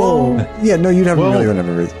no. Oh. Well, yeah, no, you'd have really don't have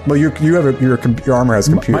a reason. Well, your armor has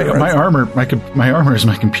a computer. My right? my armor is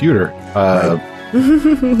my computer.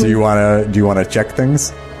 Do you want to check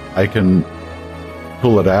things? I can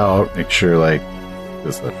pull it out, make sure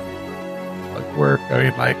does it work? I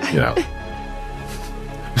mean,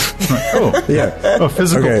 oh Yeah. oh,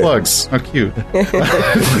 physical Okay. plugs. How cute.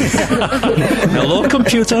 Hello,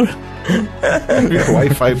 computer.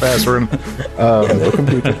 Wi-Fi password. Hello,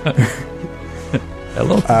 computer.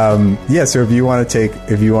 Hello. Yeah. So if you want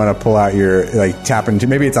to pull out your tap into,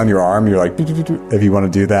 maybe it's on your arm. You're like, if you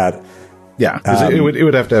want to do that. Yeah, because it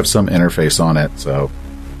would have to have some interface on it. So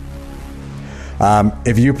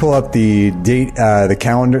If you pull up the date, the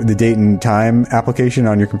calendar, the date and time application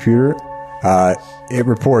on your computer, it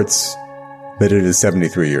reports that it is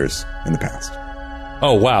 73 years in the past.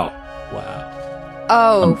 Oh, wow.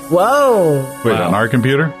 Oh, Whoa. wait, Wow. on our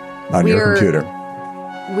computer? On your computer.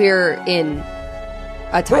 we're in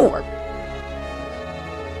a time warp.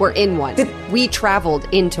 We're in one. We traveled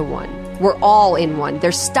into one. We're all in one.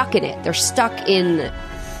 They're stuck in it. They're stuck in...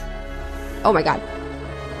 Oh my god.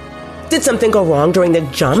 Did something go wrong during the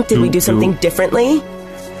jump? Did we do something differently?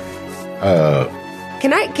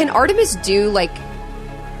 Can Artemis do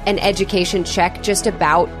an education check just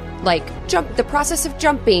about the process of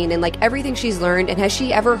jumping and everything she's learned? And has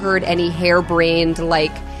she ever heard any harebrained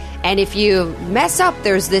and if you mess up,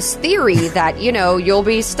 there's this theory that you'll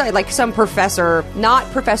be some professor, not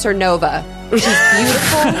Professor Nova. She's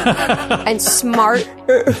beautiful and smart.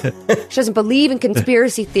 She doesn't believe in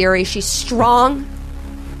conspiracy theory. She's strong.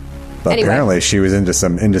 But Anyway. apparently she was into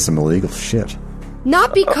some illegal shit.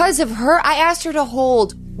 Not because of her. I asked her to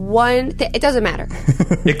hold one thing. It doesn't matter.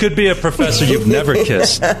 It could be a professor you've never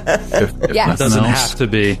kissed. If Yes. nothing Doesn't else. have to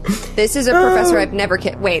be. This is a professor I've never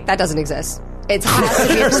Wait, that doesn't exist. It has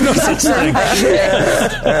to be a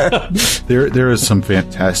professor. There is some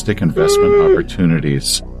fantastic investment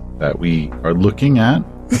opportunities that we are looking at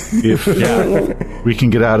if we can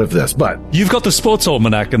get out of this. But You've got the sports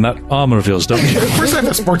almanac and that armor of yours, don't you? of course, I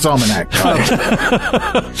have a sports almanac.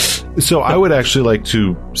 So I would actually like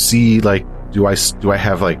to see, do I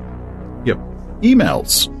have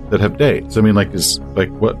emails that have dates? I mean,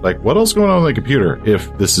 what else going on the computer?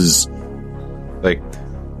 If this is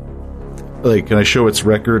can I show its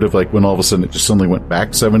record of when all of a sudden it just suddenly went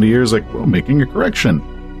back 70 years? Making a correction.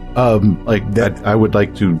 I would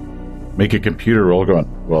like to make a computer roll going,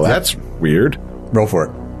 well, that's weird. Roll for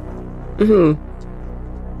it. Mm-hmm.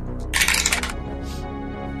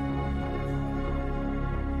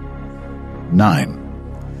 9.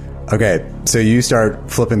 Okay, so you start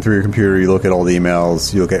flipping through your computer. You look at old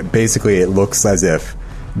emails. You look at it looks as if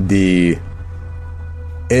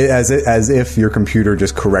as if your computer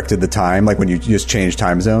just corrected the time, when you just change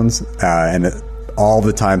time zones, and all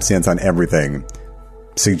the timestamps on everything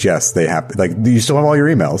suggests they happen. You still have all your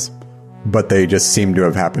emails, but they just seem to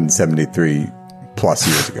have happened 73 plus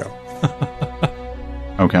years ago.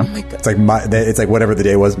 Okay. It's like whatever the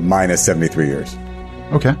day was minus 73 years.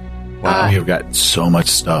 Okay. Wow, we have got so much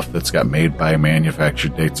stuff that's got made by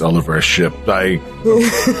manufactured dates all over our ship.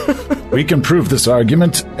 We can prove this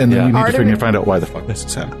argument, and then we need to find out why the fuck this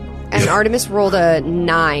is happening. And Artemis rolled a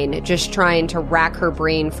 9, just trying to rack her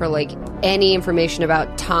brain for like any information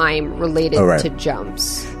about time related to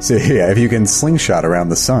jumps. So yeah, if you can slingshot around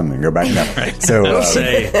the sun and go back now. So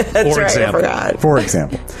Say, for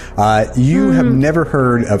example, you have never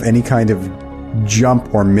heard of any kind of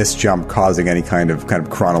jump or misjump causing any kind of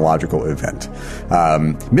chronological event.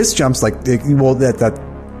 Misjumps, like, that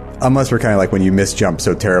unless we're kind of like when you misjump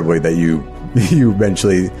so terribly that you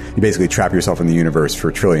basically trap yourself in the universe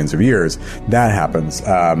for trillions of years. That happens,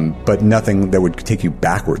 but nothing that would take you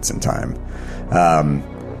backwards in time.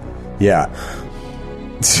 Yeah.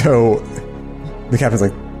 So the captain's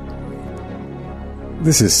like,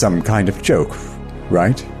 "This is some kind of joke,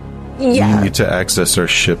 right?" Yeah. You need to access our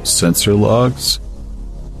ship's sensor logs.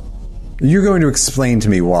 You're going to explain to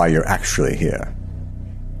me why you're actually here.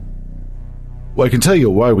 Well, I can tell you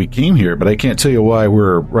why we came here, but I can't tell you why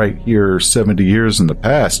we're right here 70 years in the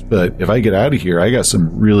past. But if I get out of here, I got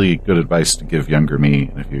some really good advice to give younger me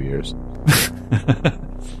in a few years.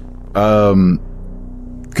 And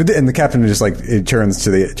the captain just like turns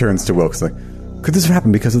to Wilkes like, could this have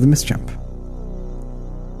happened because of the misjump?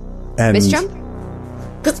 And Misjump?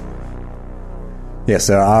 Yeah,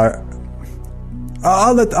 so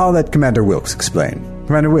I'll let Commander Wilkes explain.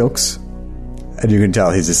 Commander Wilkes. And you can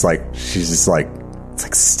tell he's just like, he's like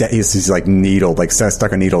needled, like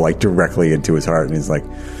stuck a needle like directly into his heart, and he's like,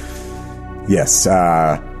 yes,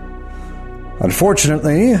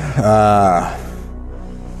 unfortunately,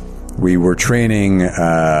 we were training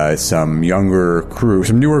some newer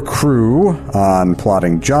crew on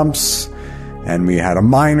plotting jumps, and we had a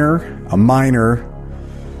minor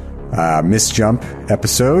misjump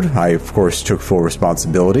episode. I, of course, took full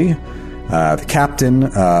responsibility. The captain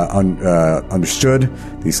understood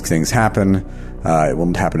these things happen. It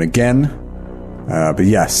won't happen again. But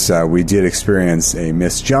yes, we did experience a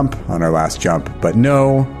missed jump on our last jump. But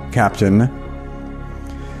no, Captain,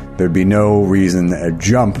 there'd be no reason a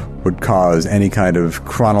jump would cause any kind of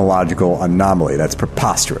chronological anomaly. That's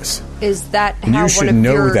preposterous. Is that and how you should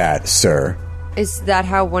know that, sir. Is that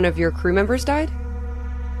how one of your crew members died?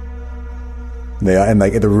 And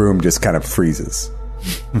like the room just kind of freezes.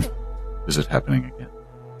 Is it happening again?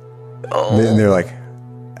 And they're like,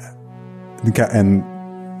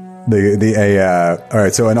 all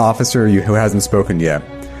right. So an officer who hasn't spoken yet,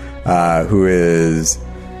 he's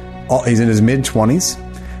in his mid-20s.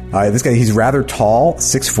 This guy, he's rather tall,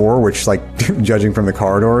 6'4", which, like, judging from the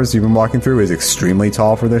corridors you've been walking through, is extremely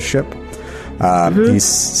tall for this ship. He's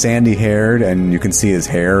sandy-haired, and you can see his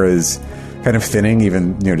hair is kind of thinning,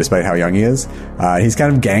 even despite how young he is. He's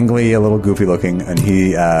kind of gangly, a little goofy-looking, and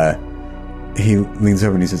he leans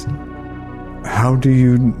over and he says, "How do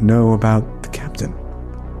you know about the captain?"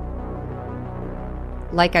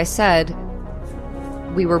 Like I said,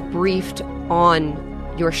 we were briefed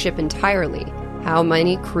on your ship entirely. How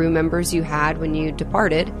many crew members you had when you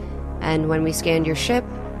departed, and when we scanned your ship,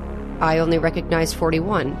 I only recognized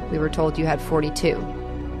 41. We were told you had 42.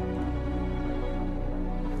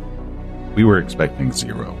 We were expecting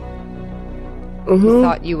 0. We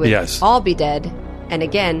thought you would Yes. all be dead, and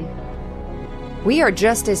again, we are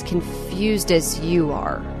just as confused as you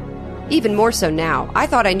are. Even more so now. I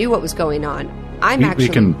thought I knew what was going on. We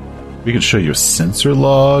can show you sensor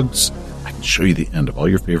logs. I can show you the end of all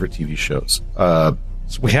your favorite TV shows.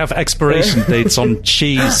 We have expiration dates on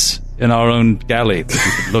cheese in our own galley that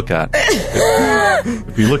you could look at.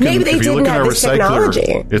 If you look Maybe they if you look didn't in our have this recycler,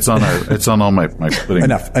 technology. it's on all my pudding.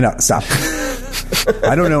 Enough. Stop.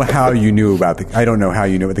 I don't know how you knew about the captain.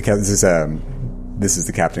 This is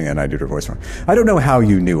the captain, and I did her voice wrong. I don't know how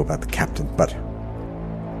you knew about the captain, but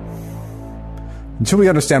until we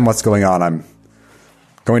understand what's going on, I'm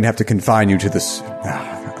going to have to confine you to this.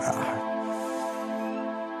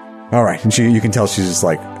 All right, and you can tell she's just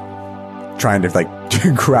like trying to like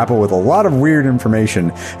grapple with a lot of weird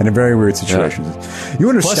information in a very weird situation. Yeah. You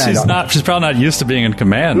understand? Plus, she's probably not used to being in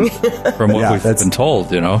command, from what we've been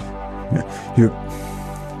told. Yeah.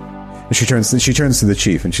 And she turns to the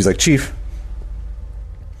chief, and she's like, "Chief,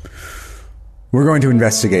 we're going to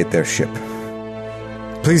investigate their ship.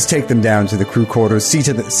 Please take them down to the crew quarters. See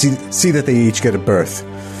that they each get a berth.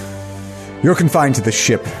 You're confined to the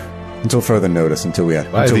ship until further notice.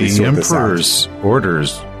 By the Emperor's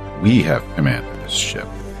orders, we have command of this ship.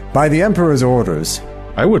 By the Emperor's orders,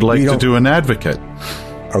 I would like to do an advocate.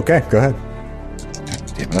 Okay, go ahead.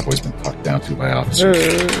 Damn it, I've always been talked down to by officers.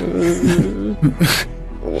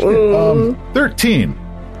 13.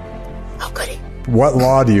 Oh, goody. What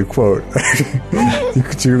law do you quote?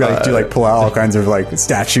 do you pull out all kinds of like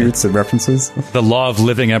statutes and references? The law of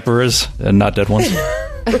living emperors and not dead ones.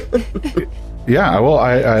 Yeah, well,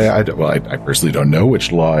 I personally don't know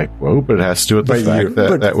which law I quote, but it has to do with the fact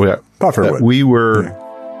that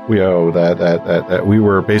we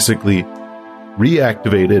were basically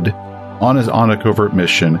reactivated on a covert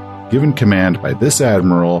mission, given command by this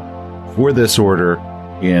admiral for this order,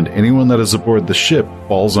 and anyone that is aboard the ship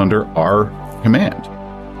falls under our command.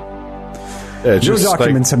 Your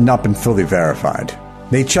documents have not been fully verified.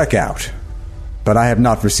 They check out, but I have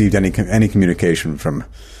not received any communication from.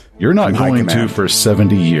 You're not going to for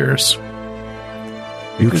 70 years.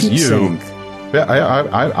 Because I'm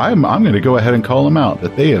going to go ahead and call them out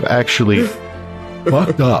that they have actually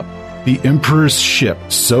fucked up the Emperor's ship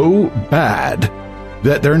so bad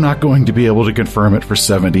that they're not going to be able to confirm it for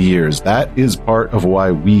 70 years. That is part of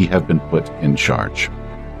why we have been put in charge.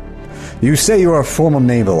 You say you are a former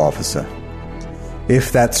naval officer.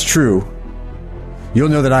 If that's true, you'll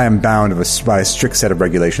know that I am bound by a strict set of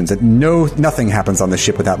regulations that nothing happens on the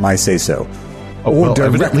ship without my say-so. Or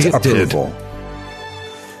direct approval.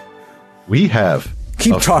 We have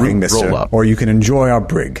Keep talking, mister, or you can enjoy our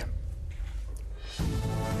brig.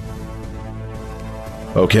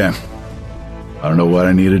 Okay. I don't know what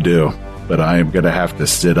I need to do, but I am going to have to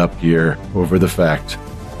sit up here over the fact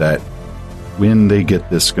that when they get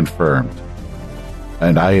this confirmed,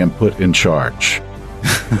 and I am put in charge...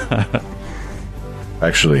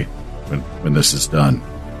 Actually, when this is done,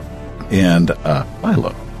 and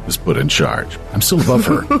Milo is put in charge, I'm still above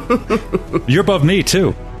her. You're above me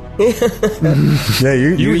too. Yeah,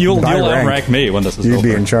 you'll outrank me when this is over. You'd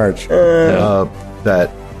be in charge. That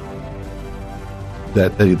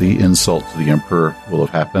the insult to the Emperor will have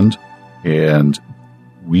happened, and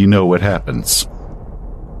we know what happens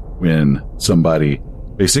when somebody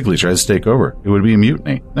basically tries to take over. It would be a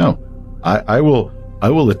mutiny. No, I will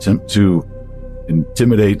attempt to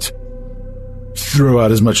intimidate, throw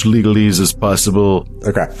out as much legalese as possible.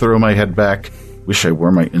 Okay. Throw my head back. Wish I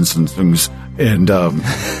wore my instant things. And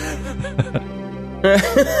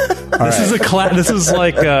This is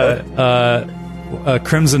like a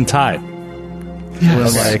Crimson Tide.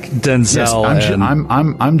 yes. Like Denzel. Yes,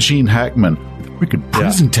 I'm Gene Hackman with a freaking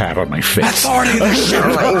prison tab on my face. Authority of the ship.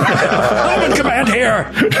 I'm in command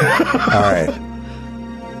here. All right.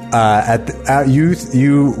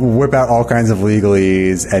 You whip out all kinds of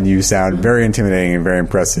legalese, and you sound very intimidating and very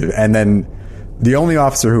impressive. And then the only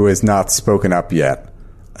officer who has not spoken up yet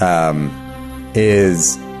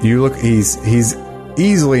is you look. He's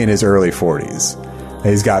easily in his early 40s.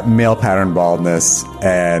 He's got male pattern baldness,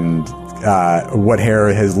 and what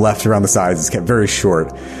hair has left around the sides is kept very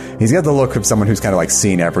short. He's got the look of someone who's kind of like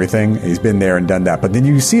seen everything. He's been there and done that. But then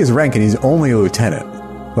you see his rank, and he's only a lieutenant.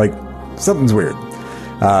 Like, something's weird.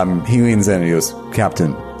 He leans in and he goes,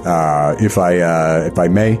 "Captain, if I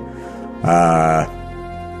may,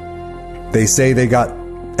 they say they got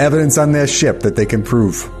evidence on their ship that they can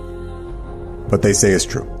prove what they say is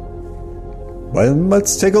true. Well,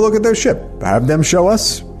 let's take a look at their ship. Have them show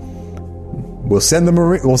us. We'll send them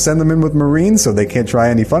in with Marines so they can't try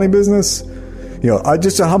any funny business.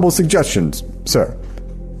 Just a humble suggestion, sir."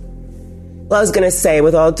 Well, I was going to say,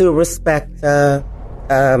 with all due respect,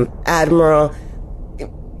 Admiral,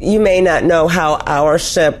 you may not know how our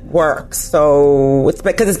ship works. So it's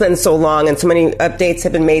because it's been so long and so many updates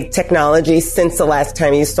have been made technology since the last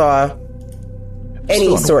time you saw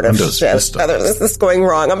any sort of ship. This is going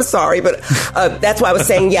wrong. I'm sorry, but that's why I was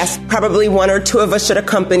saying yes. Probably one or two of us should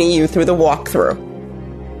accompany you through the walkthrough.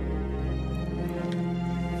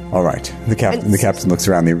 All right. The captain looks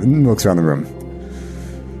around the room.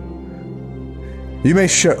 You're going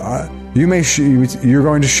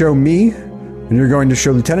to show me, and you're going to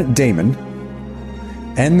show Lieutenant Damon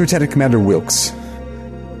and Lieutenant Commander Wilkes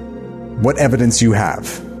what evidence you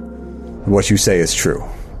have and what you say is true.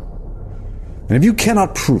 And if you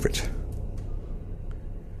cannot prove it,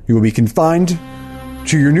 you will be confined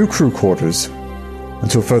to your new crew quarters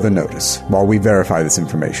until further notice while we verify this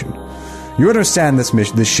information. You understand this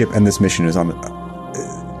ship and this mission is on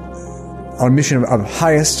a mission of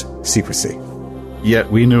highest secrecy. Yet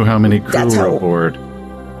we knew how many crew were aboard.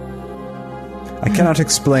 I cannot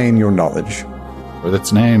explain your knowledge. Or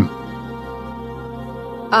its name.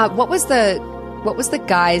 What was the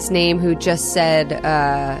guy's name who just said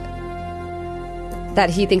that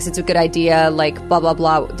he thinks it's a good idea, like blah blah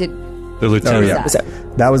blah? The lieutenant.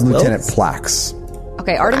 That was Lieutenant Plax.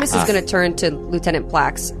 Okay, Artemis is going to turn to Lieutenant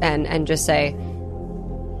Plax and just say,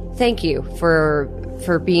 "Thank you for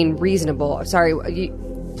being reasonable." Sorry,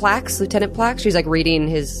 Plax, Lieutenant Plax. She's like reading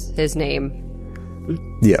his name.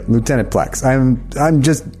 Yeah, Lieutenant Plax. I'm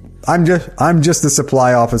just the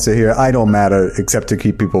supply officer here. I don't matter except to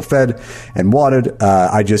keep people fed and watered.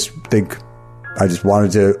 I just think I just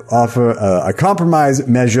wanted to offer a compromise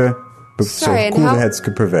measure Sorry, so cooler heads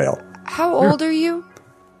could prevail. How old are you?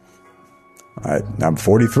 I'm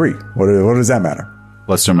 43. What does that matter?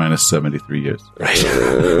 Plus or minus 73 years.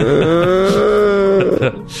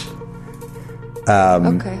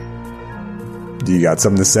 Okay. Do you got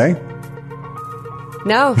something to say?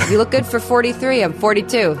 No, you look good for 43. I'm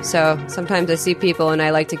 42, so sometimes I see people and I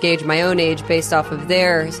like to gauge my own age based off of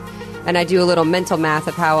theirs, and I do a little mental math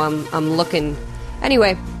of how I'm looking.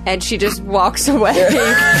 Anyway, and she just walks away.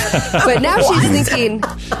 But now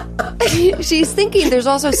she's thinking there's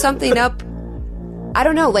also something up. I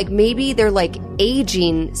don't know, like maybe they're like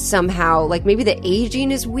aging somehow. Like maybe the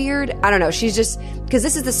aging is weird. I don't know. She's just, because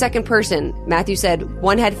this is the second person. Matthew said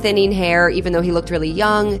one had thinning hair, even though he looked really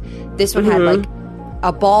young. This one had like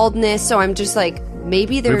a baldness. So I'm just like,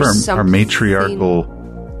 maybe there's our matriarchal.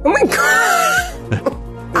 Oh my God.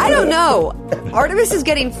 I don't know. Artemis is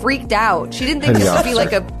getting freaked out. She didn't think this would be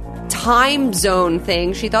like a time zone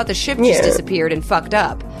thing. She thought the ship just disappeared and fucked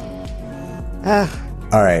up.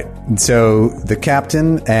 All right. So the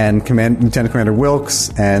captain and Lieutenant Commander Wilkes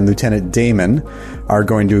and Lieutenant Damon are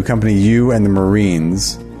going to accompany you and the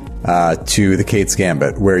Marines to the Kate's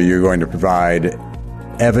Gambit, where you're going to provide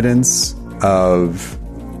evidence of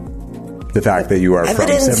the fact that you are from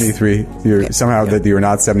 73. That you are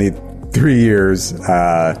not 73 years in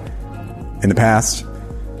the past.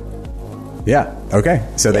 Yeah. Okay.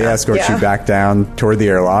 So they escort you back down toward the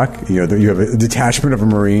airlock. You know, you have a detachment of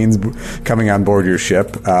Marines coming on board your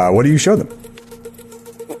ship. What do you show them?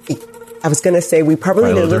 I was going to say we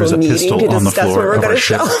probably need a little meeting to discuss what we're going to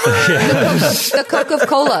show. The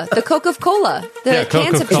Coca-Cola. The Coca-Cola. The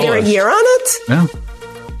cans of Is there a year on it? Yeah.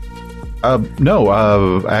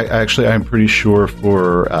 No. Actually, I'm pretty sure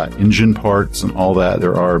for engine parts and all that,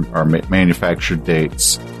 there are manufactured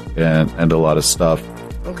dates and a lot of stuff.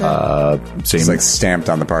 Okay. It's like stamped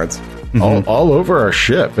on the parts. All over our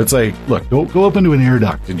ship. It's like, look, go up into an air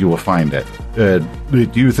duct and you will find it. Do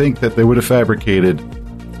you think that they would have fabricated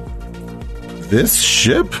this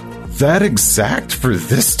ship that exact for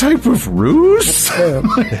this type of ruse?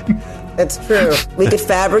 That's true. We could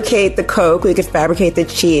fabricate the Coke, we could fabricate the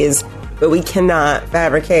cheese, but we cannot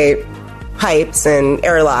fabricate pipes and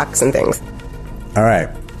airlocks and things. All right.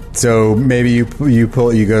 So maybe you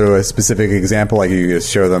go to a specific example, like you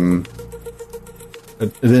just show them.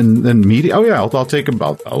 Then media. Oh yeah, I'll take them.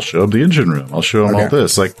 I'll show them the engine room. I'll show them all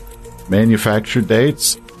this, like manufactured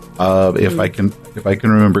dates. If I can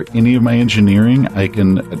remember any of my engineering, I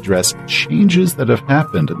can address changes that have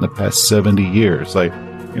happened in the past 70 years. Like,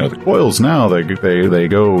 you know, the coils now they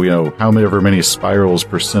go, you know, however many spirals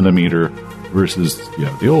per centimeter versus, you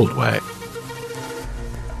know, the old way.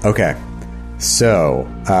 Okay. So,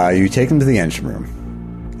 you take them to the engine room,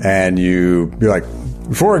 and you're like,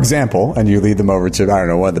 for example, and you lead them over to, I don't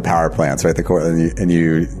know, one of the power plants, right? And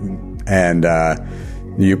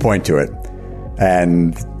you point to it,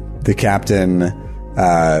 and the captain,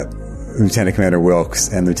 Lieutenant Commander Wilkes,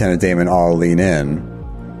 and Lieutenant Damon all lean in,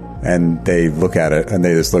 and they look at it, and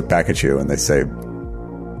they just look back at you, and they say,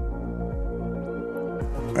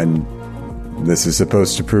 "And this is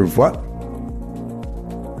supposed to prove what?"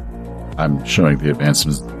 I'm showing the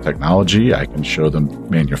advancements in technology. I can show them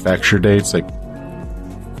manufacture dates. Like,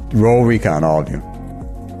 roll recon, all of you.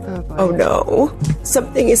 Oh no.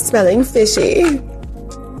 Something is smelling fishy.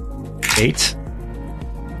 8.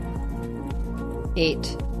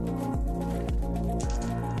 8.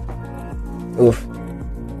 Oof.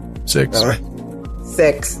 6.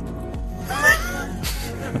 6.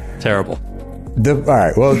 Terrible. All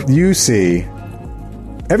right. Well, you see,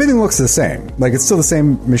 everything looks the same. Like, it's still the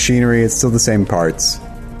same machinery. It's still the same parts.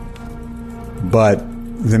 But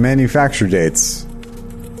the manufacture dates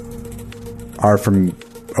are from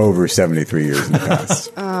over 73 years in the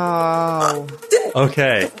past. Oh.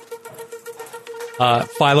 Okay.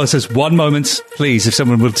 Philo says, 1 moment, please, if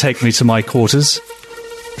someone will take me to my quarters.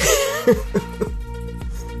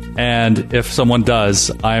 And if someone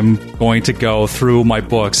does, I'm going to go through my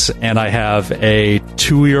books, and I have a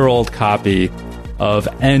 2-year-old copy of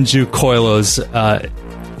Anju Koilo's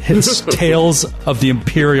his Tales of the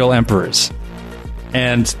Imperial Emperors.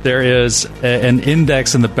 And there is an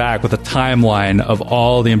index in the back with a timeline of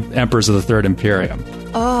all the emperors of the Third Imperium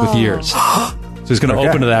with years. So he's going to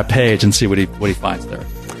open to that page and see what he finds there.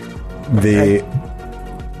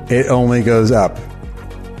 It only goes up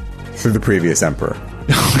through the previous emperor.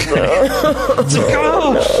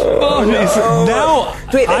 Now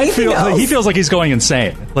Wait, I feel else? he feels like he's going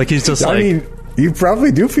insane. Like he's just I mean, you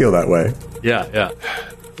probably do feel that way. yeah.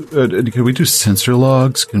 Can we do sensor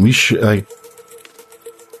logs? Can we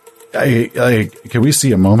Can we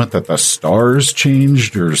see a moment that the stars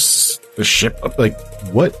changed or the ship? Like,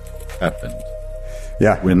 what happened?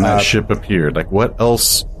 Yeah. When that ship appeared, like, what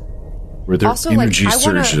else? Were there Also, energy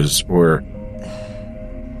surges or?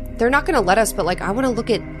 They're not going to let us, but like, I want to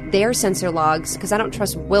look at their sensor logs because I don't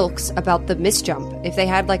trust Wilkes about the misjump. If they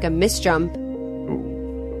had like a misjump,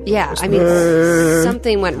 yeah, I mean,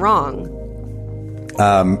 something went wrong.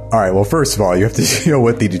 All right. Well, first of all, you have to deal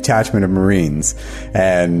with the detachment of Marines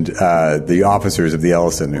and the officers of the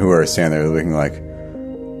Ellison who are standing there looking like,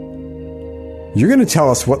 you're going to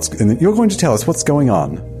tell us what's going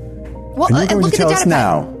on. Well, and you're going look to at tell the us data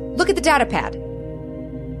now. pad. Look at the data pad.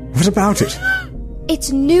 What about it?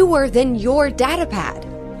 It's newer than your data pad.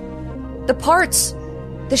 The parts,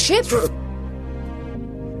 the ship.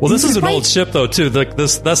 Well, this is an old ship, though, too.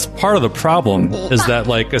 That's part of the problem is that,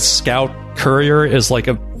 like, a scout courier is, like,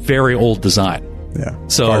 a very old design. Yeah.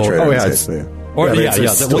 So, Star Trader, well, basically. even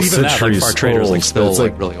that, like, Star Trader is, like, still, it's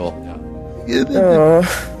like, really old. Yeah.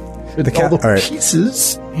 All the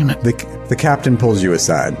pieces. The captain pulls you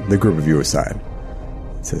aside, the group of you aside.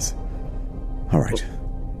 Says, all right,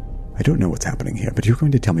 I don't know what's happening here, but you're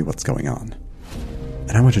going to tell me what's going on.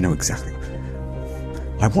 And I want to know exactly.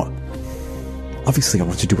 Obviously, I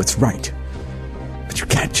want to do what's right. But you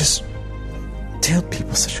can't just tell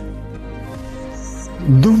people such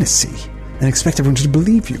lunacy and expect everyone to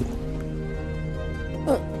believe you.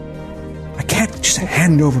 I can't just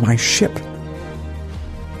hand over my ship.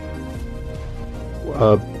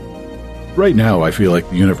 Right now, I feel like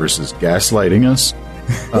the universe is gaslighting us.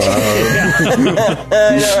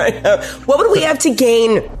 What would we have to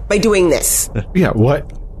gain by doing this? Yeah,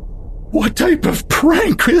 what type of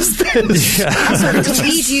prank is this? To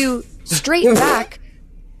lead you straight back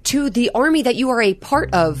to the army that you are a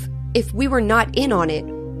part of, if we were not in on it,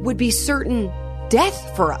 would be certain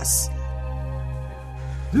death for us.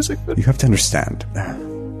 You have to understand.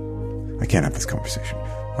 I can't have this conversation.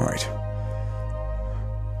 All right.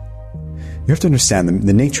 You have to understand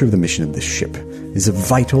the nature of the mission of this ship is of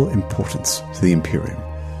vital importance to the Imperium.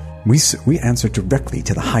 We answer directly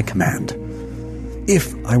to the High Command.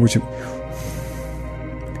 If I were to...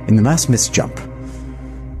 In the last misjump,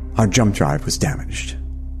 our jump drive was damaged.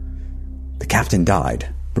 The captain died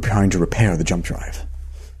preparing to repair the jump drive.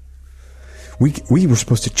 We were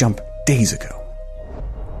supposed to jump days ago.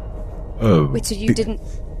 Oh. Wait, so you didn't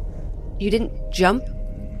jump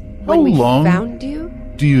when we long found you?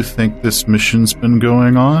 Do you think this mission's been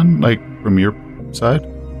going on, like, from your side?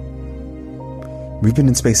 We've been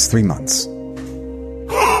in space 3 months.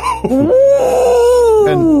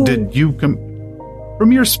 And did you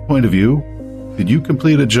from your point of view, did you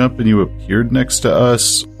complete a jump and you appeared next to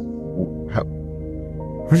us?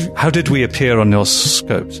 How did we appear on your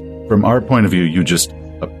scopes? From our point of view, you just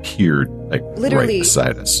appeared, like, Literally, right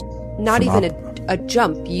beside us. Not even a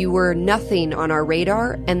jump. You were nothing on our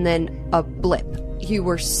radar, and then a blip. You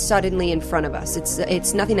were suddenly in front of us.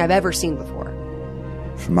 It's nothing I've ever seen before.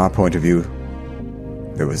 From our point of view,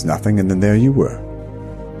 there was nothing, and then there you were.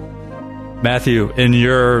 Matthew, in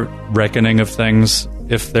your reckoning of things,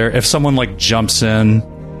 if someone like jumps in,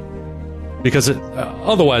 because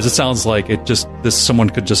otherwise it sounds like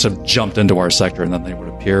someone could just have jumped into our sector and then they would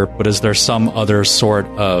appear. But is there some other sort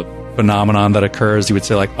of phenomenon that occurs? You would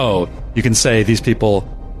say, like, oh, you can say these people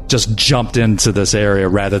just jumped into this area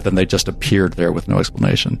rather than they just appeared there with no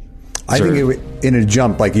explanation. I think in a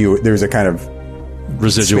jump, like there's a kind of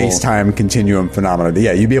residual space-time continuum phenomenon.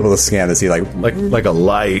 Yeah, you'd be able to scan to see like a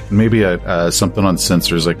light, maybe something on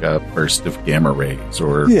sensors, like a burst of gamma rays,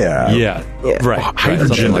 or right,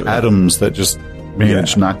 hydrogen atoms that just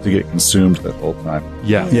managed not to get consumed that whole time.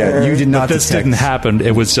 Yeah. You did not. But this didn't happen.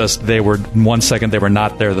 It was just they were 1 second they were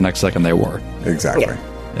not there, the next second they were. Exactly.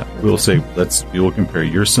 Yeah. We'll say we will compare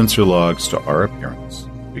your sensor logs to our appearance.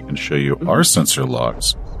 We can show you our sensor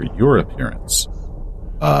logs for your appearance.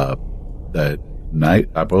 That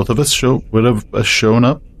night, both of us would have shown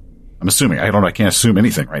up. I'm assuming. I can't assume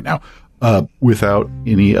anything right now. Without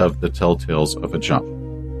any of the telltales of a jump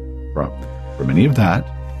from any of that.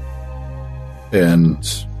 And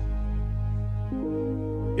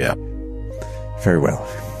yeah, very well.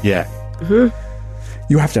 Yeah,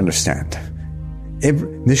 you have to understand.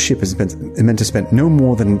 This ship is meant to spend no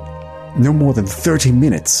more than 30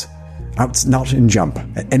 minutes out, not in jump,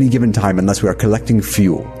 at any given time, unless we are collecting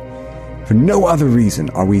fuel. For no other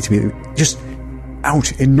reason are we to be just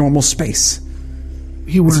out in normal space.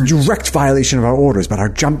 It's a direct violation of our orders, but our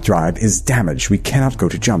jump drive is damaged. We cannot go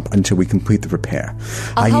to jump until we complete the repair.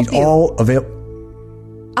 I'll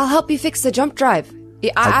help you fix the jump drive.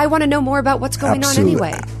 I want to know more about what's going on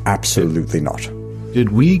anyway. Absolutely not.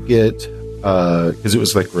 Did we get because it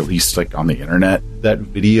was like released like on the internet, that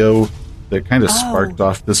video that kind of sparked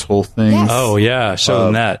off this whole thing. Yes. Oh yeah, show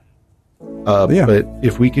them that. Yeah. But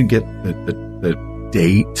if we could get the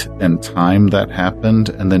date and time that happened,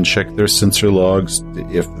 and then check their sensor logs,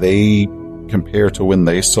 if they compare to when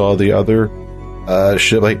they saw the other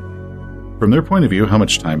ship, like from their point of view, how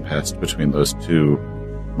much time passed between those two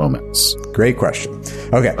moments? Great question.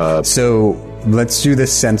 Okay, so let's do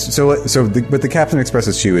this sense. What the captain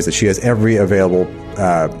expresses to you is that she has every available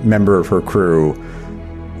member of her crew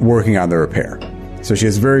working on the repair. So she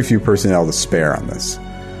has very few personnel to spare on this.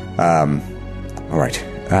 All right.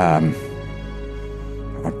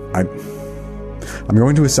 I'm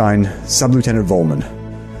going to assign Sub-Lieutenant Volman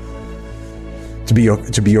to be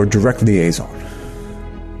your direct liaison.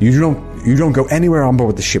 You don't go anywhere on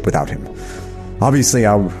board the ship without him. Obviously,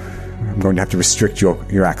 I'm going to have to restrict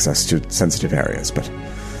your access to sensitive areas, but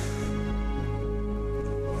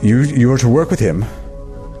you are to work with him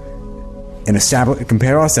and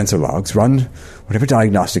compare our sensor logs, run whatever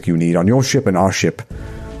diagnostic you need on your ship and our ship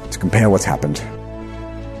to compare what's happened.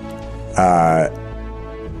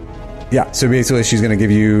 So basically she's going to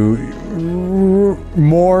give you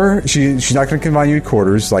more. She's not going to confine you to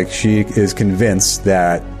quarters. Like, she is convinced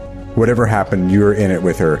that whatever happened, you're in it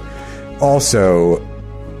with her. Also,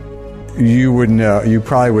 you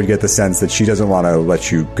probably would get the sense that she doesn't want to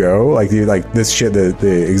let you go. Like this ship,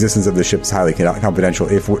 the existence of the ship is highly confidential.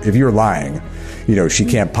 If you're lying, she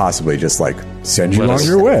can't possibly just like send you on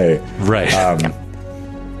your way. Right.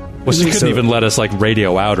 Well, she couldn't even let us like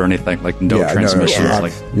radio out or anything, like no transmissions. No.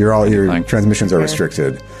 Like your transmissions are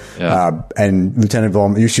restricted. Yeah. And Lieutenant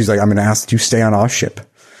Volman, she's like, I'm going to ask that you stay on our ship.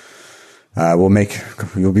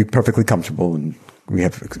 You'll be perfectly comfortable, and we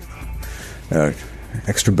have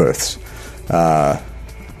extra berths. But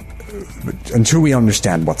until we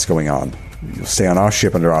understand what's going on, you'll stay on our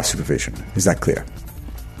ship under our supervision. Is that clear?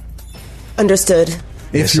 Understood.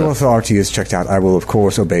 If your authority is checked out, I will, of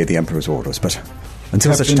course, obey the Emperor's orders, but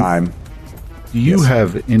until such time... Do you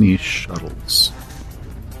have any shuttles?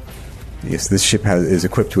 Yes, this ship is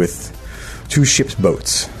equipped with 2 ship's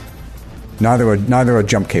boats. Neither are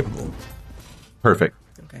jump capable. Perfect.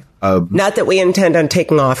 Okay. Not that we intend on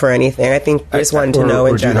taking off or anything. I think we just wanted to know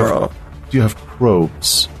in general. Do you have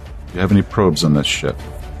probes? Do you have any probes on this ship?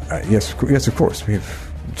 Yes, of course. We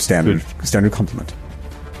have standard complement.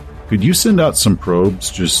 Could you send out some probes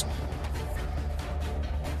just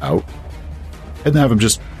out? And have them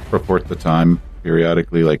just report the time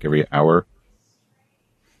periodically, like every hour?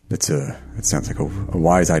 That sounds like a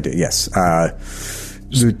wise idea. Yes.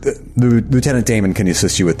 Lieutenant Damon can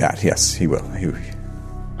assist you with that. Yes, he will.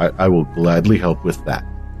 I will gladly help with that.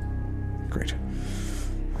 Great.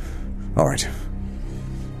 All right.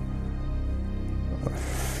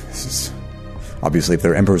 This is... Obviously, if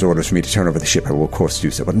there are Emperor's orders for me to turn over the ship, I will of course do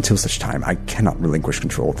so. But until such time, I cannot relinquish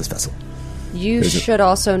control of this vessel. You should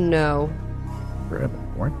also know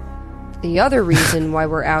the other reason why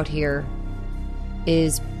we're out here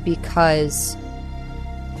is because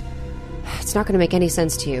it's not going to make any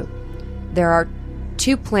sense to you. There are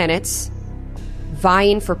 2 planets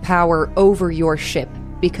vying for power over your ship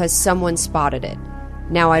because someone spotted it.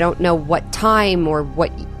 Now, I don't know what time or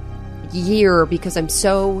what year because I'm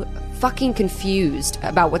so fucking confused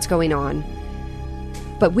about what's going on.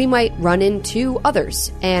 But we might run into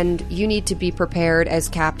others, and you need to be prepared as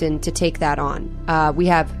captain to take that on. We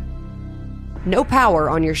have no power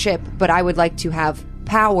on your ship, but I would like to have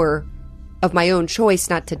power of my own choice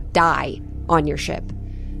not to die on your ship.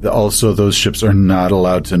 Also, those ships are not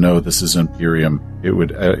allowed to know this is Imperium. It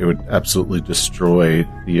would absolutely destroy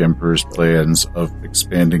the Emperor's plans of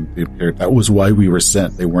expanding the Imperium. That was why we were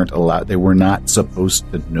sent. They weren't allowed. They were not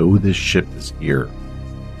supposed to know this ship is here,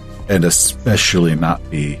 and especially not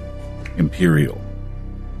be Imperial.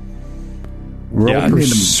 Roll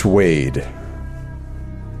persuade.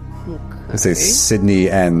 Okay. Let's say Sydney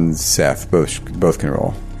and Seth both can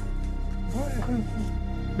roll.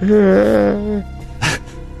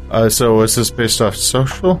 So is this based off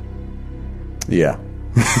social? Yeah.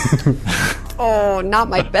 Oh, not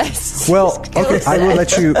my best. Well, okay,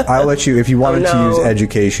 I'll let you if you wanted to use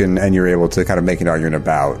education and you're able to kind of make an argument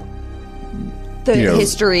about the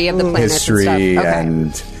history of the planets history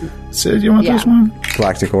and stuff. Okay. So, do you want this one?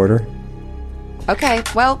 Galactic Order. Okay,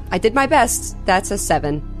 well, I did my best. That's a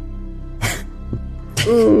 7.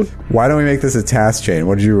 Why don't we make this a task chain?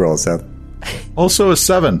 What did you roll, Seth? Also a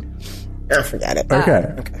 7. Oh, forget it.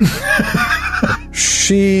 Okay.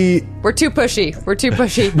 We're too pushy.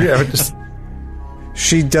 Yeah, just...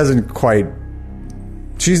 She doesn't quite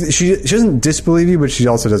She doesn't disbelieve you, but she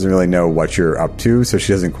also doesn't really know what you're up to, so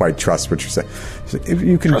she doesn't quite trust what you're saying. So if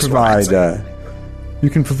you can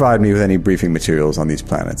provide me with any briefing materials on these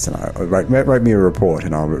planets, and I'll write me a report,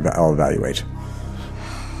 and I'll evaluate.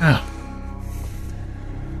 Oh.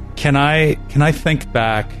 Can I think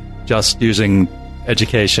back, just using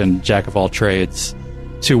education, jack of all trades,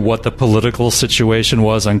 to what the political situation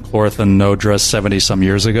was on Clorthan Nodra 70-some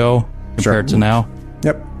years ago compared to now?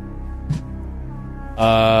 Yep.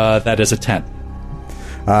 That is a 10.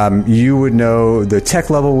 You would know the tech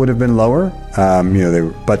level would have been lower,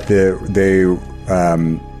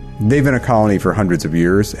 they've been a colony for hundreds of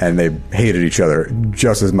years, and they've hated each other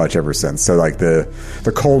just as much ever since. So, like, the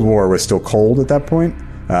Cold War was still cold at that point.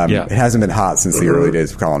 It hasn't been hot since the early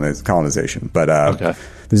days of colonization, but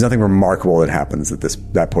there's nothing remarkable that happens at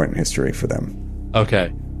that point in history for them.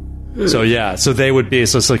 Okay. So they would be,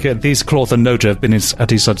 so it's like these Cloth and Noja have been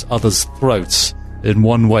at each other's throats in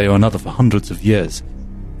one way or another for hundreds of years.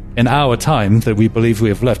 In our time that we believe we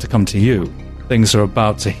have left to come to you, things are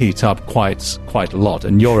about to heat up quite a lot,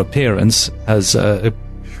 and your appearance has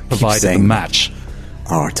provided a match.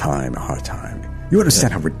 Our time. You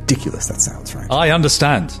understand how ridiculous that sounds, right? I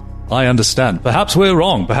understand. Perhaps we're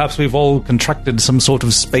wrong. Perhaps we've all contracted some sort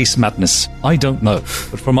of space madness. I don't know.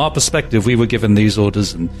 But from our perspective, we were given these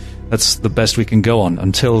orders, and that's the best we can go on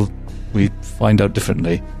until we find out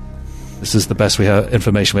differently. This is the best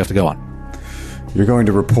information we have to go on. You're going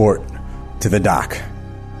to report to the doc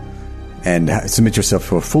and submit yourself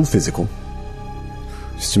for a full physical,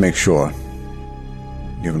 just to make sure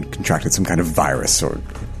you haven't contracted some kind of virus or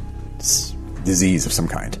disease of some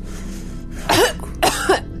kind.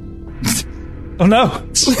 Oh no!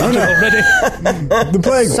 Already. The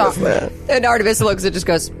plague. And Artemis looks and just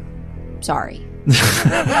goes, "Sorry."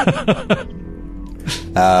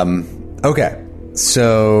 Okay.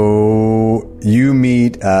 So you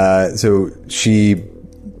meet. So she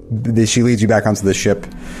leads you back onto the ship.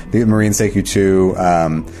 The Marines take you to.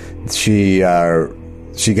 She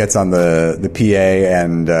gets on the PA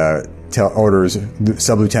and orders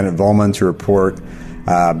Sub-Lieutenant Volman to report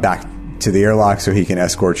back to the airlock so he can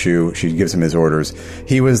escort you. She gives him his orders.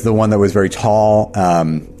 He was the one that was very tall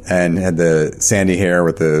and had the sandy hair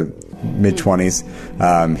with the mid-20s.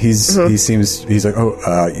 He's like,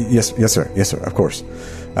 yes sir, of course.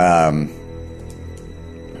 How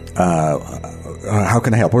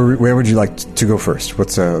can I help? Where would you like to go first?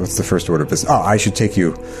 What's the first order of business? Oh, I should take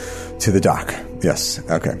you to the dock. Yes,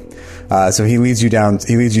 okay. So he leads you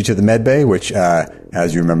to the med bay, which,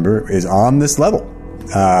 as you remember, is on this level.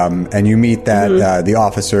 And you meet that the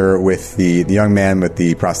officer with the young man with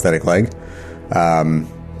the prosthetic leg.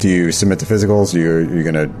 Do you submit to physicals? Do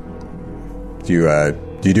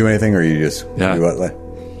you do anything, or you just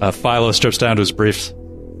Philo strips down to his briefs.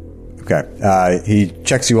 Okay. He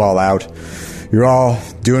checks you all out. You're all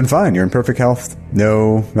doing fine. You're in perfect health.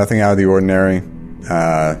 Nothing out of the ordinary.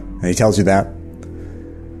 And he tells you that.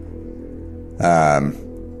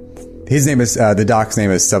 His name is the doc's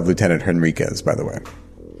name is Sub-Lieutenant Henriquez, by the way.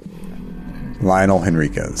 Lionel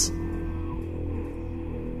Henriquez.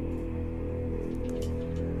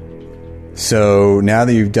 So now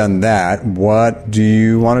that you've done that, what do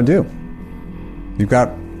you want to do? You've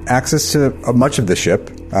got access to much of the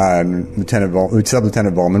ship. Sub-Lieutenant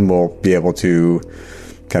Volman will be able to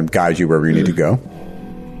kind of guide you wherever you need to go.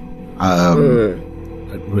 I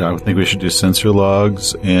think we should do sensor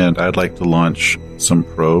logs, and I'd like to launch some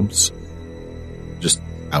probes just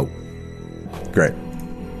out. Great.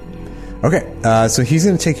 Okay, so he's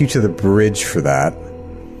going to take you to the bridge for that.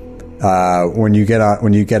 When you get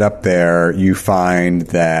up there, you find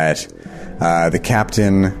that the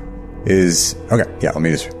captain is okay. Yeah, I'll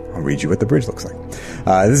read you what the bridge looks like.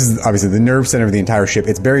 This is obviously the nerve center of the entire ship.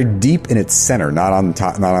 It's buried deep in its center, not on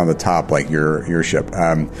the top like your ship.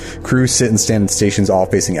 Crew sit and stand at stations all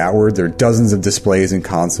facing outward. There are dozens of displays and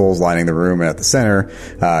consoles lining the room, and at the center,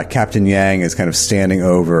 Captain Yang is kind of standing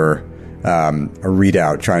over a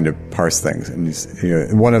readout, trying to parse things. And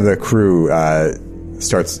one of the crew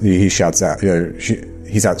shouts out,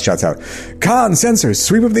 "Khan, sensors,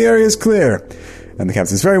 sweep of the area is clear." And the captain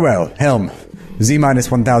says, "Very well, helm. Z-minus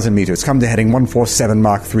 1,000 meters. Come to heading 147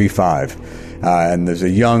 Mach 35. And there's a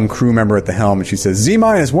young crew member at the helm, and she says,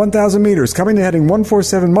 Z-minus 1,000 meters. Coming to heading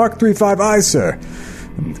 147 Mach 35. Aye, sir.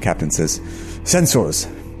 And the captain says, "Sensors,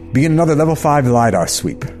 begin another level 5 LiDAR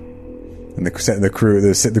sweep." And the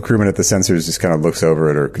crewman at the sensors just kind of looks over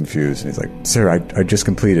at her confused. And he's like, "Sir, I just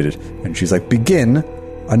completed it." And she's like, "Begin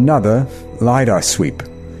another LiDAR sweep."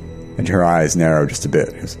 And her eyes narrow just a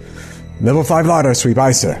bit. He goes, "Level 5 LiDAR sweep.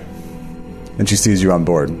 Aye, sir." And she sees you on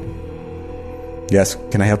board. "Yes,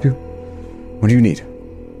 can I help you? What do you need?"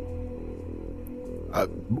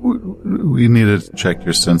 We need to check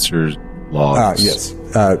your sensor logs. Yes.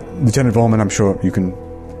 Lieutenant Volman, I'm sure you can...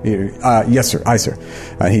 yes, sir. Aye, sir.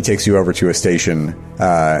 He takes you over to a station,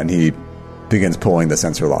 and he begins pulling the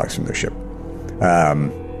sensor logs from their ship.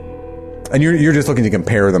 And you're just looking to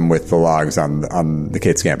compare them with the logs on the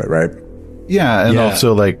Kate's Gambit, right? Yeah, and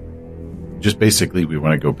also, like, just basically we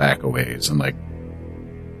want to go back a ways and, like,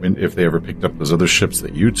 if they ever picked up those other ships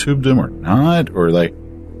that you tubed them or not, or, like,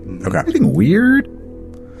 anything weird.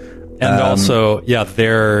 And also,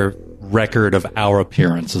 their record of our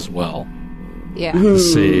appearance as well. Yeah. To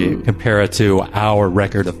see, compare it to our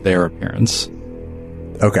record of their appearance.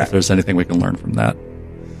 Okay. If there's anything we can learn from that.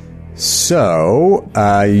 So,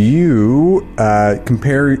 you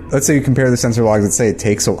compare, let's say you compare the sensor logs. Let's say it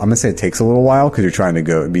takes, I'm going to say it takes a little while because you're trying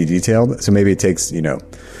to be detailed. So maybe it takes, 4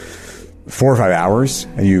 or 5 hours.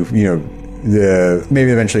 And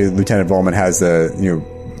maybe eventually Lieutenant Volman has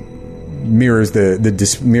mirrors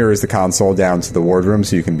the console down to the wardroom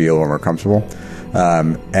so you can be a little more comfortable.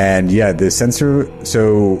 The sensor,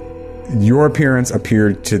 so your appearance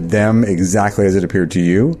appeared to them exactly as it appeared to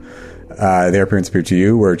you. Their appearance appeared to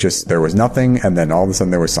you where there was nothing, and then all of a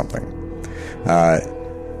sudden there was something.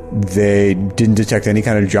 They didn't detect any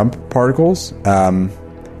kind of jump particles.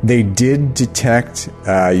 They did detect,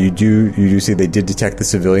 you do see they did detect the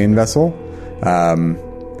civilian vessel.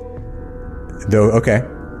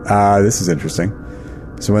 This is interesting.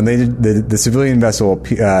 So when they did, the civilian vessel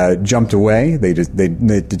jumped away, they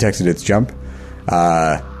detected its jump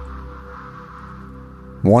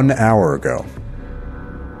 1 hour ago.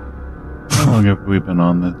 How long have we been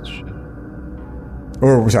on this ship?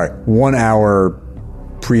 1 hour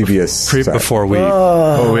previous. Before we.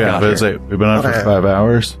 But it's like we've been on for 5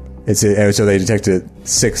 hours. So they detected it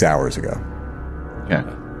 6 hours ago. Yeah.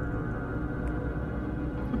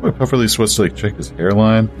 Am I Pufferly supposed to check his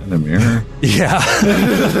hairline in the mirror? Yeah.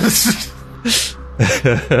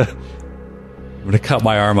 I'm gonna cut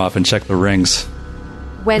my arm off and check the rings.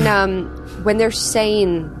 When they're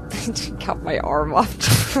saying, cut my arm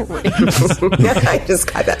off. I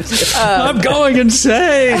just got that too. I'm going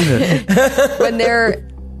insane. When they're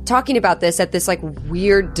talking about this at this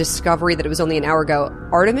weird discovery that it was only an hour ago,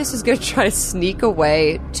 Artemis is going to try to sneak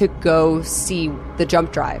away to go see the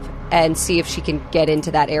jump drive and see if she can get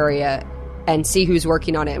into that area and see who's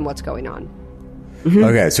working on it and what's going on. Mm-hmm.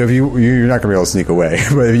 Okay, so if you're not going to be able to sneak away,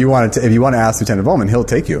 but if you want to ask Lieutenant Volman, he'll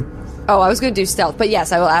take you. Oh, I was going to do stealth, but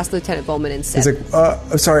yes, I will ask Lieutenant Volman instead. He's like,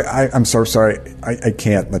 I'm sorry, I'm so sorry. I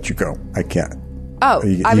can't let you go. I can't. Oh,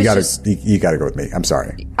 you gotta go with me. I'm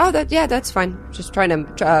sorry. Oh, that's fine. Just trying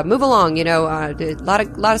to move along. A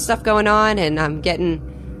lot of stuff going on, and I'm getting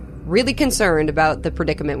really concerned about the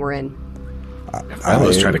predicament we're in.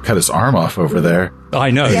 Philo's trying to cut his arm off over there. I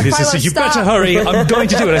know. Yeah, This is, you better hurry. I'm going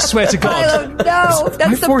to do it. I swear to God. Philo, no, that's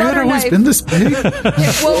My the forehead butter always knife. been this big.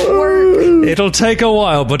 It won't work. It'll take a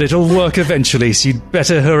while, but it'll work eventually. So you'd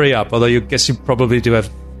better hurry up. Although you probably do have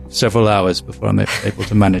several hours before I'm able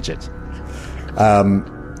to manage it.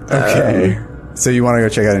 Okay. So you want to go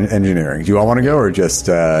check out engineering? Do you all want to go, or just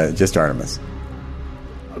Artemis?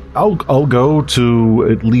 I'll go to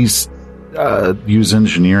at least use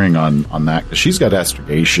engineering on that because she's got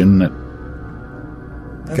astrogation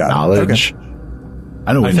knowledge. Okay.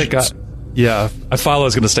 I know. I think. I follow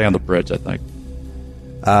is going to stay on the bridge. I think.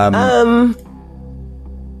 Sorry.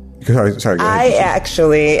 Go ahead.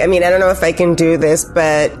 I don't know if I can do this,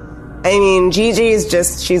 but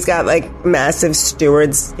Gigi's she's got massive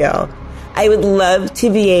steward skill. I would love to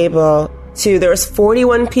be able to. There's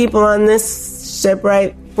 41 people on this ship,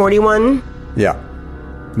 right? 41? Yeah.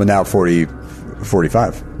 But now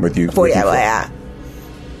 45 with you. 40, yeah.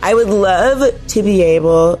 I would love to be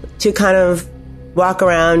able to kind of walk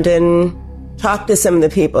around and talk to some of the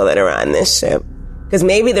people that are on this ship. Because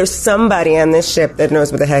maybe there's somebody on this ship that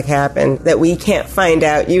knows what the heck happened that we can't find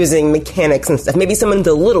out using mechanics and stuff. Maybe someone's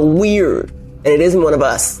a little weird, and it isn't one of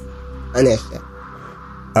us on this ship.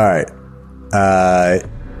 All right.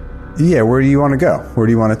 Where do you want to go? Where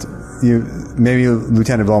do you want to... maybe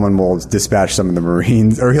Lieutenant Volman will dispatch some of the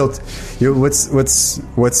Marines, or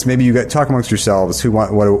maybe you talk amongst yourselves.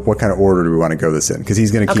 What kind of order do we want to go this in? Because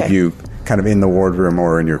he's going to keep you kind of in the wardroom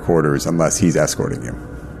or in your quarters unless he's escorting you.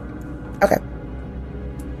 Okay.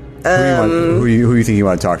 Who you think you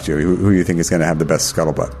want to talk to? Who you think is going to have the best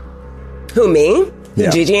scuttlebutt? Who, me?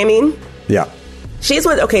 Yeah. Gigi, I mean? Yeah. She's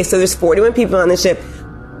one. Okay, so there's 41 people on the ship.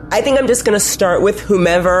 I think I'm just going to start with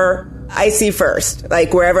whomever I see first.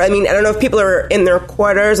 Wherever. I don't know if people are in their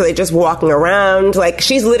quarters or they just walking around.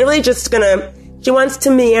 She's literally just she wants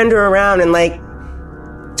to meander around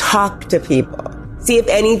and talk to people. See if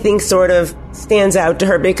anything sort of stands out to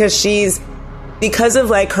her because she's because of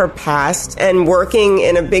like her past and working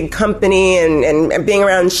in a big company and being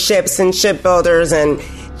around ships and shipbuilders, and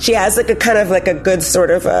she has like a kind of like a good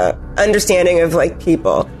sort of understanding of like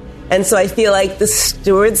people. And so I feel like the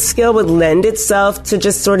steward skill would lend itself to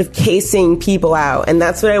just sort of casing people out. And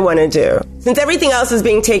that's what I want to do. Since everything else is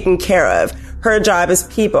being taken care of, her job is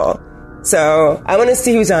people. So I want to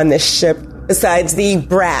see who's on this ship besides the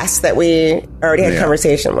brass that we already had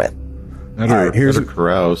conversation with. All right, here's a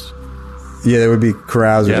carouse. Yeah, that would be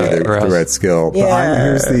carouse would be the right skill. But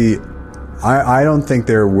here's the... I don't think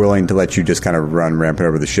they're willing to let you just kind of run rampant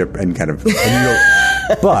over the ship and kind of...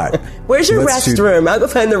 But where's your restroom? I'll go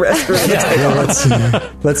find the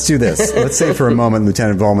restroom. Let's do this. Let's say for a moment,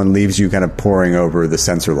 Lieutenant Volman leaves you kind of poring over the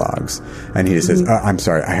sensor logs, and he just says, "I'm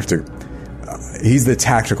sorry, I have to." He's the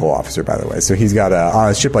tactical officer, by the way, so he's got on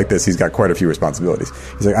a ship like this. He's got quite a few responsibilities.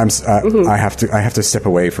 He's like, I have to step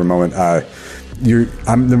away for a moment.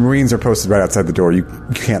 The Marines are posted right outside the door. You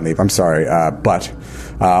can't leave. I'm sorry, but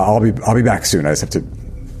I'll be back soon. I just have to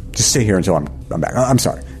stay here until I'm back. I'm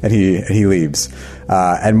sorry. And he leaves.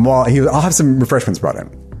 And while I'll have some refreshments brought in.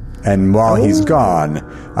 And while he's gone,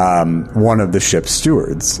 one of the ship's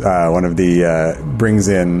stewards, brings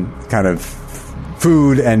in kind of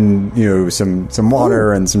food and some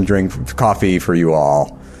water and some coffee for you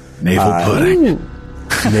all. Naval pudding.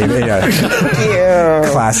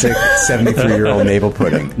 Classic 73-year-old naval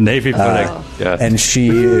pudding. Navy pudding. And she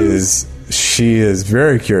is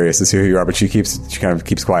very curious to see who you are, but she kind of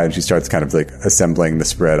keeps quiet and she starts kind of like assembling the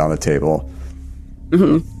spread on the table.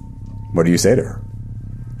 Mm-hmm. What do you say to her?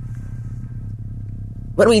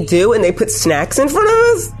 What do we do when they put snacks in front of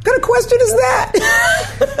us? What kind of question is that?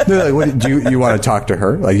 No, like, do you want to talk to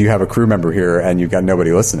her? Like, you have a crew member here and you've got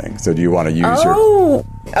nobody listening. So do you want to use your...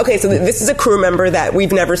 Okay, so this is a crew member that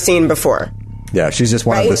we've never seen before. Yeah, she's just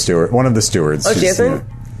one of the stewards. Oh, she isn't? I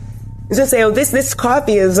was going to say, this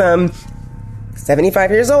coffee is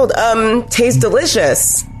 75 years old. Tastes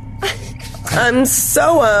delicious.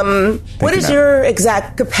 What is your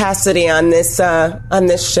exact capacity on this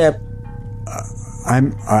ship?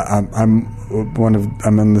 I'm on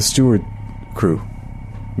the steward crew,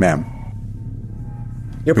 ma'am.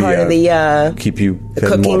 You're part of the keep you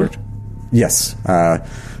fed and watered. Yes, I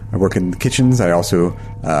work in the kitchens. I also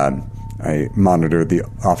I monitor the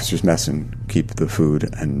officers' mess and keep the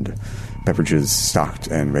food and beverages stocked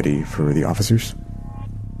and ready for the officers.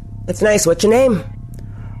 That's nice. What's your name?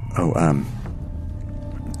 Oh,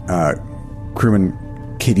 crewman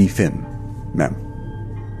Katie Finn, ma'am.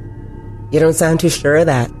 You don't sound too sure of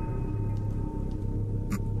that.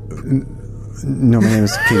 No, my name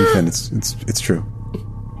is Katie Finn. It's true.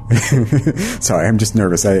 Sorry, I'm just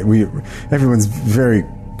nervous. Everyone's very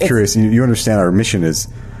curious. You understand our mission is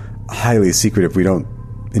highly secretive. We don't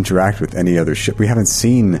interact with any other ship. We haven't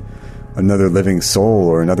seen another living soul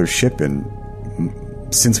or another ship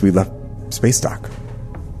since we left space dock.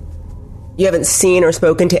 You haven't seen or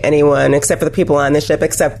spoken to anyone except for the people on the ship,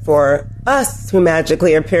 except for us who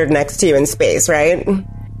magically appeared next to you in space, right?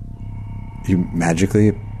 You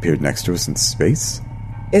magically appeared next to us in space?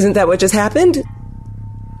 Isn't that what just happened?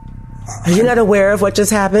 Are you not aware of what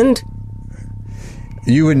just happened?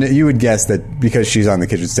 You would guess that because she's on the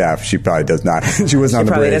kitchen staff, she probably does not. She wasn't on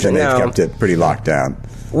the bridge, and they've kept it pretty locked down.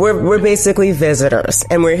 We're basically visitors,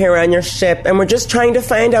 and we're here on your ship, and we're just trying to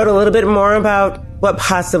find out a little bit more about what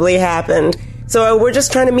possibly happened. So we're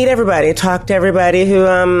just trying to meet everybody, talk to everybody who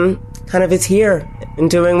kind of is here and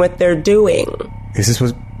doing what they're doing. Is this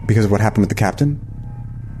because of what happened with the captain?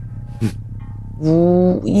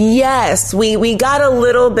 Yes, we got a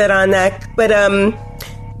little bit on that, but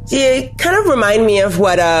you kind of remind me of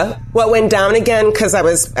what went down again, because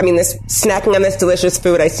this snacking on this delicious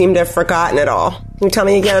food, I seem to have forgotten it all. Can you tell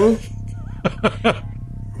me again?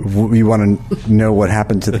 You want to know what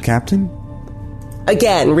happened to the captain?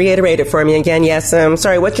 Again, reiterate it for me again. Yes,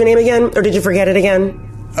 sorry, what's your name again? Or did you forget it again?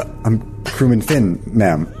 I'm crewman Finn,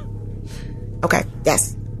 ma'am. Okay,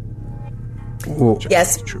 yes. Well,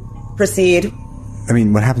 yes, proceed. I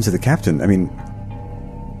mean, what happened to the captain? I mean,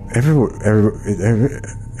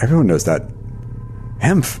 everyone knows that.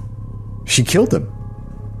 Hemph. She killed him.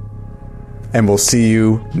 And we'll see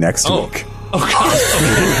you next week. Okay.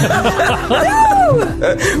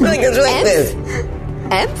 Really good this.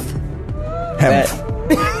 Hemph? Hemph.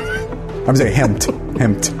 I'm saying hemped.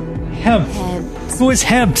 Hemp. Who is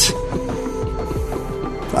hemped?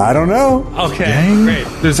 I don't know. Okay, Dang. great.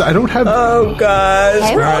 I don't have... Oh, gosh.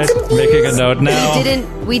 Hemp? We're all All right, confused. making a note now.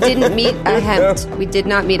 We didn't meet a hemp. We did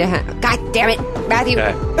not meet a hemp. God damn it, Matthew.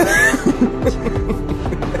 Okay.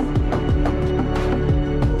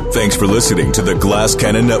 Thanks for listening to the Glass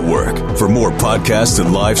Cannon Network. For more podcasts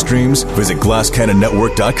and live streams, visit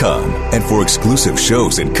glasscannonnetwork.com. And for exclusive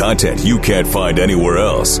shows and content you can't find anywhere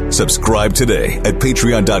else, subscribe today at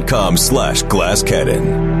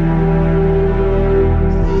patreon.com/glasscannon.